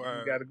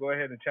 Word. You got to go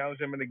ahead and challenge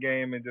him in the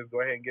game and just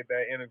go ahead and get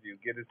that interview,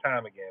 get his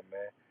time again,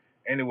 man.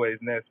 Anyways,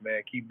 Ness,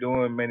 man, keep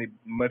doing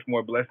much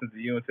more blessings to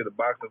you and to the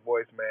Boxing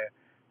Voice, man.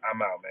 I'm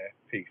out, man.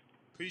 Peace.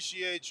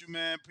 Appreciate you,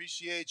 man.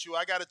 Appreciate you.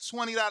 I got a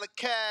 $20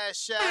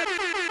 cash app.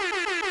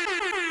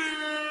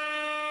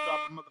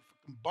 Drop a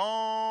motherfucking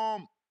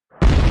bomb.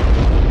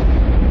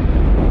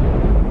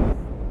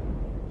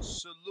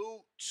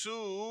 Salute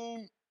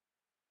to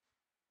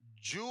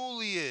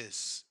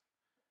Julius.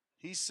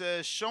 He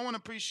says, showing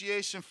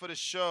appreciation for the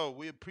show.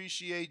 We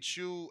appreciate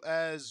you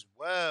as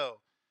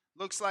well.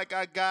 Looks like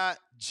I got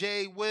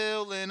J.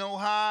 Will in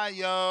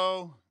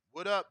Ohio.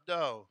 What up,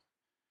 though?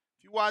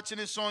 If you're watching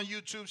this on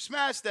YouTube,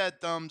 smash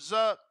that thumbs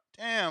up.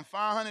 Damn,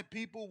 500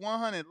 people,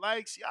 100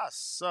 likes. Y'all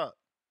suck.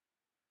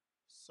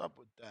 What's up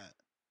with that?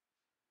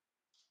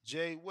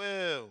 J.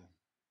 Will.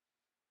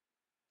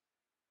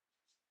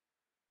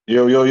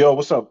 Yo,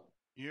 what's up?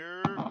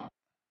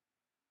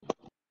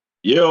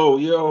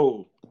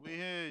 Yo,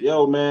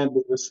 man,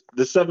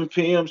 the 7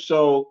 p.m.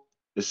 show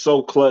is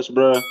so clutch,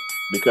 bruh,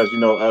 because, you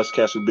know, us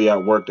cats would be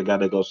at work, they got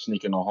to go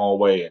sneak in the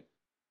hallway,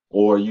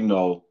 or, you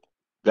know,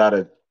 got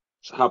to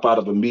hop out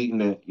of a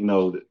meeting and, you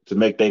know, to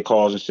make their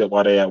calls and shit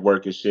while they at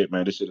work and shit,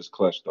 man. This shit is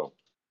clutch, though.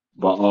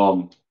 But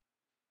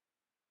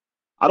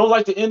I don't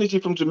like the energy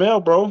from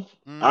Jermell, bro.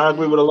 Mm-hmm. I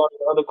agree with a lot of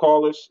the other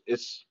callers.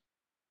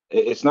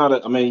 It's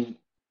not I mean,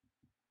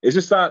 it's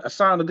just not a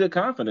sign of good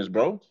confidence,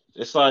 bro.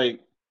 It's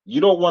like,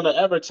 you don't want to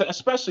ever,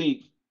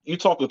 especially you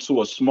talking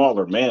to a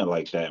smaller man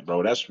like that,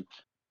 bro.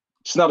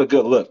 It's not a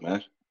good look,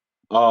 man.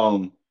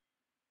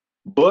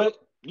 But,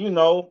 you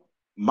know,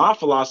 my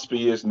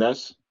philosophy is,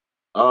 Ness,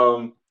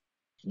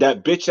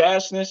 that bitch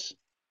assness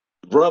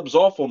rubs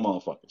off on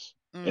motherfuckers.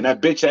 And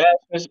that bitch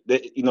assness,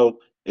 that, you know,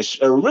 it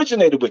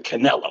originated with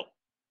Canelo.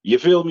 You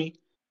feel me?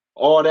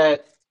 All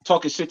that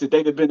talking shit to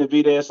David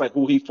Benavidez, like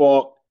who he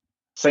fought.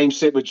 Same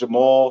shit with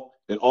Jamal.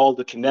 Then all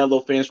the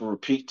Canelo fans will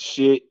repeat the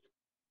shit.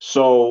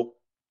 So,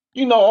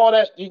 you know, all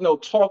that, you know,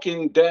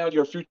 talking down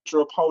your future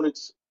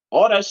opponents,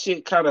 all that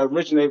shit kind of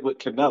originated with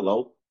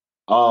Canelo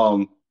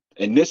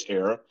in this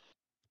era.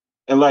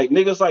 And like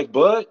niggas like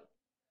Bud,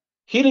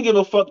 he didn't give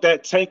a fuck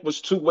that Tank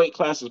was 2 weight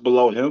classes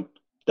below him.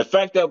 The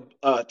fact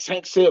that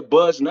Tank said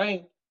Bud's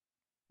name,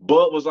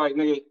 Bud was like,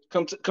 nigga,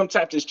 come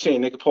tap this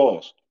chin, nigga,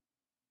 pause.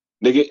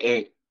 Nigga,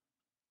 and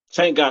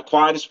Tank got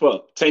quiet as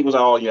fuck. Tank was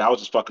like, oh yeah, I was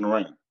just fucking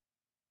around.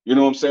 You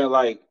know what I'm saying?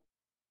 Like,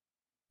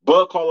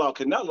 Bud called out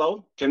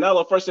Canelo.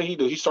 Canelo, first thing he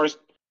do, he starts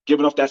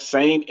giving off that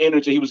same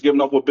energy he was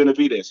giving off with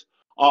Benavidez.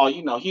 Oh,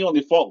 you know, he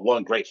only fought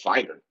one great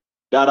fighter.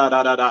 Da.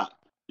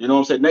 You know what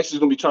I'm saying? Next he's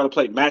going to be trying to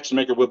play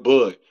matchmaker with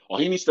Bud. Or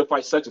he needs to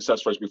fight such and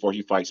such first before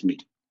he fights me.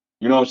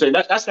 You know what I'm saying?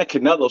 That's that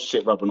Canelo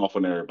shit rubbing off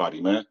on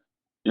everybody, man.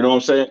 You know what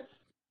I'm saying?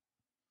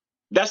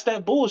 That's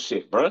that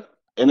bullshit, bro.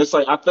 And it's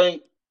like, I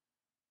think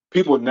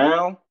people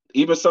now,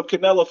 even some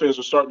Canelo fans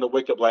are starting to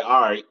wake up like,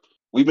 all right,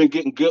 we've been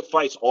getting good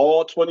fights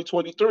all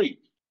 2023.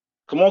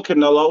 Come on,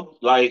 Canelo.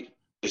 Like,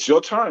 it's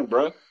your turn,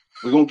 bro.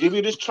 We're going to give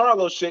you this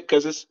Charlo shit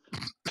because it's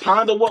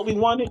kind of what we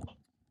wanted,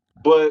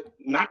 but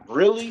not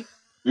really.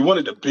 We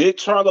wanted the big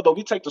Charlo, but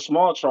we take the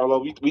small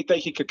Charlo. We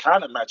think he could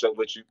kind of match up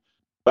with you.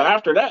 But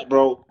after that,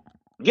 bro,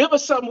 give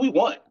us something we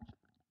want.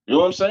 You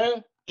know what I'm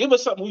saying? Give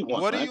us something we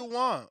want, What do man. you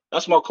want?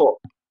 That's my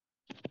call.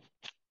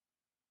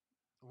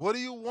 What do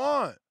you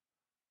want?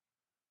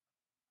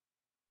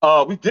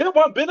 We did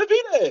want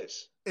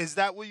Benavidez. Is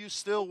that what you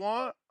still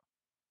want?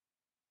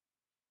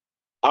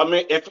 I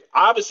mean, if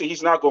obviously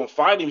he's not going to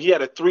fight him, he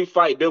had a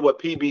 3-fight deal with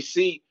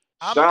PBC.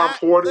 Sean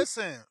Porter.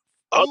 Listen,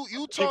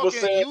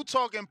 you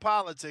talking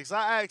politics.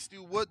 I asked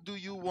you, what do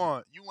you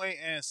want? You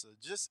ain't answer.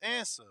 Just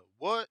answer.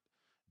 What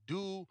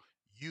do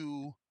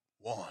you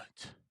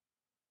want?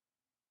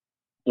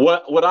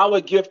 What I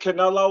would give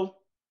Canelo,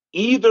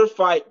 either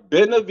fight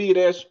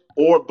Benavidez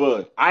or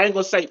Bud. I ain't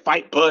gonna say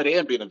fight Bud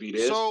and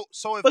Benavidez.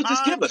 So if but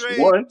just give us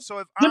one.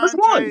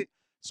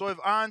 So if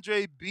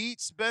Andre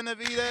beats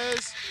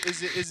Benavidez,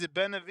 is it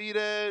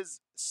Benavidez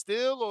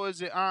still, or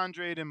is it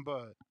Andre and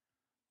Bud?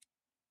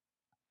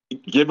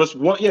 Give us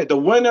one. Yeah, the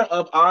winner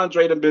of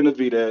Andre and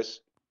Benavidez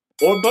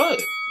or Bud.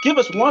 Give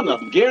us one of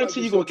them.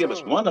 Guarantee you're gonna give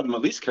us one of them.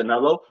 At least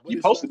Canelo. You're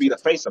supposed to be the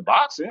face of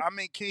boxing. I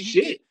mean,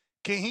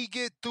 can he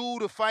get through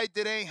the fight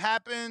that ain't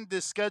happened?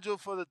 That's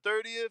scheduled for the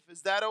 30th.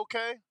 Is that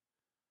okay?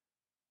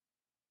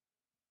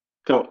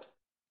 Come on.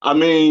 I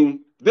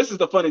mean, this is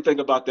the funny thing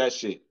about that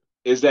shit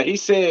is that he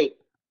said,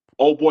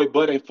 "Oh boy,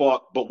 Bud ain't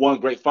fought but one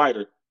great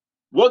fighter."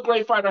 What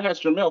great fighter has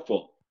Jermell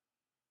fought?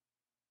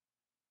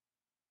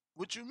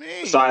 What you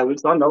mean?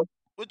 Silence. I know.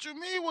 What you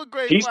mean? What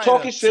great He's fighter?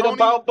 talking shit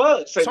about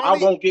Bud, saying I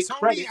won't get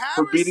credit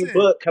for beating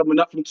Bud coming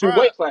up from 2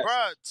 weight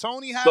classes.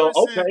 Tony Harrison.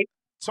 So okay.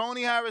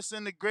 Tony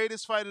Harrison, the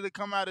greatest fighter to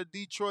come out of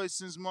Detroit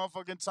since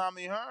motherfucking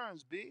Tommy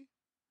Hearns, B.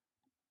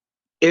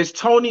 Is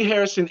Tony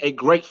Harrison a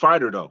great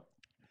fighter though?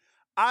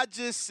 I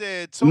just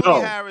said Tony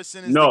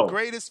Harrison is the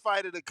greatest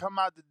fighter to come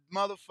out the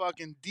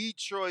motherfucking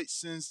Detroit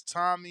since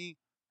Tommy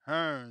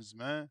Hearns,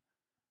 man.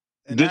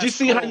 And did you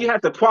see how you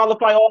had to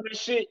qualify all that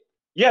shit?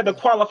 You had to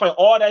qualify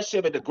all that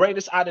shit, but the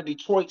greatest out of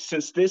Detroit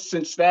since this,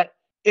 since that.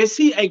 Is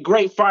he a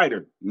great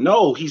fighter?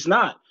 No, he's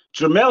not.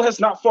 Jermell has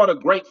not fought a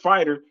great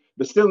fighter,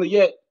 but still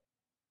yet,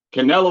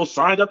 Canelo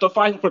signed up to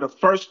fight for the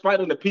first fight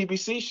on the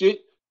PBC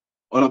shit,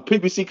 on a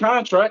PBC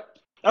contract.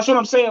 That's what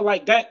I'm saying.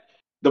 Like that,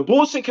 the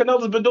bullshit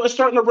Canelo's been doing is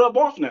starting to rub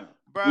off now.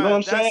 Bruh, you know what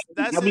I'm saying?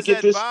 That's now we his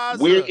get advisor.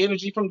 This weird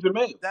energy from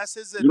Jermell. That's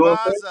his advisor. You know what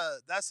I'm saying?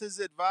 That's his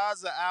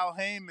advisor, Al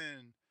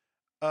Heyman,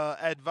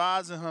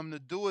 advising him to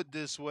do it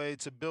this way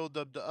to build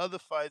up the other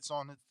fights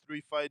on his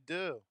 3-fight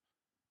deal.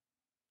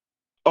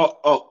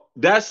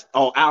 That's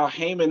Al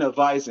Heyman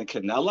advising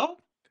Canelo?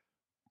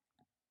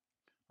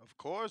 Of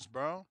course,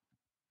 bro.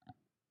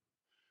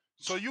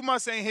 So you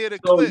must ain't hear the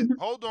clip.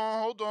 Hold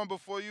on,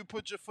 before you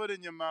put your foot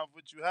in your mouth,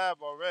 which you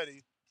have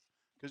already,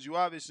 because you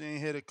obviously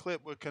ain't hear the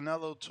clip where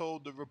Canelo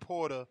told the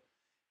reporter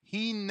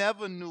he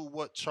never knew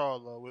what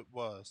Charlo it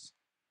was.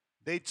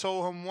 They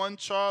told him one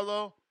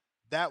Charlo,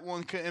 that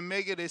one couldn't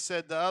make it. They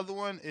said the other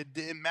one, it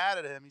didn't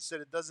matter to him. He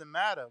said it doesn't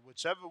matter,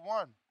 whichever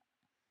one.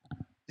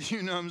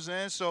 You know what I'm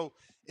saying? So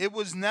it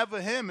was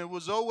never him. It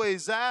was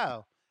always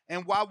Al.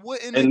 And why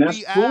wouldn't it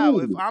be Al?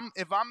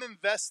 If I'm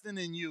investing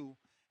in you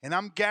and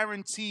I'm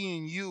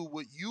guaranteeing you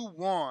what you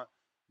want,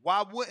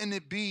 why wouldn't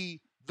it be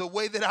the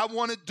way that I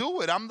want to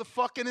do it? I'm the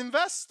fucking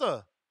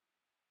investor.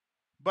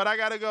 But I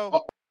gotta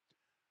go.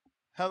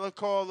 Hella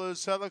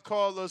callers,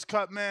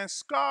 cut man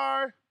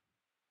Scar.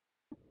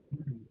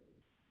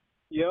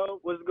 Yo,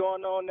 what's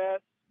going on,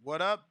 Ness?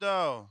 What up,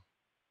 though?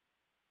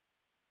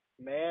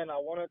 Man, I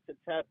wanted to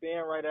tap in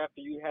right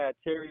after you had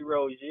Terry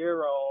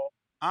Rozier on.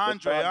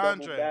 Andre.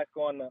 Back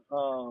on the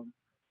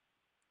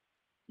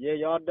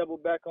y'all double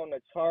back on the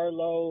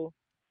Charlo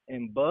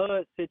and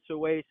Bud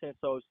situation.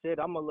 So shit,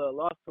 I'm a little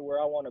lost to where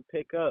I want to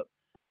pick up.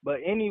 But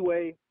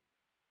anyway,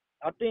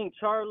 I think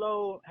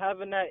Charlo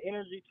having that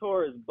energy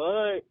towards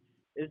Bud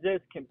is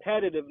just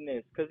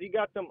competitiveness, because he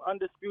got them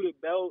undisputed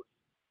belts.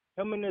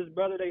 Him and his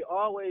brother, they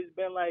always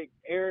been like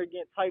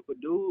arrogant type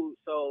of dudes.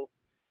 So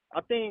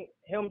I think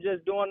him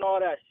just doing all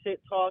that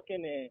shit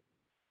talking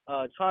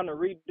and trying to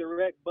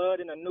redirect Bud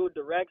in a new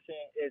direction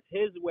is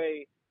his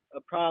way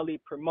of probably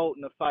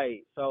promoting the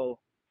fight. So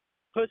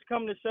push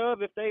come to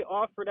shove, if they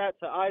offer that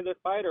to either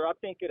fighter, I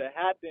think it'll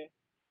happen.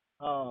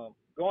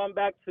 Going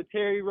back to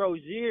Terry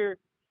Rozier,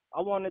 I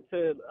wanted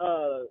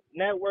to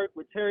network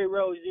with Terry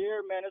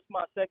Rozier, man. It's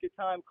my second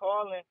time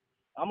calling.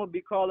 I'm going to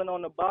be calling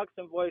on the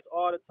boxing voice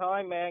all the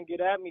time, man. Get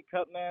at me,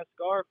 Cutman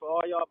Scar, for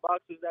all y'all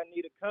boxers that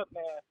need a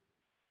Cutman.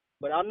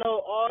 But I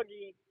know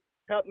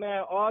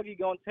Cutman Augie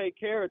going to take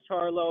care of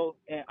Charlo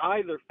in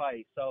either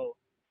fight. So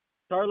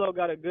Charlo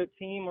got a good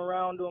team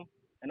around him,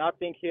 and I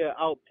think he'll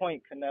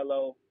outpoint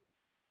Canelo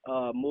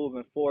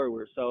moving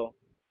forward. So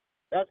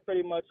that's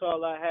pretty much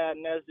all I had,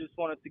 Nez. Just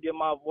wanted to get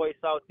my voice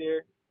out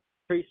there.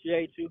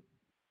 Appreciate you.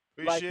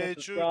 Like and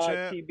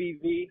subscribe,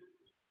 TBV.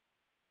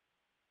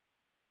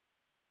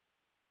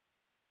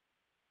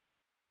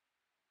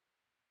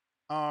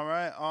 All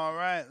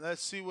right.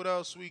 Let's see what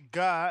else we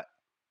got.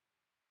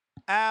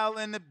 Al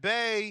in the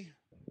Bay.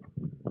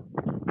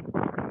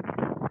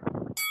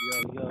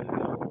 Yo. What's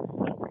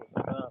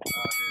up out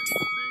here in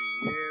the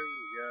Bay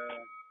Area?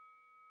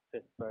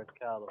 Pittsburgh,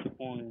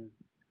 California.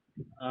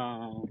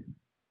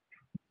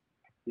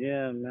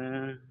 Yeah,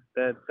 man.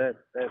 That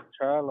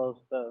Charlo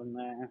stuff,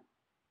 man.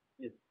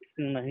 It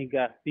seems like he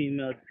got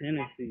female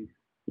tendencies,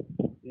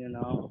 you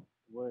know,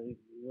 where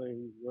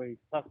he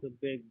talks a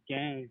big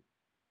game,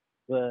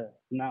 but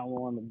not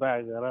willing to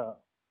back it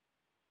up,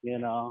 you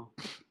know.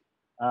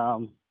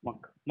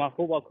 My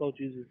football coach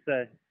used to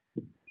say,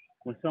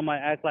 when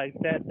somebody act like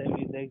that, they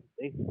mean they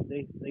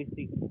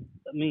see.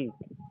 I mean,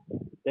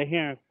 they're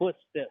hearing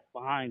footsteps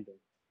behind them.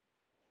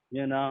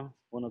 You know,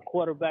 when a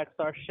quarterback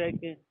starts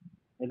shaking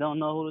and don't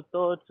know who to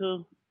throw it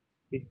to,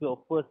 he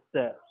feel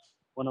footsteps.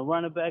 When a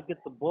running back gets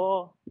the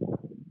ball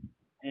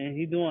and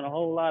he doing a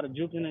whole lot of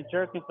juking and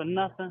jerking for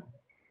nothing,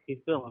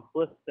 he's feeling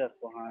footsteps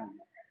behind him.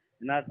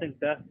 And I think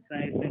that's the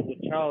same thing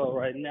with Charlo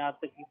right now. I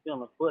think he's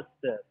feeling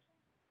footsteps.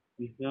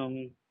 You feel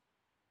me?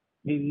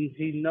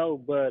 He know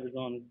Bud is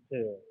on his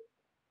tail.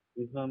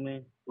 You feel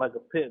me? Like a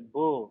pit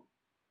bull.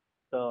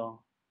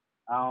 So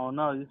I don't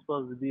know. You're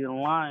supposed to be a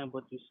lion,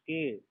 but you're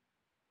scared.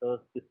 So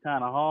it's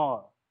kind of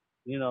hard,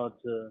 you know,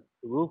 to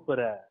root for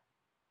that.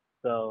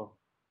 So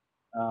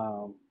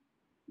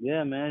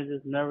yeah, man, it's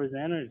just nervous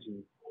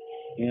energy.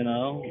 You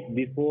know,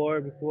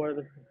 before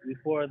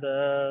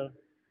the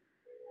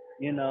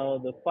you know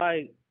the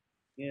fight,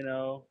 you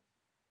know,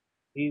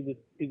 he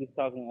was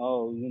talking,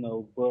 oh, you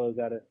know, Bud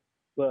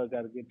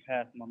gotta get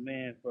past my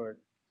man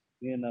first,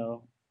 you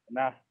know, and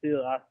I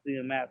see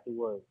him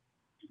afterwards.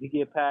 He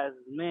get past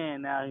his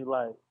man, now he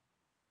like,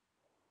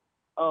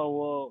 oh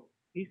well,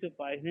 he should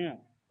fight him.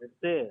 That's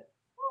it.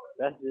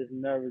 That's just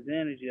nervous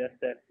energy.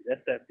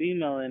 That's that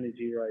female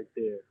energy right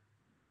there.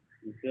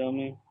 You feel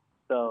me?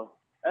 So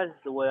that's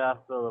just the way I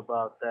feel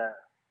about that.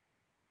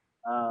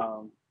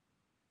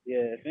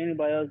 Yeah, if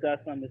anybody else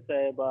got something to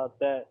say about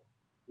that,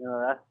 you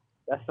know,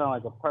 that sounds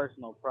like a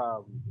personal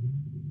problem.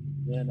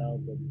 You know,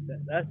 but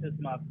that's just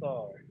my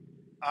thought.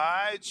 All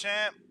right,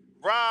 champ.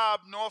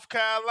 Rob, North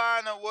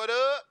Carolina, what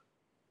up?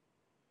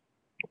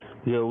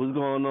 Yo, what's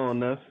going on,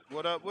 Ness?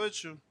 What up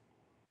with you?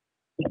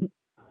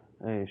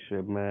 Ain't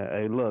shit, man.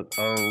 Hey, look,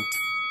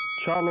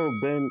 Charlo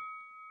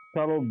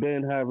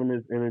been having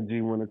this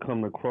energy when it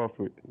come to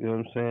Crawford. You know what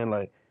I'm saying?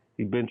 Like,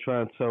 he been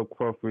trying to tell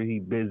Crawford he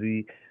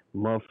busy.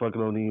 Motherfucker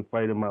don't even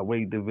fight in my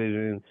weight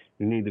division.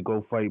 You need to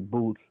go fight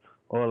Boots.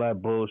 All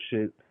that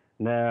bullshit.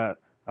 Now,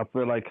 I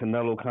feel like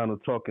Canelo kind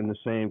of talking the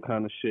same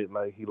kind of shit.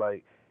 Like, he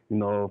like, you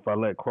know, if I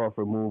let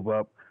Crawford move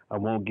up, I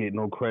won't get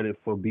no credit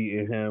for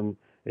beating him.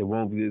 It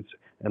won't be.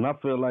 And I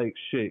feel like,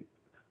 shit,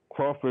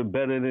 Crawford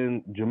better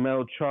than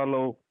Jermell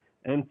Charlo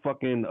and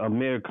fucking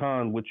Amir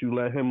Khan, which you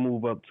let him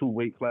move up 2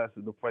 weight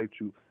classes to fight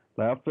you.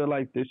 Like, I feel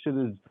like this shit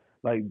is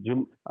like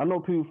I know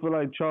people feel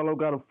like Charlo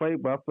got to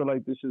fight, but I feel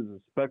like this is a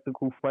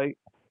spectacle fight.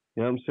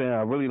 You know what I'm saying?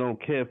 I really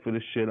don't care for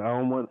this shit. I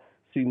don't want to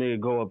see nigga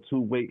go up 2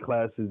 weight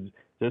classes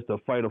just to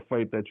fight a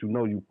fight that you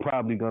know you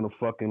probably gonna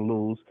fucking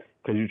lose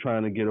because you're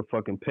trying to get a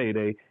fucking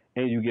payday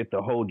and you get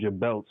to hold your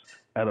belts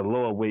at a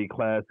lower weight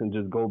class and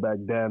just go back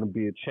down and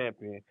be a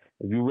champion.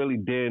 If you really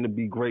daring to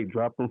be great,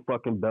 drop them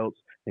fucking belts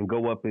and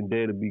go up and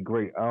dare to be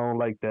great. I don't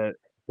like that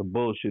the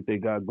bullshit they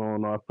got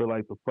going on. I feel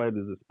like the fight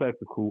is a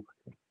spectacle.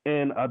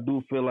 And I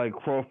do feel like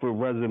Crawford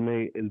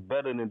resume is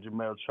better than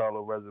Jermell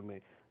Charlo resume.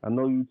 I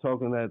know you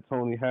talking that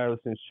Tony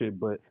Harrison shit,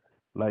 but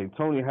like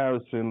Tony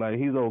Harrison, like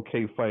he's an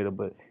okay fighter,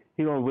 but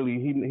he don't really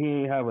he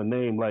ain't have a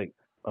name like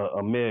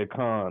Amir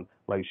Khan,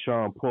 like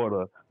Sean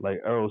Porter,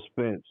 like Errol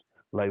Spence,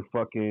 like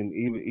fucking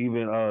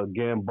even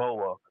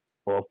Gamboa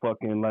or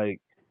fucking like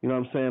you know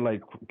what I'm saying,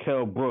 like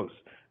Kell Brooks.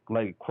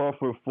 Like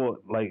Crawford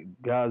fought like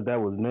guys that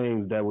was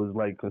names that was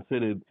like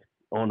considered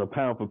on the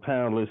pound for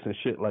pound list and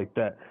shit like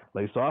that.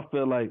 Like so I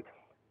feel like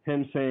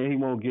him saying he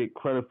won't get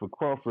credit for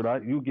Crawford,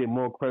 you get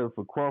more credit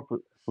for Crawford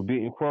for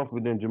beating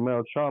Crawford than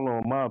Jermell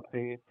Charlo in my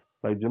opinion.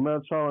 Like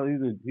Jermell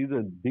Charlo, he's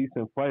a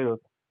decent fighter,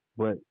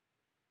 but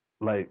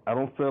like I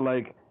don't feel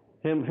like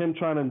him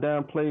trying to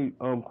downplay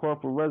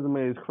Crawford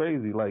resume is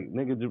crazy. Like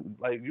nigga,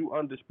 like you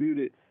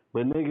undisputed,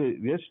 but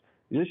nigga,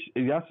 this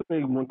y'all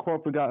say when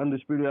Crawford got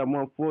undisputed at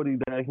 140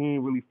 that he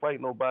ain't really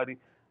fight nobody.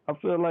 I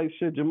feel like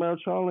shit, Jermell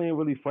Charlo ain't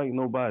really fight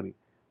nobody.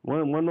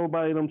 When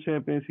nobody of them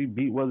champions he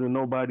beat wasn't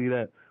nobody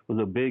that was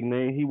a big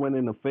name. He went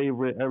in the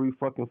favorite every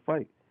fucking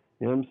fight.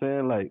 You know what I'm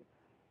saying? Like,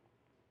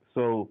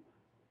 so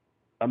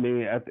I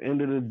mean, at the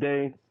end of the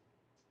day,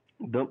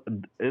 the,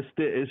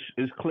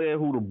 it's clear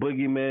who the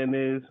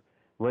boogeyman is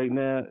right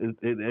now, and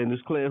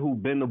it's clear who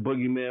been the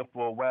boogeyman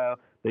for a while.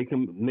 They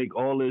can make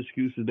all the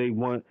excuses they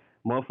want.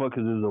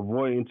 Motherfuckers is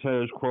avoiding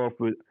Terrence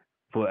Crawford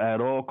for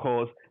at all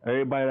costs.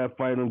 Everybody that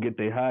fight him get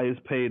their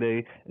highest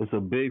payday. It's a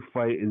big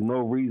fight. There's no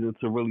reason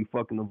to really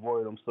fucking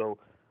avoid him. So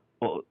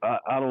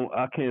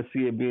I can't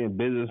see it being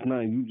business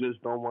nothing. You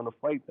just don't want to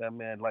fight that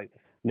man. Like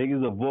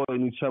niggas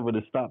avoiding each other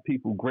to stop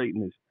people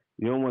greatness.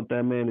 You don't want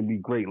that man to be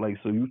great. Like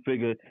so, you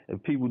figure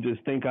if people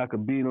just think I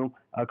could beat him,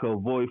 I could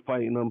avoid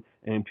fighting him.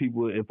 And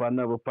people, if I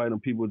never fight him,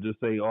 people just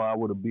say, "Oh, I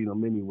would have beat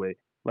him anyway."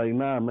 Like,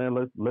 nah, man.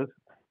 Let's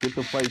get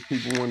the fights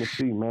people want to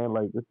see, man.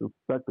 Like this is a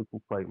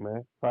spectacle fight,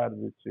 man. Tired of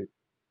this shit.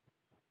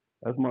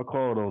 That's my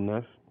call, though,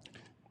 Ness.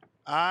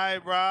 All right,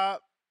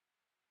 Rob.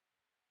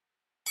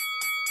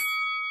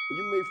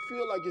 You may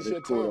feel like it's It's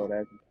your cool though. time,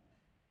 That's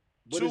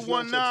but it's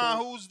not your 219, time.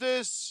 who's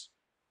this?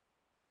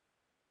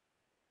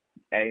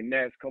 Hey,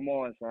 Ness, come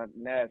on, son.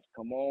 Ness,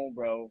 come on,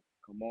 bro.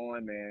 Come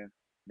on, man.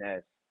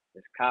 Ness,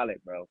 it's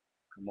Khaled, bro.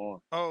 Come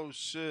on. Oh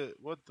shit!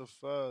 What the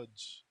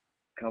fudge?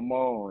 Come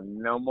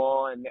on. No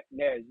more.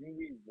 Ness, you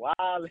be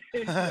wild.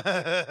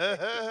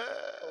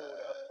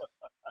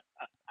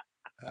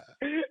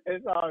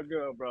 It's all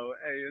good, bro.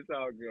 Hey, it's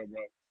all good,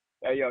 bro.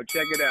 Hey, yo,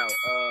 check it out.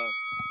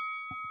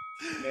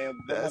 Man, what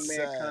my That's man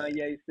sad.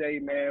 Kanye say,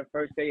 man,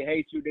 first they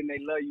hate you, then they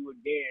love you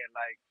again.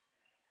 Like,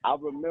 I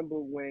remember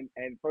when,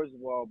 and first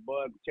of all,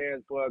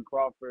 Terrence Bud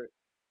Crawford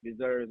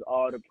deserves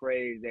all the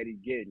praise that he's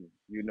getting.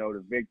 You know,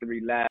 the victory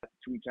lap,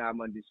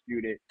 2-time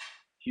undisputed,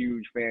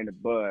 huge fan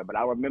of Bud. But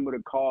I remember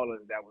the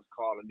callers that was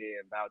calling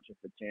in vouching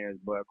for Terrence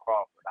Bud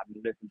Crawford. I've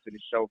been listening to the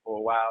show for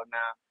a while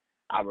now.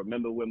 I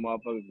remember when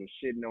motherfuckers were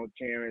shitting on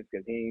Terrence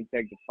because he didn't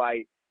take the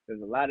fight.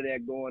 There's a lot of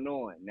that going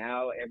on.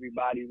 Now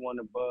everybody want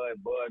a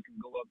Bud. Bud can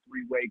go up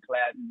 3-way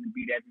classes and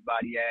beat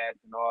everybody ass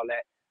and all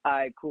that. All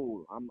right,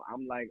 cool. I'm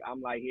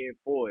like here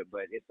for it,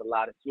 but it's a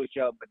lot of switch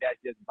up. But that's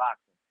just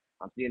boxing.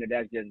 I'm seeing that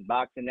that's just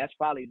boxing. That's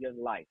probably just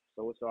life,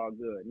 so it's all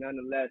good.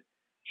 Nonetheless,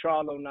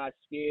 Charlo not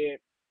scared.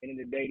 End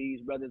of the day,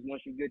 these brothers,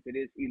 once you get to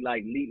this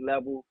elite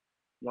level,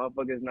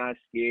 motherfuckers not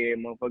scared.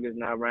 Motherfuckers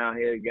not around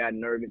here got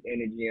nervous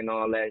energy and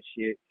all that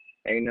shit.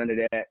 Ain't none of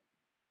that.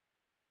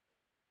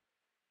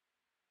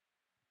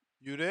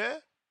 You there?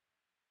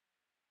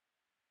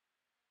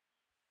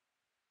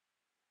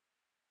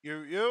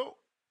 You?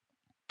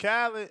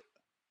 Khaled.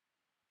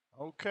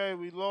 Okay,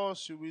 we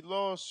lost you. We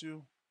lost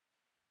you.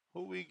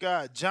 Who we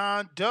got?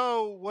 John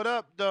Doe. What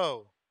up,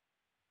 Doe?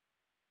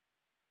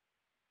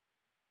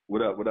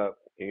 What up? What up?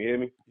 Can you hear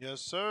me?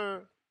 Yes,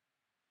 sir.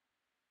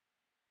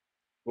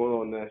 What's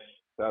going on, Nash?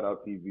 Shout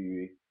out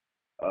TVV.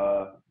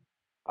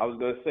 I was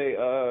gonna say,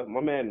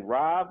 my man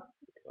Rob.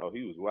 Oh,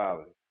 he was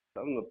wilding.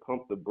 Tell him to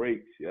pump the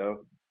brakes,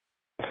 yo.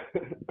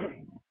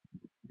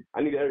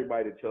 I need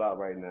everybody to chill out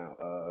right now.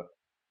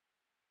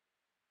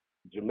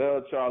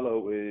 Jermell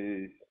Charlo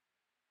is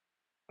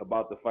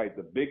about to fight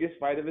the biggest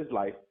fight of his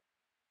life,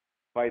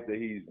 fight that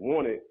he's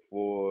wanted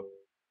for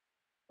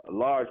a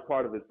large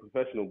part of his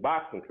professional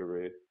boxing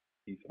career.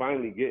 He's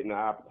finally getting an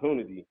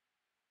opportunity,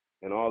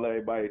 and all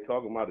everybody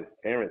talking about is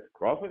Terrence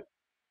Crawford.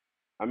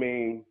 I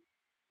mean,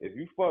 if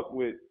you fuck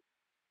with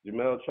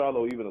Jermell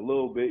Charlo even a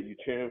little bit, you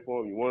cheering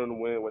for him, you want him to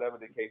win, whatever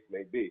the case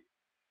may be.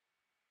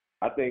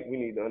 I think we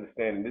need to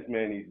understand this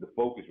man needs to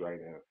focus right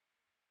now.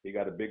 He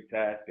got a big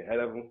task ahead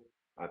of him.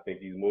 I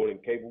think he's more than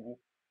capable.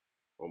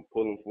 I'm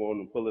pulling for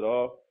him to pull it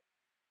off,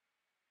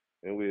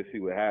 and we'll see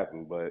what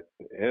happens. But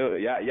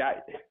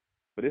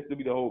for this to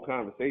be the whole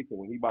conversation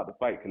when he about to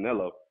fight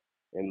Canelo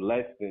in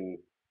less than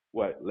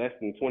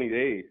 20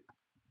 days,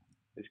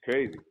 it's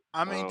crazy.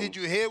 I mean, did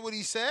you hear what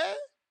he said?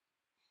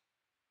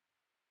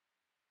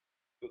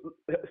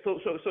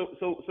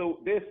 So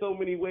there's so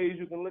many ways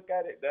you can look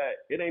at it that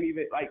it ain't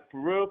even like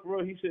for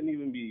real, he shouldn't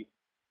even be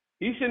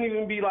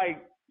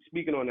like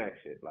speaking on that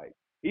shit. Like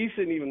he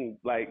shouldn't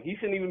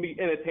even be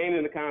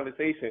entertaining the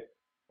conversation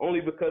only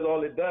because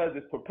all it does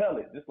is propel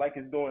it, just like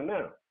it's doing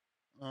now.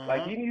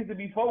 Like he needs to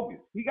be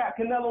focused. He got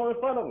Canelo in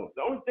front of him.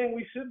 The only thing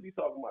we should be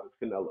talking about is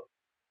Canelo.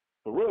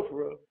 For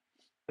real.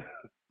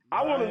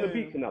 I want him to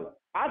beat Canelo.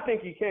 I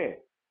think he can.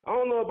 I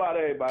don't know about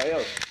everybody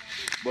else,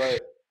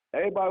 but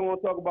everybody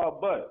want to talk about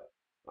Bud.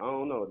 I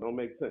don't know. It don't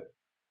make sense.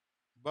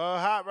 Bud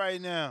hot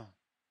right now.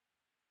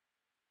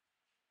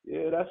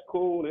 Yeah, that's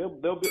cool.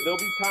 There'll be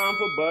time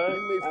for Bud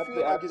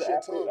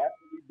after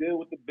we deal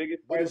with the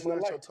biggest fight of my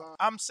life.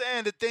 I'm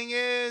saying the thing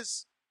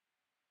is,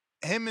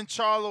 him and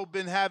Charlo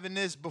been having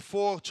this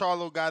before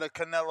Charlo got a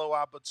Canelo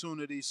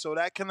opportunity. So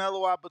that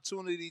Canelo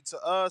opportunity to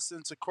us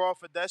and to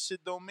Crawford, that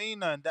shit don't mean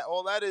nothing. That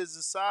all that is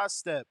a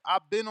sidestep.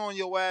 I've been on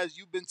your ass.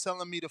 You've been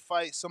telling me to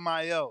fight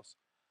somebody else.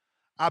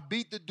 I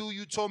beat the dude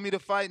you told me to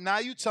fight. Now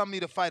you tell me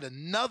to fight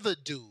another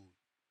dude.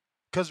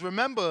 Because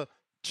remember,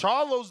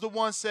 Charlo's the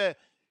one said,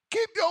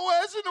 keep your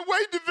ass in the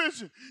weight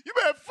division. You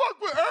better fuck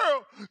with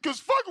Earl, because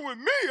fucking with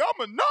me,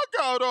 I'm a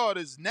knockout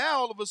artist.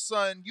 Now all of a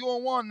sudden, you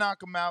don't want to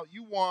knock him out.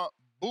 You want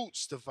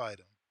Boots to fight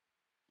him.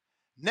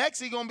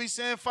 Next, he going to be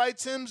saying, fight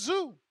Tim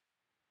Tszyu.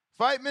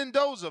 Fight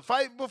Mendoza.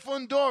 Fight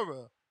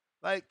Bufundora.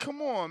 Like,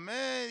 come on,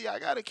 man. Y'all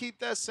got to keep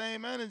that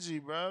same energy,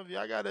 bro.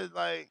 Y'all got to,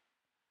 like,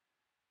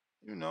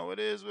 you know, it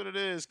is what it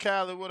is.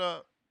 Khaled, what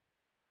up?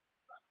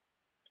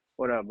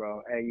 What up,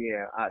 bro? Hey,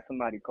 yeah,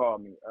 somebody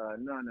called me.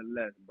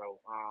 Nonetheless, bro.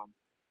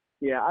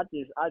 Yeah, I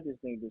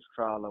just think this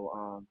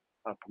Charlo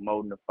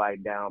promoting the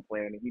fight,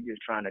 downplaying it. He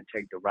just trying to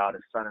take the route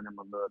of sunning him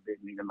a little bit.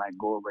 Nigga, like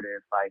go over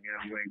there and fight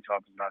him. We ain't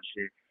talking about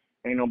shit.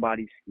 Ain't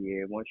nobody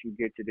scared. Once you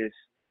get to this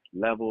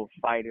level of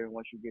fighter,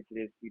 once you get to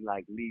this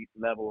elite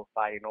level of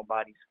fighter,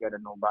 nobody's scared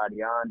of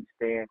nobody. I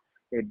understand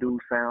it do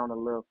sound a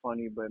little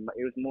funny, but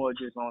it was more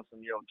just on some,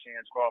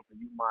 Terrence Crawford,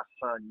 you my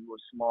son, you a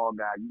small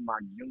guy, you my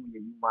junior,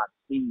 you my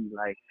seed.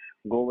 Like,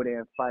 go over there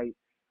and fight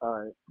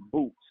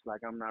Boots.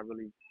 Like, I'm not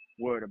really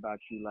worried about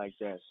you like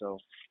that. So,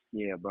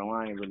 yeah, bro,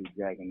 I ain't really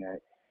jacking that.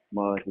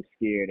 Muzz is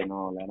scared and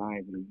all that. I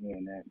ain't really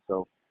hearing that.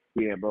 So,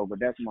 yeah, bro, but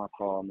that's my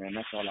call, man.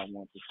 That's all I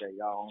want to say.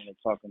 Y'all only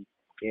talking,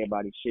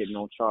 everybody shitting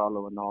on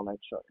Charlo and all that,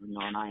 and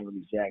I ain't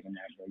really jagging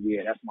that. But,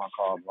 yeah, that's my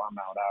call, bro. I'm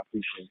out. I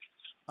appreciate it.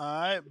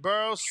 All right,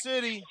 Borough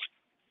City.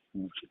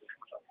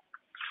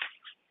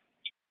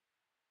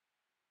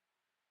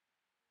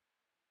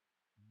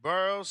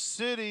 Borough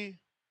City.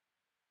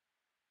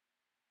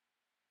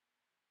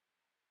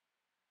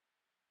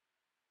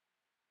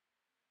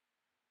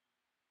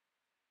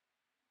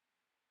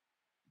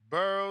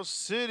 Borough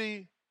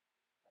City.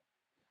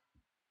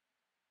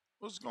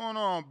 What's going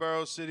on,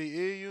 Borough City?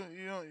 E, you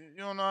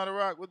don't know how to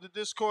rock with the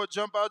Discord.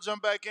 Jump out,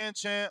 jump back in,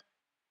 champ.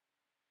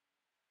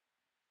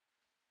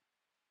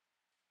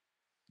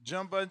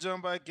 Jump out,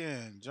 jump back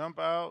in. Jump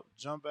out,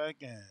 jump back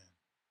in.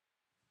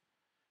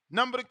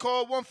 Number to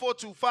call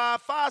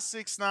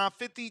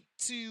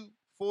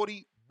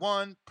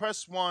 1-425-569-5241.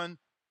 Press 1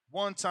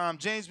 one time.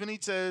 James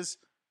Benitez,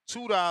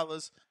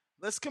 $2.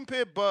 Let's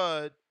compare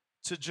Bud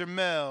to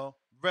Jermell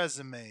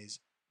resumes.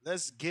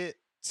 Let's get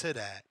to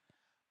that.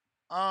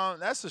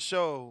 That's a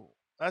show.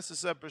 That's a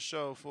separate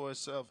show for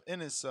itself,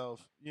 in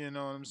itself. You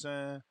know what I'm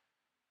saying?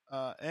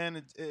 And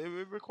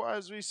it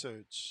requires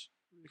research.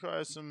 It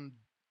requires some,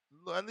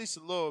 at least a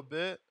little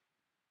bit,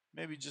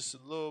 maybe just a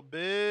little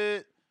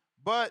bit.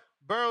 But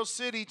Borough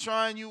City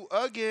trying you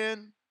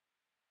again.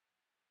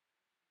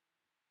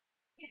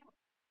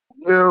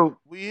 Yo,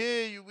 We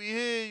hear you. We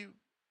hear you.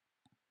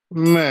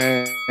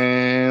 man,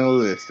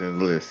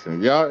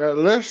 listen. Y'all,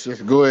 let's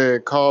just go ahead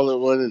and call it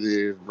what it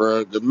is,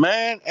 bro. The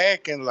man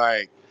acting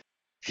like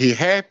he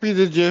happy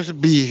to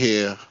just be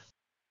here,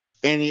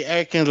 and he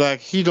acting like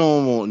he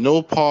don't want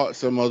no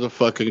parts of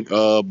motherfucking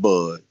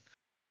Bud.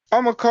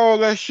 I'ma call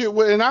that shit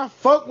with, and I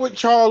fuck with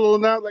Charlo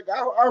now. Like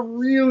I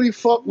really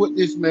fuck with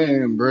this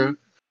man, bro.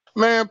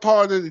 Man,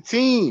 part of the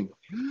team.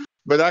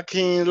 But I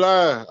can't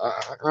lie.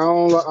 I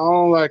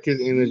don't like his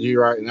energy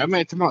right now.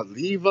 Man, talking about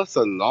leave us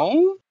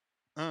alone?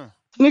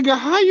 Nigga,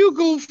 how you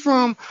go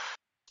from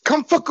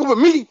come fucking with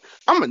me?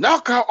 I'm a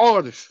knockout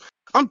artist.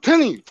 I'm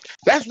telling you,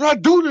 that's what I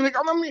do to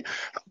nigga. I mean,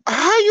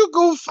 how you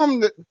go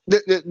from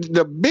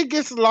the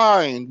biggest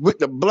lion with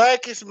the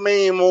blackest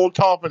mane on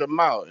top of the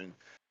mountain,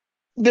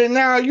 then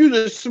now you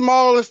the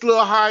smallest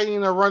little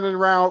hyena running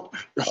around,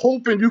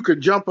 hoping you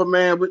could jump a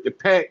man with the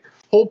pack,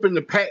 hoping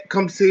the pack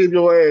come save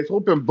your ass,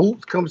 hoping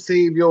Boots come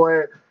save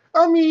your ass.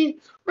 I mean,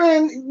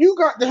 man, you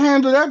got to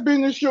handle that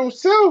business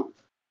yourself.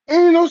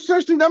 Ain't no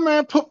such thing. That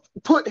man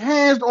put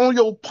hands on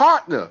your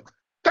partner.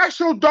 That's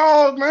your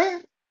dog,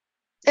 man.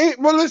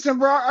 Well, listen,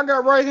 bro. I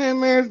got right hand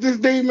man this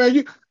day, man.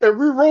 If we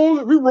roll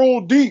it, we roll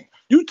deep.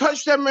 You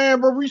touch that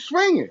man, bro. We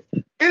swinging.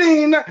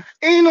 Ain't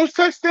no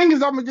such thing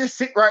as I'ma just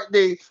sit right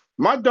there.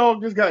 My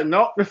dog just got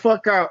knocked the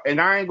fuck out, and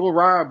I ain't gonna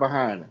ride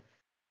behind him.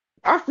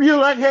 I feel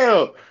like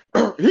hell.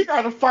 He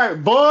got to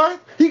fight Bud.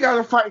 He got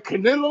to fight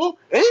Canelo,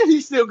 and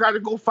he still got to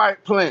go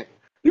fight Plant.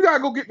 You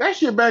gotta go get that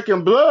shit back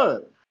in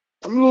blood.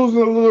 I'm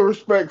losing a little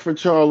respect for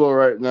Charlo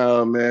right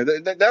now, man.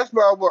 That's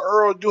about what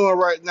Earl doing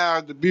right now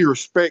is to be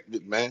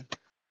respected, man.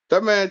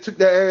 That man took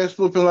that ass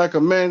whooping like a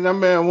man. That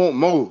man want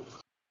more.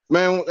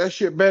 Man want that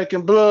shit back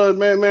in blood.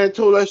 Man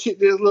told that shit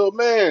to his little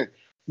man.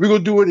 We gonna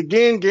do it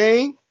again,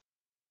 gang.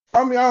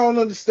 I mean, I don't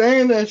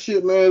understand that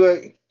shit, man.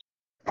 Like,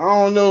 I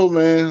don't know,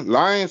 man.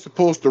 Lion's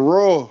supposed to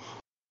roar.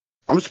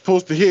 I'm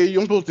supposed to hear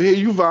you. I'm supposed to hear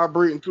you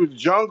vibrating through the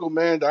jungle,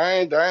 man. That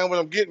ain't what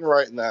I'm getting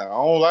right now. I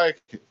don't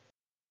like it.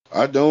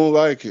 I don't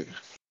like it.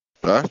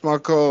 That's my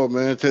call,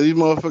 man. Tell these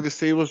motherfuckers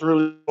say what's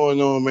really going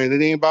on, man.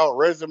 It ain't about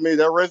resume.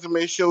 That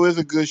resume show is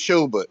a good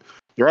show, but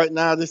right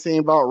now this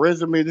ain't about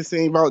resume. This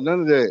ain't about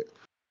none of that. It's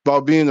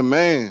about being a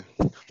man.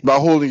 It's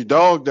about holding your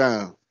dog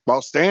down.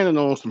 About standing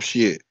on some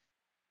shit.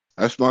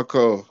 That's my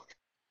call.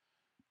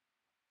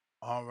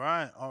 All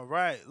right.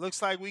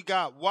 Looks like we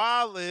got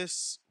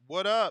Wallace.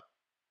 What up,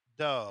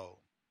 though?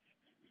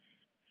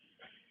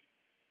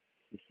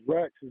 It's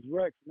Rex.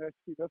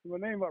 That's my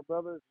name, my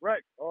brother. It's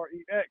Rex.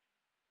 R-E-X.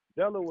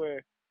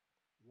 Delaware.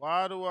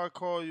 Why do I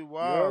call you You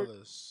heard?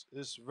 Wallace?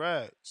 It's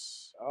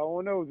Rex. I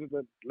don't know. Just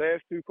the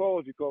last two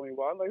calls you called me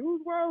Wallace. I'm like,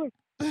 who's Wallace?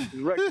 It's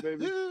Rex,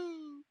 baby.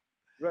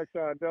 Rex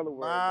out of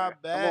Delaware, My man.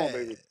 bad. Come on,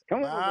 baby.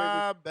 Come on, baby.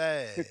 My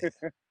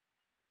bad.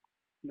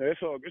 No,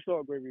 it's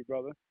all gravy,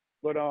 brother.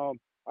 But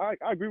I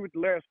agree with the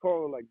last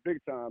caller like big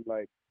time.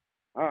 Like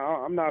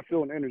I'm not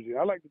feeling energy.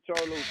 I like the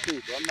Charlo too,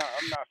 but I'm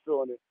not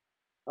feeling it.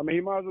 I mean,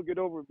 he might as well get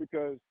over it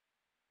because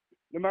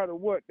no matter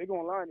what, they're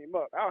gonna line him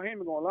up. Al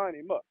Heyman gonna line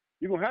him up.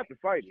 You're gonna have to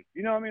fight him.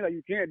 You know what I mean? Like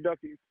you can't duck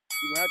him.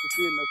 You're gonna have to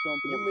see him at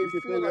some You point. may You can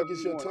say feel like whatever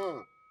it's you your want.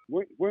 time,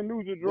 Win,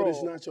 lose, or but it's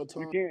draw, not your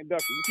you time. can't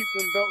duck him. You keep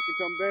them belts and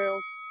come down.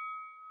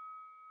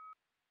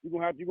 You're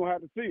gonna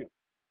have to see him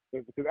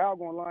because Al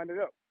gonna line it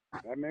up.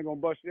 That man gonna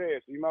bust your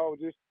ass. So you might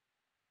as well just,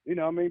 you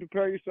know what I mean,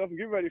 prepare yourself and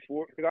get ready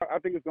for it. Because I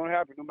think it's gonna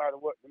happen no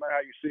matter what, no matter how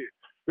you see it.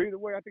 But either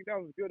way, I think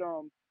that was a good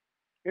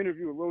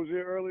interview with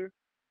Rozier earlier.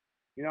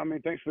 You know what I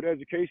mean? Thanks for the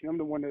education. I'm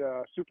the one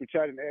that super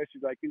chatted and asked you,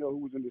 like, you know, who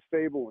was in the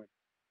stable. And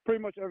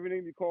pretty much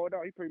everything you called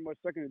out, he pretty much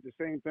seconded the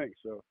same thing.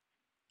 So,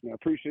 I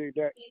appreciate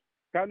that.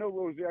 I know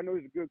Rozier. I know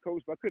he's a good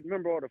coach, but I couldn't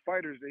remember all the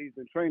fighters that he's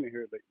been training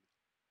here lately.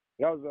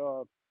 That was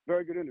a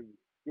very good interview.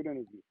 Good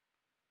interview.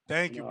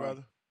 Thank you,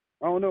 brother.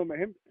 I don't know,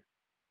 man.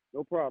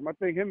 No problem. I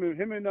think him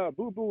and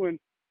Boo Boo and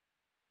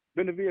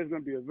Benavidez is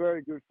going to be a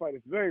very good fight.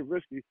 It's very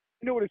risky. You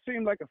know what? It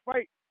seemed like a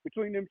fight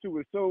between them two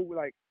was so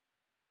like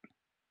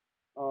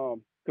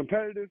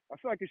competitive. I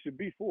feel like it should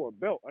be for a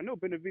belt. I know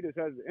Benavidez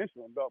has the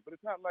interim belt, but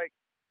it's not like,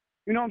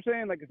 you know what I'm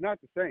saying? Like, it's not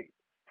the same.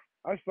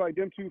 I just feel like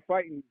them two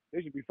fighting,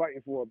 they should be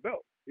fighting for a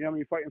belt. You know what I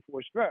mean? Fighting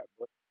for a strap.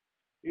 But,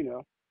 you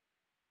know,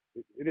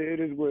 it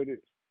is what it is.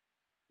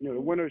 You know,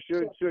 the winner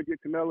should get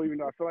Canelo, even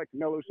though I feel like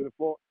Canelo should have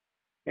fought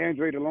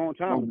Andre a long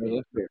time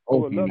ago. I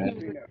would love to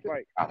see that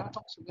fight.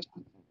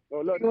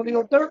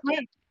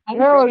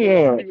 Hell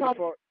yeah.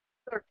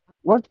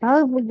 What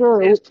time is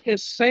it?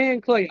 It's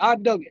sand clay. I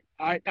dug it.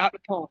 Out the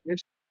pond.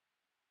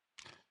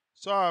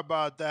 Sorry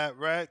about that,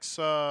 Rex.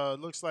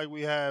 Looks like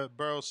we have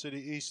Borough City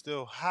East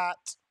still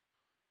hot.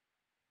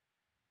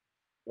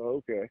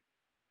 Oh, okay.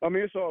 I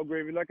mean, it's all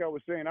gravy. Like I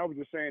was saying, I was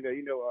just saying that,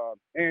 you know,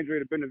 Andre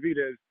the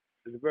Benavidez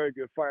is a very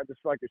good fight. I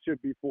just feel like it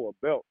should be for a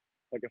belt,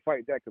 like a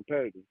fight that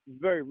competitive.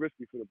 It's very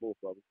risky for the both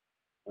of them.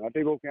 And I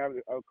think both can have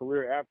a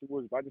career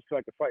afterwards, but I just feel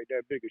like a fight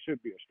that big, it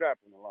should be a strap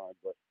on the line.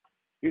 But,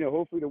 you know,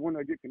 hopefully the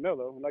winner get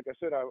Canelo. And like I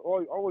said, I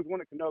always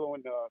wanted Canelo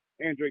and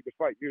Andre to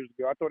fight years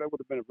ago. I thought that would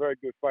have been a very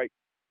good fight.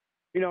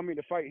 You know what I mean,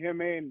 to fight him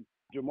and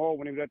Jermell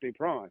when he was at their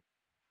prime.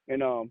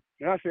 And I'm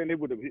not saying they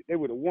would have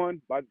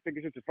won, but I think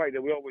it's just a fight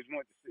that we always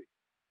wanted to see.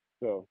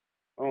 So,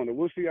 I don't know.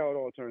 We'll see how it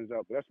all turns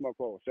out, but that's my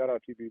call. Shout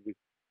out TBV.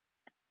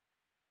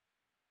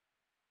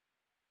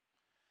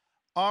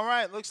 All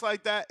right, looks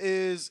like that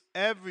is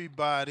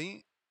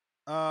everybody.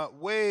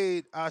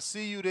 Wade, I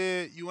see you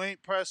there. You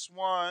ain't press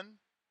 1.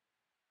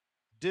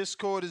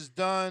 Discord is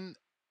done.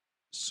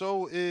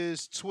 So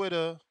is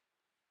Twitter.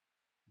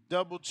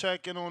 Double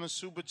checking on the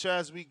super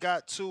chats. We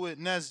got to it.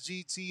 Nest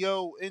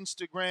GTO,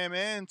 Instagram,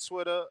 and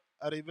Twitter.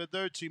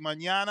 Arrivederci.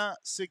 Mañana,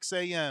 6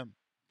 a.m.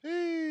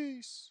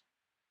 Peace.